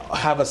they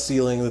have a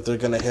ceiling that they're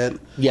gonna hit.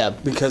 Yeah.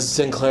 Because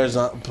Sinclair's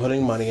not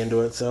putting money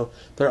into it, so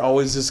they're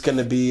always just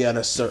gonna be at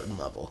a certain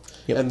level,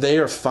 Yep. and they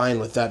are fine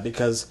with that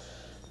because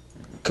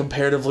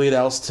comparatively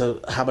else to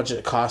how much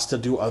it costs to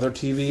do other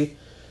TV,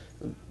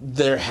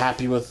 they're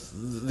happy with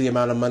the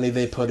amount of money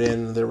they put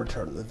in, the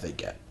return that they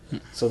get,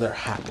 so they're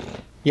happy.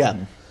 Yeah.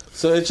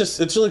 So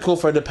it's really cool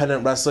for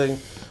independent wrestling.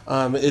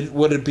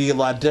 Would it be a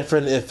lot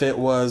different if it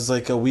was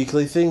like a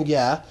weekly thing?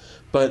 Yeah,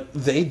 but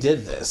they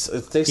did this.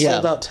 They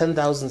sold out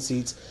 10,000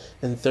 seats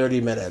in 30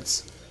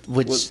 minutes,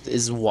 Which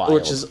is wild.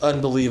 which is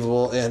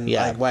unbelievable. And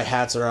Yeah. like my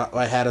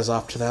hat is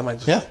off to them.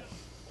 yeah.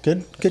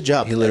 Good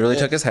job. He literally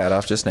took his hat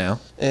off just now.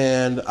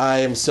 And I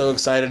am so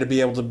excited to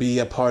be able to be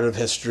a part of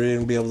history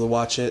and be able to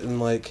watch it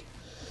and like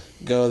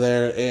go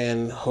there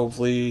and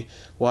hopefully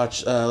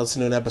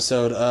listen to an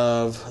episode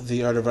of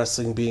The Art of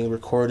Wrestling being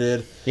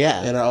recorded.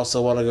 Yeah. And I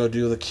also want to go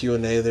do the Q&A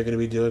they're going to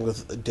be doing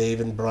with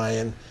Dave and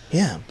Brian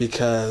Yeah.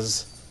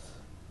 because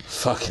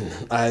fucking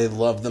I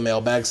love the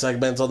mailbag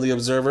segments on The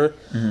Observer.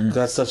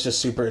 That stuff's just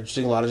super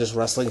interesting. A lot of just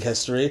wrestling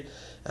history.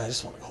 And I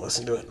just want to go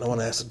listen to it. No one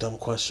ask a dumb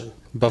question.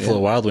 Buffalo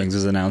Wild Wings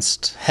was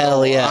announced.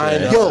 Hell yeah. I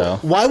know. Yo,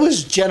 why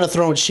was Jenna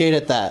throwing shade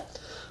at that?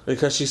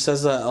 Because she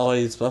says that all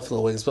he eats buffalo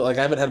wings, but like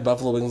I haven't had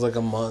buffalo wings like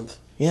a month.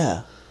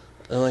 Yeah.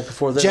 And like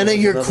before that, Jenna, it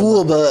was you're another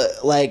cool, month.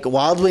 but like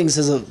Wild Wings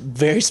has a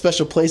very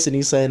special place in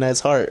East Nice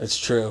heart. It's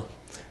true.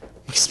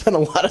 We spent a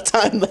lot of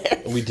time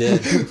there. We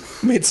did.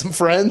 Made some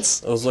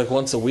friends. It was like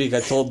once a week. I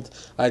told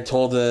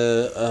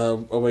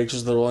a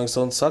waitress the Rolling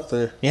Stones suck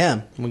there.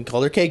 Yeah, we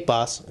called her Cake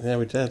Boss Yeah,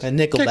 we did. and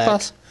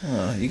Nickelback.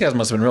 Oh, you guys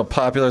must have been real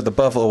popular at the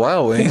Buffalo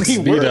Wild Wings.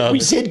 We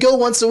did go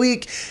once a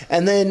week,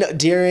 and then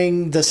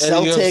during the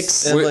And you go-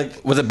 Celtics, and, Wait,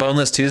 like was it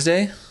Boneless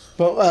Tuesday?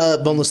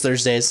 Boneless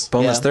Thursdays.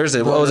 Boneless yeah.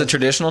 Thursday. What was it?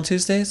 Traditional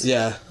Tuesdays?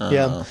 yeah,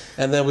 Yeah.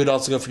 and then we'd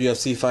also go for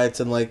UFC fights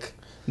and like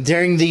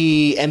During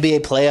the NBA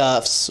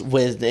playoffs,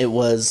 with it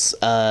was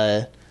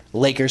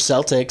Lakers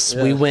Celtics,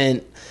 we Yeah.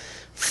 went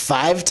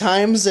 5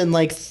 times in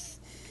like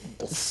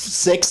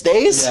 6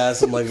 days. yeah,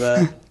 something like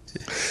that.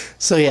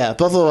 So yeah,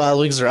 Buffalo Wild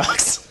Wings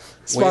rocks.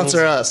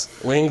 Sponsor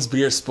us. Wings,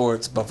 beer,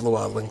 sports, Buffalo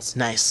Wild Wings.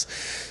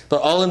 Nice.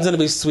 But all in's going to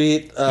be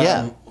sweet.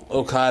 Yeah.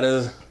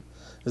 Okada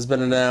has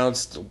been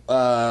announced.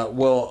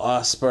 Will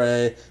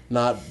Ospreay,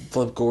 not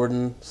Flip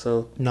Gordon.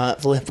 So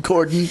Not Flip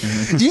Gordon.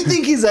 Do you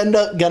think he's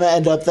gonna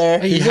end up there?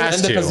 He he's going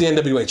has to end up as the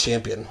to. NWA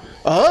champion.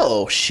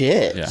 Oh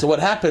shit! Yeah. So what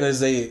happened is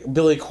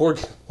Billy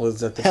Corgan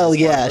was at the Hell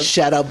yeah!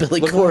 Shout out Billy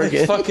Looking like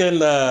Corgan.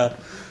 fucking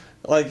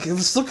like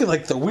he's looking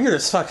like the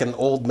weirdest fucking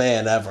old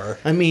man ever.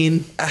 I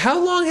mean,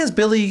 How long has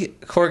Billy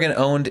Corgan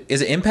owned?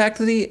 Is it Impact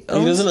that he He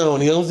owns? doesn't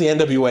own. He owns the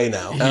NWA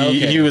now.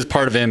 He was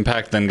part of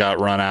Impact, then got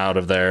run out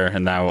of there,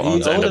 and now He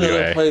owns owned another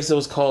NWA. place that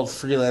was called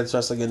Freelance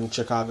Wrestling in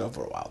Chicago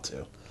for a while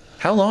too.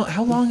 How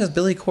long has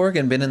Billy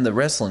Corgan been in the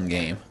wrestling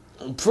game?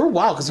 For a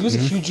while, because he was a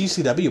huge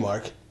ECW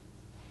mark.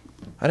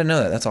 I didn't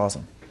know that. That's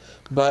awesome.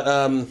 But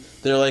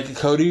they're like,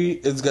 Cody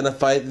is going to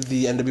fight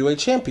the NWA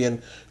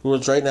champion, who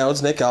is right now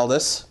is Nick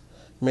Aldis.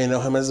 You may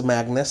know him as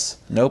Magnus.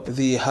 Nope.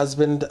 The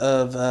husband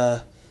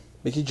of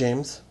Mickey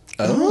James.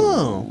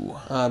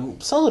 oh,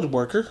 Solid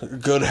worker.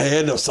 Good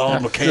hand, a solid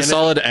The mechanic.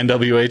 solid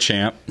NWA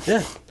champ.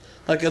 Yeah.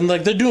 Like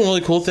they're doing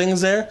really cool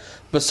things there.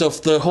 But so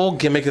if the whole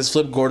gimmick is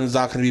Flip Gordon's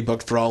not going to be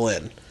booked for All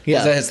In. yeah.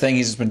 Is that his thing?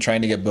 He's just been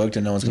trying to get booked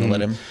and no one's going to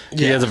let him?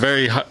 He has a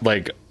very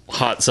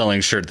hot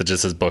selling shirt that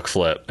just says book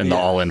flip in the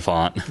all in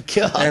font.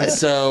 God. And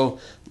so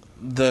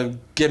the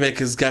gimmick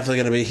is definitely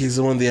going to be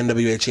he's won the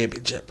NWA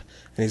championship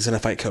and he's going to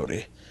fight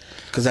Cody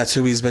because that's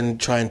who he's been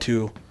trying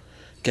to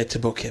get to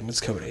book him.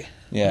 It's Cody.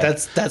 Yeah.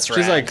 That's She's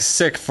rad. like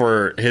sick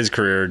for his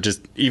career.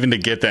 Just even to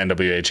get the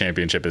NWA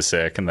championship is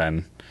sick, and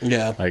then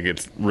Yeah,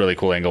 it's really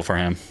cool angle for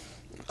him.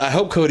 I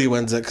hope Cody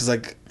wins it because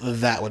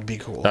that would be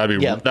cool.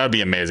 That'd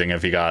be amazing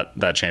if he got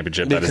that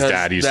championship that his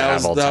dad used to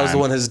have all the that time. was the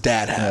one his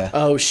dad had.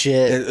 Oh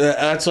shit!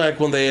 That's like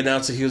when they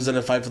announced that he was in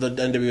a fight for the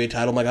NWA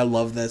title. I'm like, I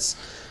love this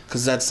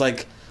because that's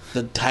like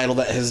the title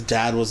that his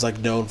dad was like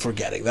known for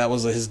getting. That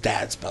was his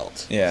dad's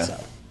belt. Yeah.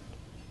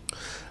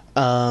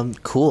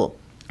 Cool.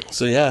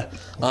 So yeah,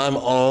 I'm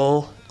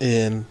all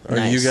in. Are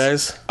Nice. you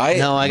guys? I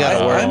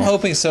gotta work. I'm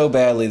hoping so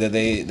badly that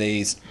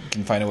they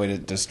can find a way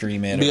to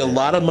stream it. Be a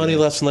lot of money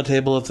left on the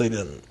table if they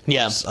didn't.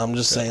 Yeah. I'm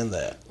just saying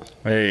that.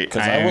 Wait,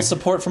 Because I will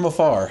support from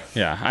afar.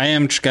 Yeah, I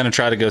am going to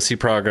try to go see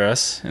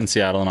Progress in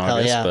Seattle in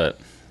August, yeah. but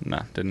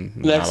no, didn't.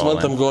 Next not all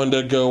month, in. I'm going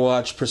to go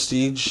watch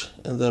Prestige,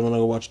 and then I'm going to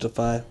go watch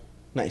Defy.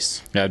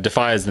 Nice. Yeah,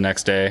 Defy is the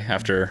next day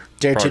after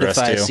Dare to Progress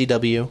defy 2.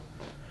 CW.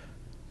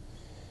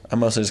 I'm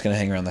mostly just going to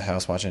hang around the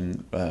house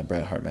watching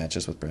Bret Hart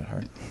matches with Bret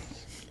Hart.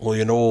 Well,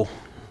 I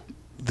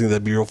think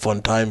that'd be a real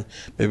fun time.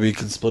 Maybe we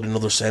could split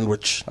another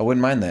sandwich. I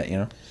wouldn't mind that,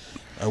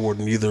 I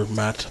wouldn't either,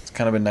 Matt. It's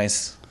kind of been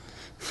nice.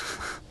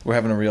 We're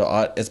having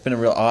it's been a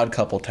real odd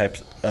couple type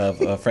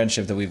of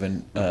friendship that we've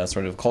been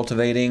sort of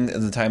cultivating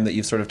at the time that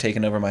you've sort of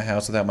taken over my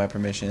house without my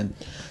permission.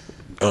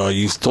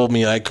 You told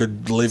me I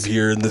could live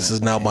here, and this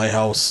is now my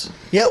house.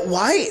 Yeah.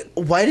 Why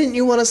didn't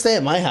you want to stay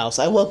at my house?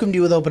 I welcomed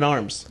you with open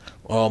arms.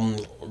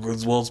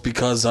 It's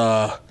because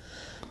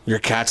your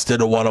cats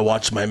didn't want to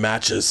watch my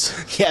matches.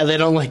 Yeah, they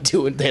don't like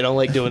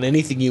doing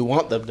anything you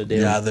want them to do.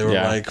 Yeah, they were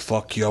Yeah. like,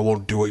 "Fuck you! I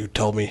won't do what you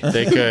tell me."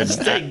 They could.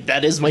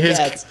 That is my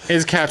cats.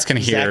 His cats can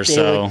hear, Zach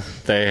so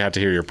they have to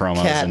hear your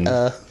promos. Cat. and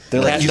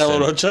They're like Cat you De La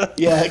said. Rocha?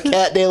 Yeah,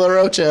 Cat De La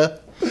Rocha.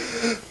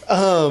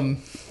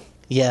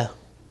 Yeah.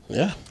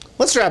 Yeah.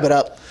 Let's wrap it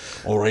up.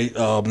 All right.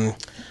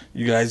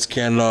 You guys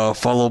can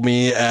follow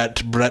me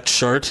at Brett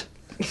Short.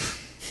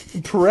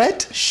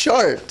 Brett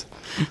Shart.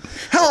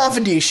 How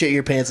often do you shit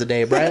your pants a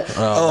day, Brett?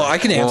 Oh, I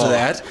can answer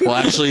that. Well,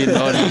 actually,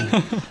 no,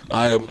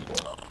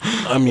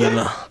 I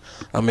mean,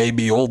 I may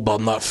be old, but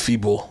I'm not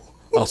feeble.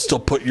 I'll still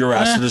put your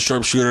ass in the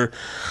sharpshooter,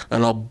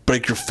 and I'll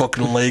break your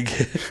fucking leg,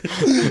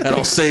 and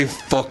I'll say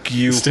 "fuck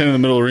you." stand in the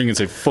middle of the ring and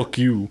say "fuck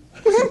you."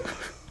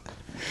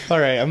 All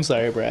right, I'm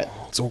sorry, Brett.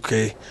 It's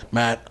okay,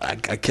 Matt. I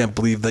can't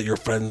believe that your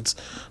friends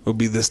would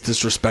be this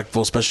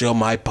disrespectful, especially on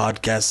my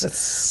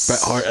podcast, Bret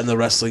Hart and the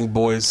Wrestling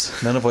Boys.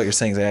 None of what you're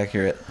saying is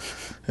accurate.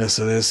 Yes,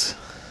 it is.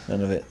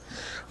 None of it.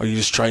 Are you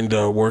just trying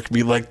to work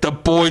me like the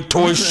boy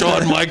toy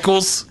Shawn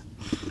Michaels?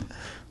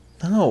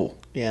 No.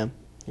 Yeah.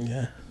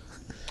 Yeah.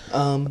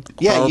 Yeah.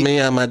 Follow me.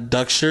 I'm at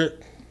Duck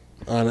Shirt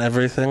on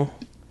everything.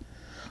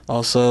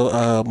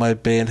 Also, my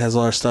band has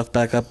all our stuff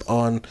back up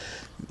on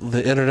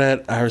the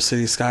internet, our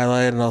city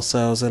skyline, and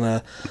also I was in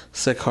a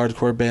sick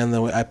hardcore band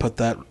that I put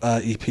that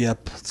EP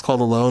up. It's called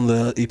Alone.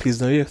 The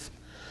EP's No Youth.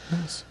 No.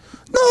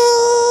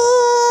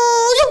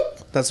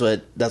 That's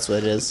what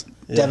it is.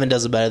 Devin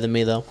does it better than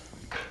me, though.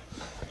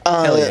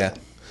 Hell yeah.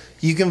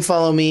 You can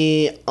follow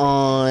me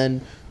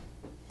on.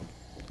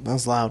 That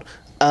was loud.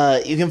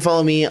 You can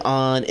follow me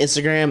on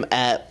Instagram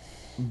at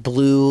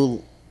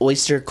Blue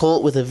Oyster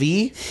Cult with a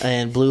V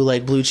and blue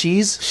like blue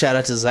cheese. Shout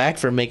out to Zach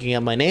for making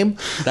up my name.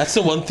 That's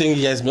the one thing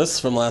you guys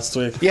missed from last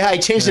week. Yeah, I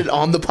changed it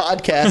on the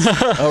podcast.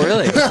 Oh,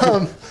 really?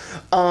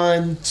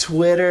 On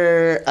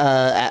Twitter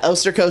at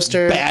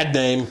Ostercoaster. Bad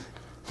name.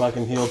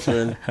 Fucking heel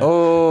turn.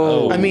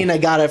 Oh. I mean, I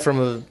got it from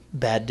a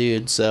bad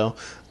dude, so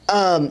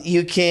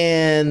you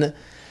can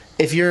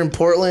if you're in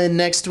Portland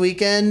next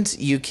weekend,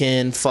 you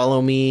can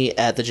follow me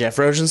at the Jeff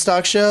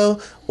Rosenstock Show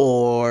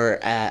or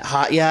at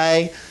Hot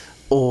Yai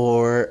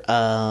or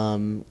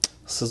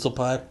Sizzle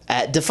Pie.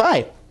 at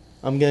Defy.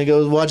 I'm going to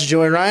go watch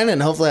Joey Ryan,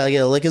 and hopefully I'll get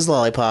a lick his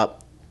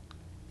lollipop.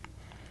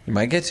 You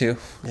might get to.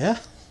 Yeah.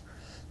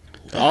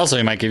 Also,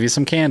 he might give you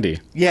some candy.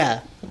 Yeah.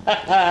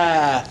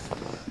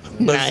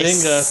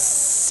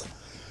 Bazinga.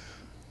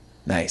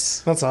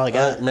 Nice. That's all I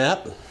got.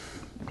 Matt?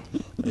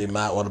 Hey,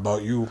 Matt, what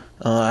about you?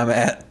 I'm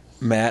at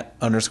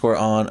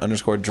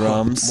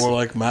Matt_on_drums. More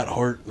like Matt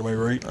Hart, am I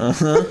right?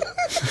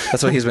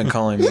 That's what he's been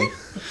calling me.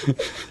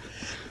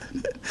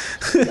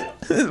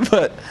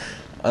 But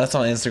that's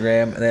on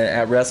Instagram. And then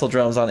at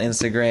WrestleDrums on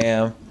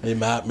Instagram. Hey,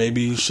 Matt,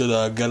 maybe you should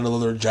get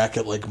another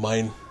jacket like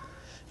mine.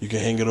 You can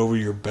hang it over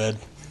your bed.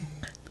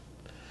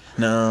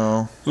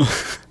 No.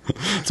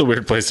 It's a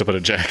weird place to put a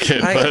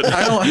jacket, I but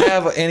don't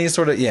have any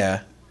sort of,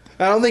 yeah.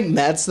 I don't think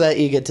Matt's that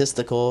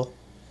egotistical.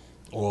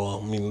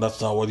 Well, I mean, that's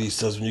not what he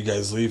says when you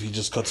guys leave. He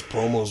just cuts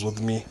promos with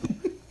me.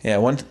 Yeah,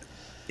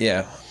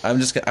 I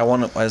just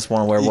want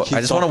to wear You one. keep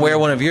I just want to wear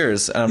talking- one of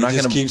yours. And I'm He not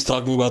just going to. keeps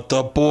talking about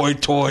the boy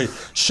toy,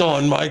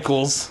 Shawn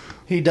Michaels.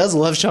 He does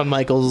love Shawn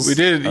Michaels. we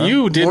did.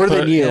 You did More put,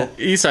 than you.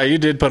 Isai, you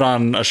did put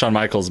on a Shawn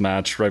Michaels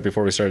match right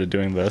before we started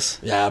doing this.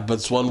 Yeah, but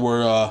it's one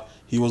where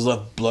he was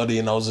left bloody,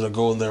 and I was going to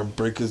go in there and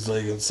break his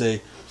leg and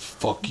say,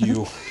 fuck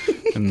you.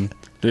 And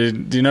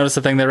do you notice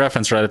the thing they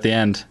referenced right at the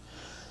end?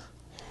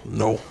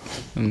 No.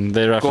 And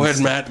they Go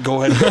referenced, ahead, Matt.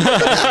 Go ahead.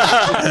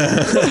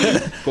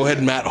 Go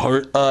ahead, Matt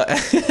Hart.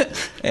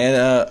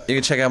 And you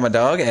can check out my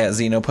dog at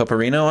Zeno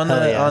Paparino on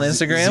Hell yeah. on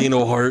Instagram.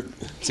 Zeno Hart.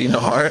 Zeno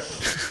Hart.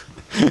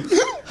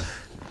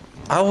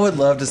 I would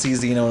love to see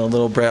Zeno in a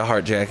little Bret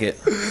Hart jacket.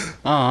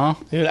 Aw.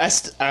 Dude, I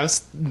was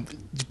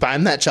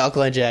buying that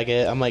chocolate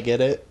jacket. I might get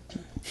it.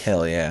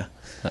 Hell yeah.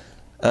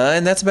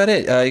 And that's about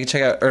it. You can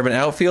check out Urban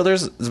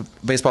Outfielders, it's a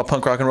baseball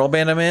punk rock and roll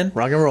band I'm in.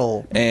 Rock and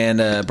roll.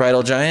 And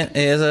Bridal Giant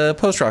is a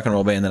post rock and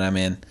roll band that I'm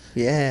in.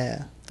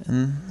 Yeah.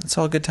 It's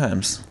all good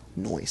times.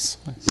 Nice.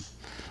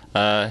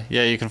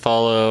 Yeah, you can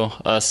follow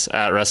us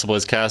at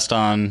WrestleBoysCast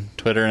on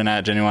Twitter and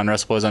at Genuine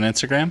WrestleBoys on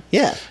Instagram.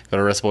 Yeah. Go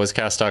to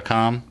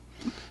WrestleBoysCast.com.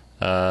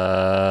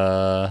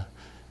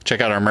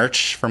 Check out our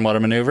merch from What a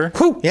Maneuver.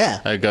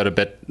 Yeah. Go to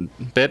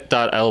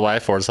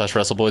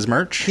bit.ly/WrestleBoys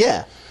merch.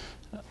 Yeah.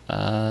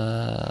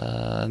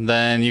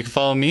 Then you can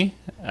follow me,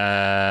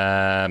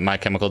 My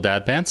Chemical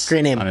Dad Pants.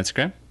 Great name. On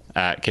Instagram.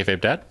 At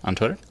Kayfabe Dad on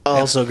Twitter.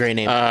 Also great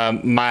name.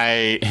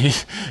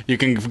 You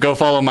can go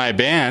follow my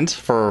band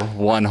for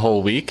one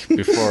whole week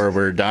before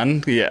we're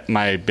done. Yeah,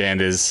 my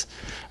band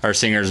our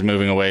singer's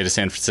moving away to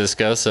San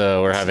Francisco,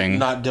 so we're having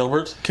Not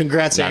Dilbert.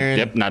 Congrats,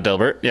 Aaron. not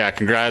Delbert. Yeah,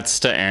 congrats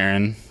to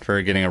Aaron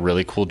for getting a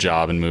really cool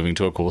job and moving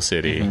to a cool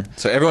city.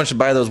 So everyone should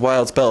buy those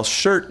Wild Spell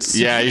shirts.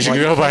 Yeah, you should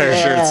go buy our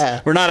Yeah.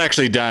 shirts. We're not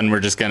actually done. We're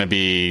just going to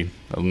be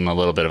on a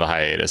little bit of a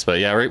hiatus. But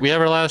yeah, we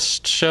have our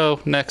last show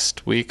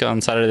next week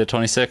on Saturday the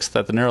 26th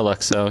at the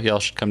Neurolux, so y'all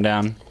should come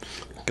down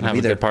and have be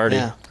a there. good party.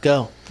 Yeah.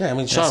 Go. Yeah, I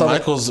mean, Shawn saw that-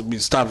 Michaels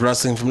stopped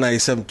wrestling from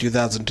 97 to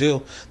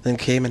 2002, then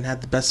came and had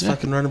the best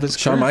fucking run of his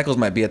Shawn career. Michaels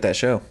might be at that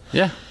show.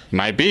 Yeah,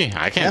 might be.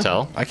 I can't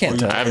tell. I can't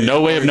tell. I have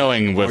no way of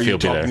knowing if Are you he'll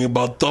be talking there.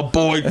 about the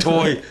boy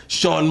toy,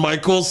 Shawn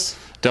Michaels?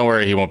 Don't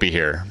worry, he won't be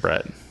here,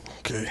 Brett.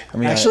 Okay. I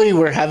mean, Actually,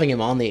 we're having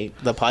him on the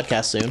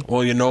podcast soon.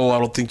 Well, I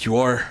don't think you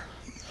are.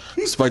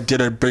 If I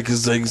did, I'd break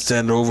his leg and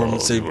stand over him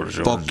and say,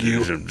 fuck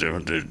you. Shawn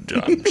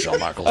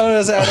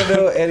Michaels. I don't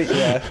know any.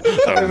 Yeah,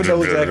 I don't even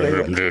know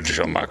exactly.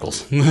 Shawn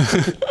Michaels.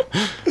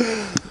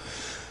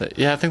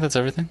 Yeah, I think that's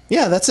everything.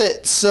 Yeah, that's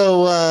it.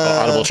 So,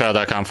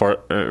 Audibletrial.com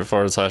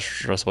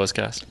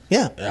 /WrestleBoysCast.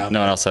 yeah. No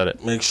one else said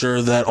it. Make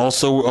sure that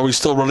also, are we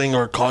still running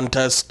our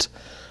contest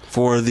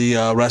for the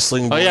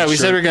wrestling? Oh yeah, we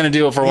said we are gonna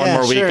do it for one Yeah,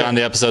 more week sure. on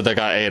the episode that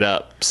got ate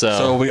up.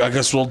 So I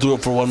guess we'll do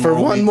it for one For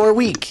more one week. more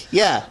week.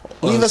 Yeah.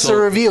 Leave us a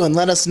review and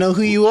let us know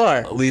who you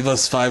are. Leave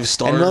us 5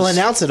 stars. And we'll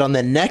announce it on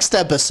the next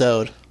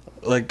episode.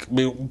 Like,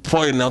 we'll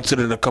probably announce it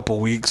in a couple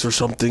weeks or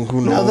something. Who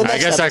No, knows? the I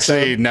next guess episode.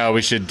 actually no,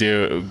 we should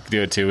do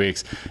it 2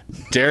 weeks.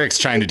 Derek's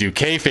trying to do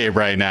kayfabe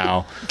right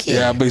now.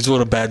 Yeah, but he's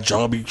doing a bad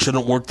job. He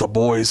shouldn't work the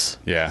boys.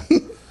 Yeah,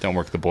 don't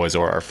work the boys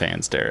or our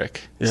fans,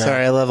 Derek. Yeah.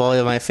 Sorry, I love all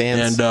of my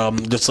fans.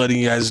 And just letting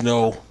you guys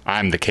know.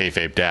 I'm the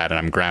kayfabe dad, and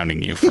I'm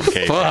grounding you from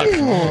kayfabe. Fuck.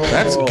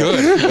 That's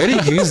good. Way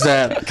to use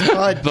that.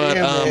 God But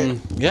damn it.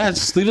 yeah,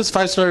 just leave us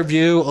 5-star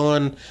review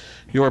on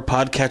your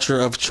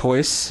podcatcher of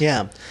choice.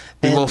 Yeah.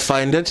 We And, will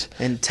find it.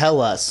 and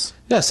tell us.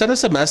 Yeah, send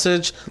us a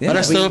message. Let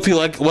us we- know if you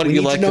like what We you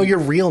need like. to know your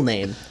real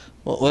name.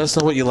 Well, let us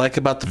know what you like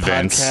about the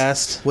Vince.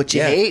 podcast. What you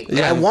Yeah. hate.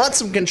 Yeah. I want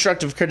some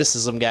constructive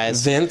criticism,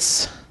 guys.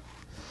 Vince.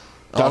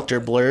 Dr.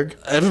 Blurg.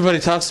 Everybody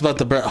talks about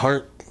the Bret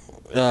Hart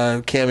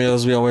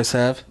cameos we always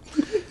have.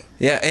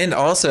 Yeah, and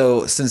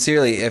also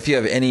sincerely, if you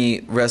have any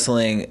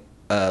wrestling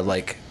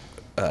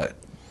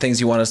things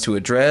you want us to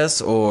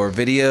address or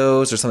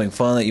videos or something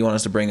fun that you want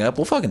us to bring up,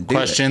 we'll fucking do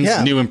Questions,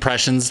 Yeah. new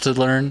impressions to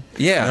learn.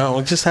 it. Yeah. No,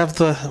 we just have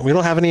we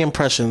don't have any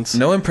impressions.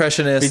 No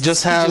impressionists. We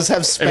just have, Just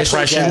have special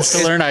Impressions guests.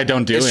 to learn. I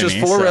don't do It's any. just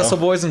 4 so. Wrestle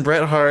Boys and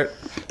Bret Hart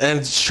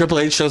And Triple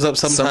H shows up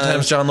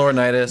Sometimes John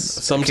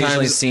Laurinaitis.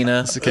 Occasionally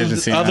Cena. Occasionally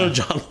Cena. Other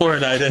John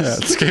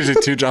Laurinaitis. It's occasionally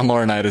two John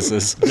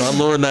Laurinaitis. John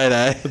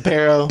Laurinaitis.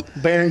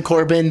 Baron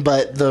Corbin,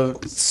 but the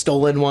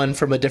stolen one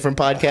from a different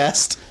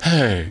podcast.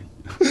 Hey.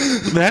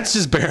 That's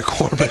just Baron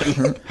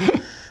Corbin.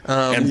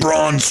 And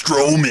Braun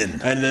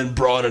Strowman. And then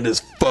Braun and his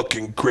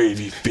fucking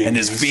gravy fingers. And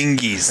his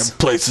fingies.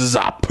 Places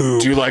I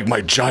poop. Do you like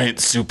my giant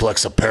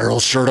suplex apparel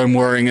shirt I'm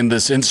wearing in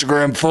this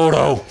Instagram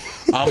photo?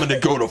 I'm gonna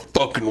go to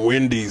fucking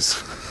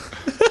Wendy's.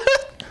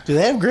 Do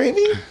they have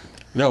gravy?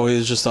 No, he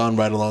was just on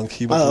right along.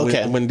 He went to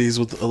okay. Wendy's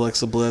with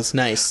Alexa Bliss.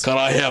 Nice. Can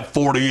I have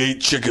 48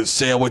 chicken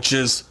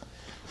sandwiches?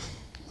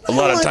 A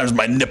lot of times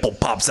my nipple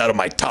pops out of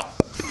my top.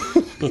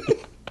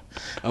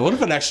 What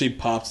if it actually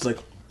pops like...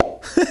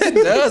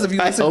 It does if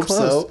you I listen hope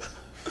close.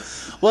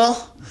 so. Well,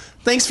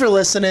 thanks for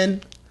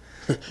listening.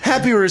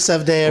 Happy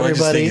Rusev Day, Well, I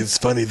just everybody. think it's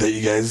funny that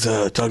you guys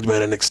talked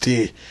about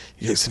NXT.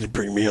 You guys didn't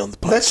bring me on the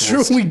podcast. That's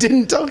true. We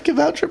didn't talk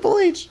about Triple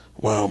H.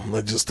 Wow,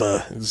 I just,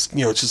 it's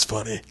just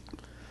funny.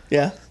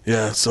 Yeah.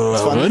 Yeah, so...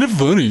 funny. Kind of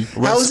funny.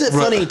 How is it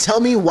funny?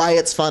 Tell me why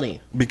it's funny.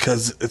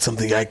 Because it's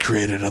something I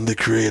created. I'm the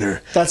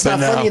creator. That's But not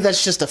now- funny.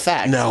 That's just a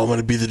fact. Now I'm going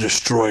to be the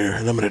destroyer,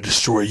 and I'm going to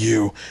destroy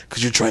you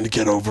because you're trying to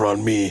get over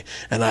on me,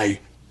 and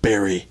I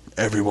bury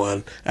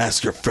everyone.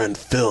 Ask your friend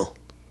Phil.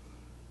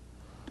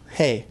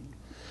 Hey.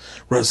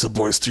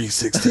 WrestleBoys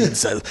 316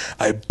 says,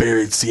 I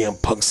buried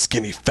CM Punk's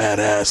skinny fat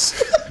ass.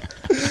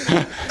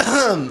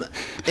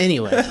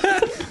 Anyway.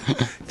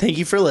 Thank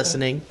you for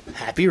listening.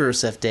 Happy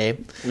Rusev Day.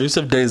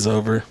 Rusev Day's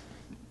over.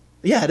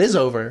 Yeah, it is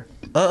over.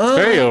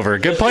 Very over.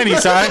 Good point,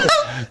 Isai.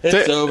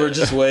 It's over,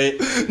 just wait.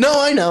 No,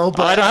 I know,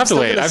 but I don't I'm have to still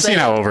wait. gonna I've say seen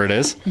it. how over it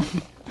is.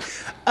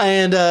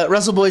 And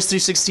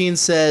WrestleBoys316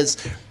 says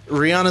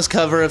Rihanna's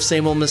cover of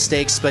Same Old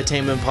Mistakes by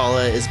Tame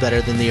Impala is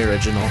better than the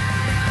original.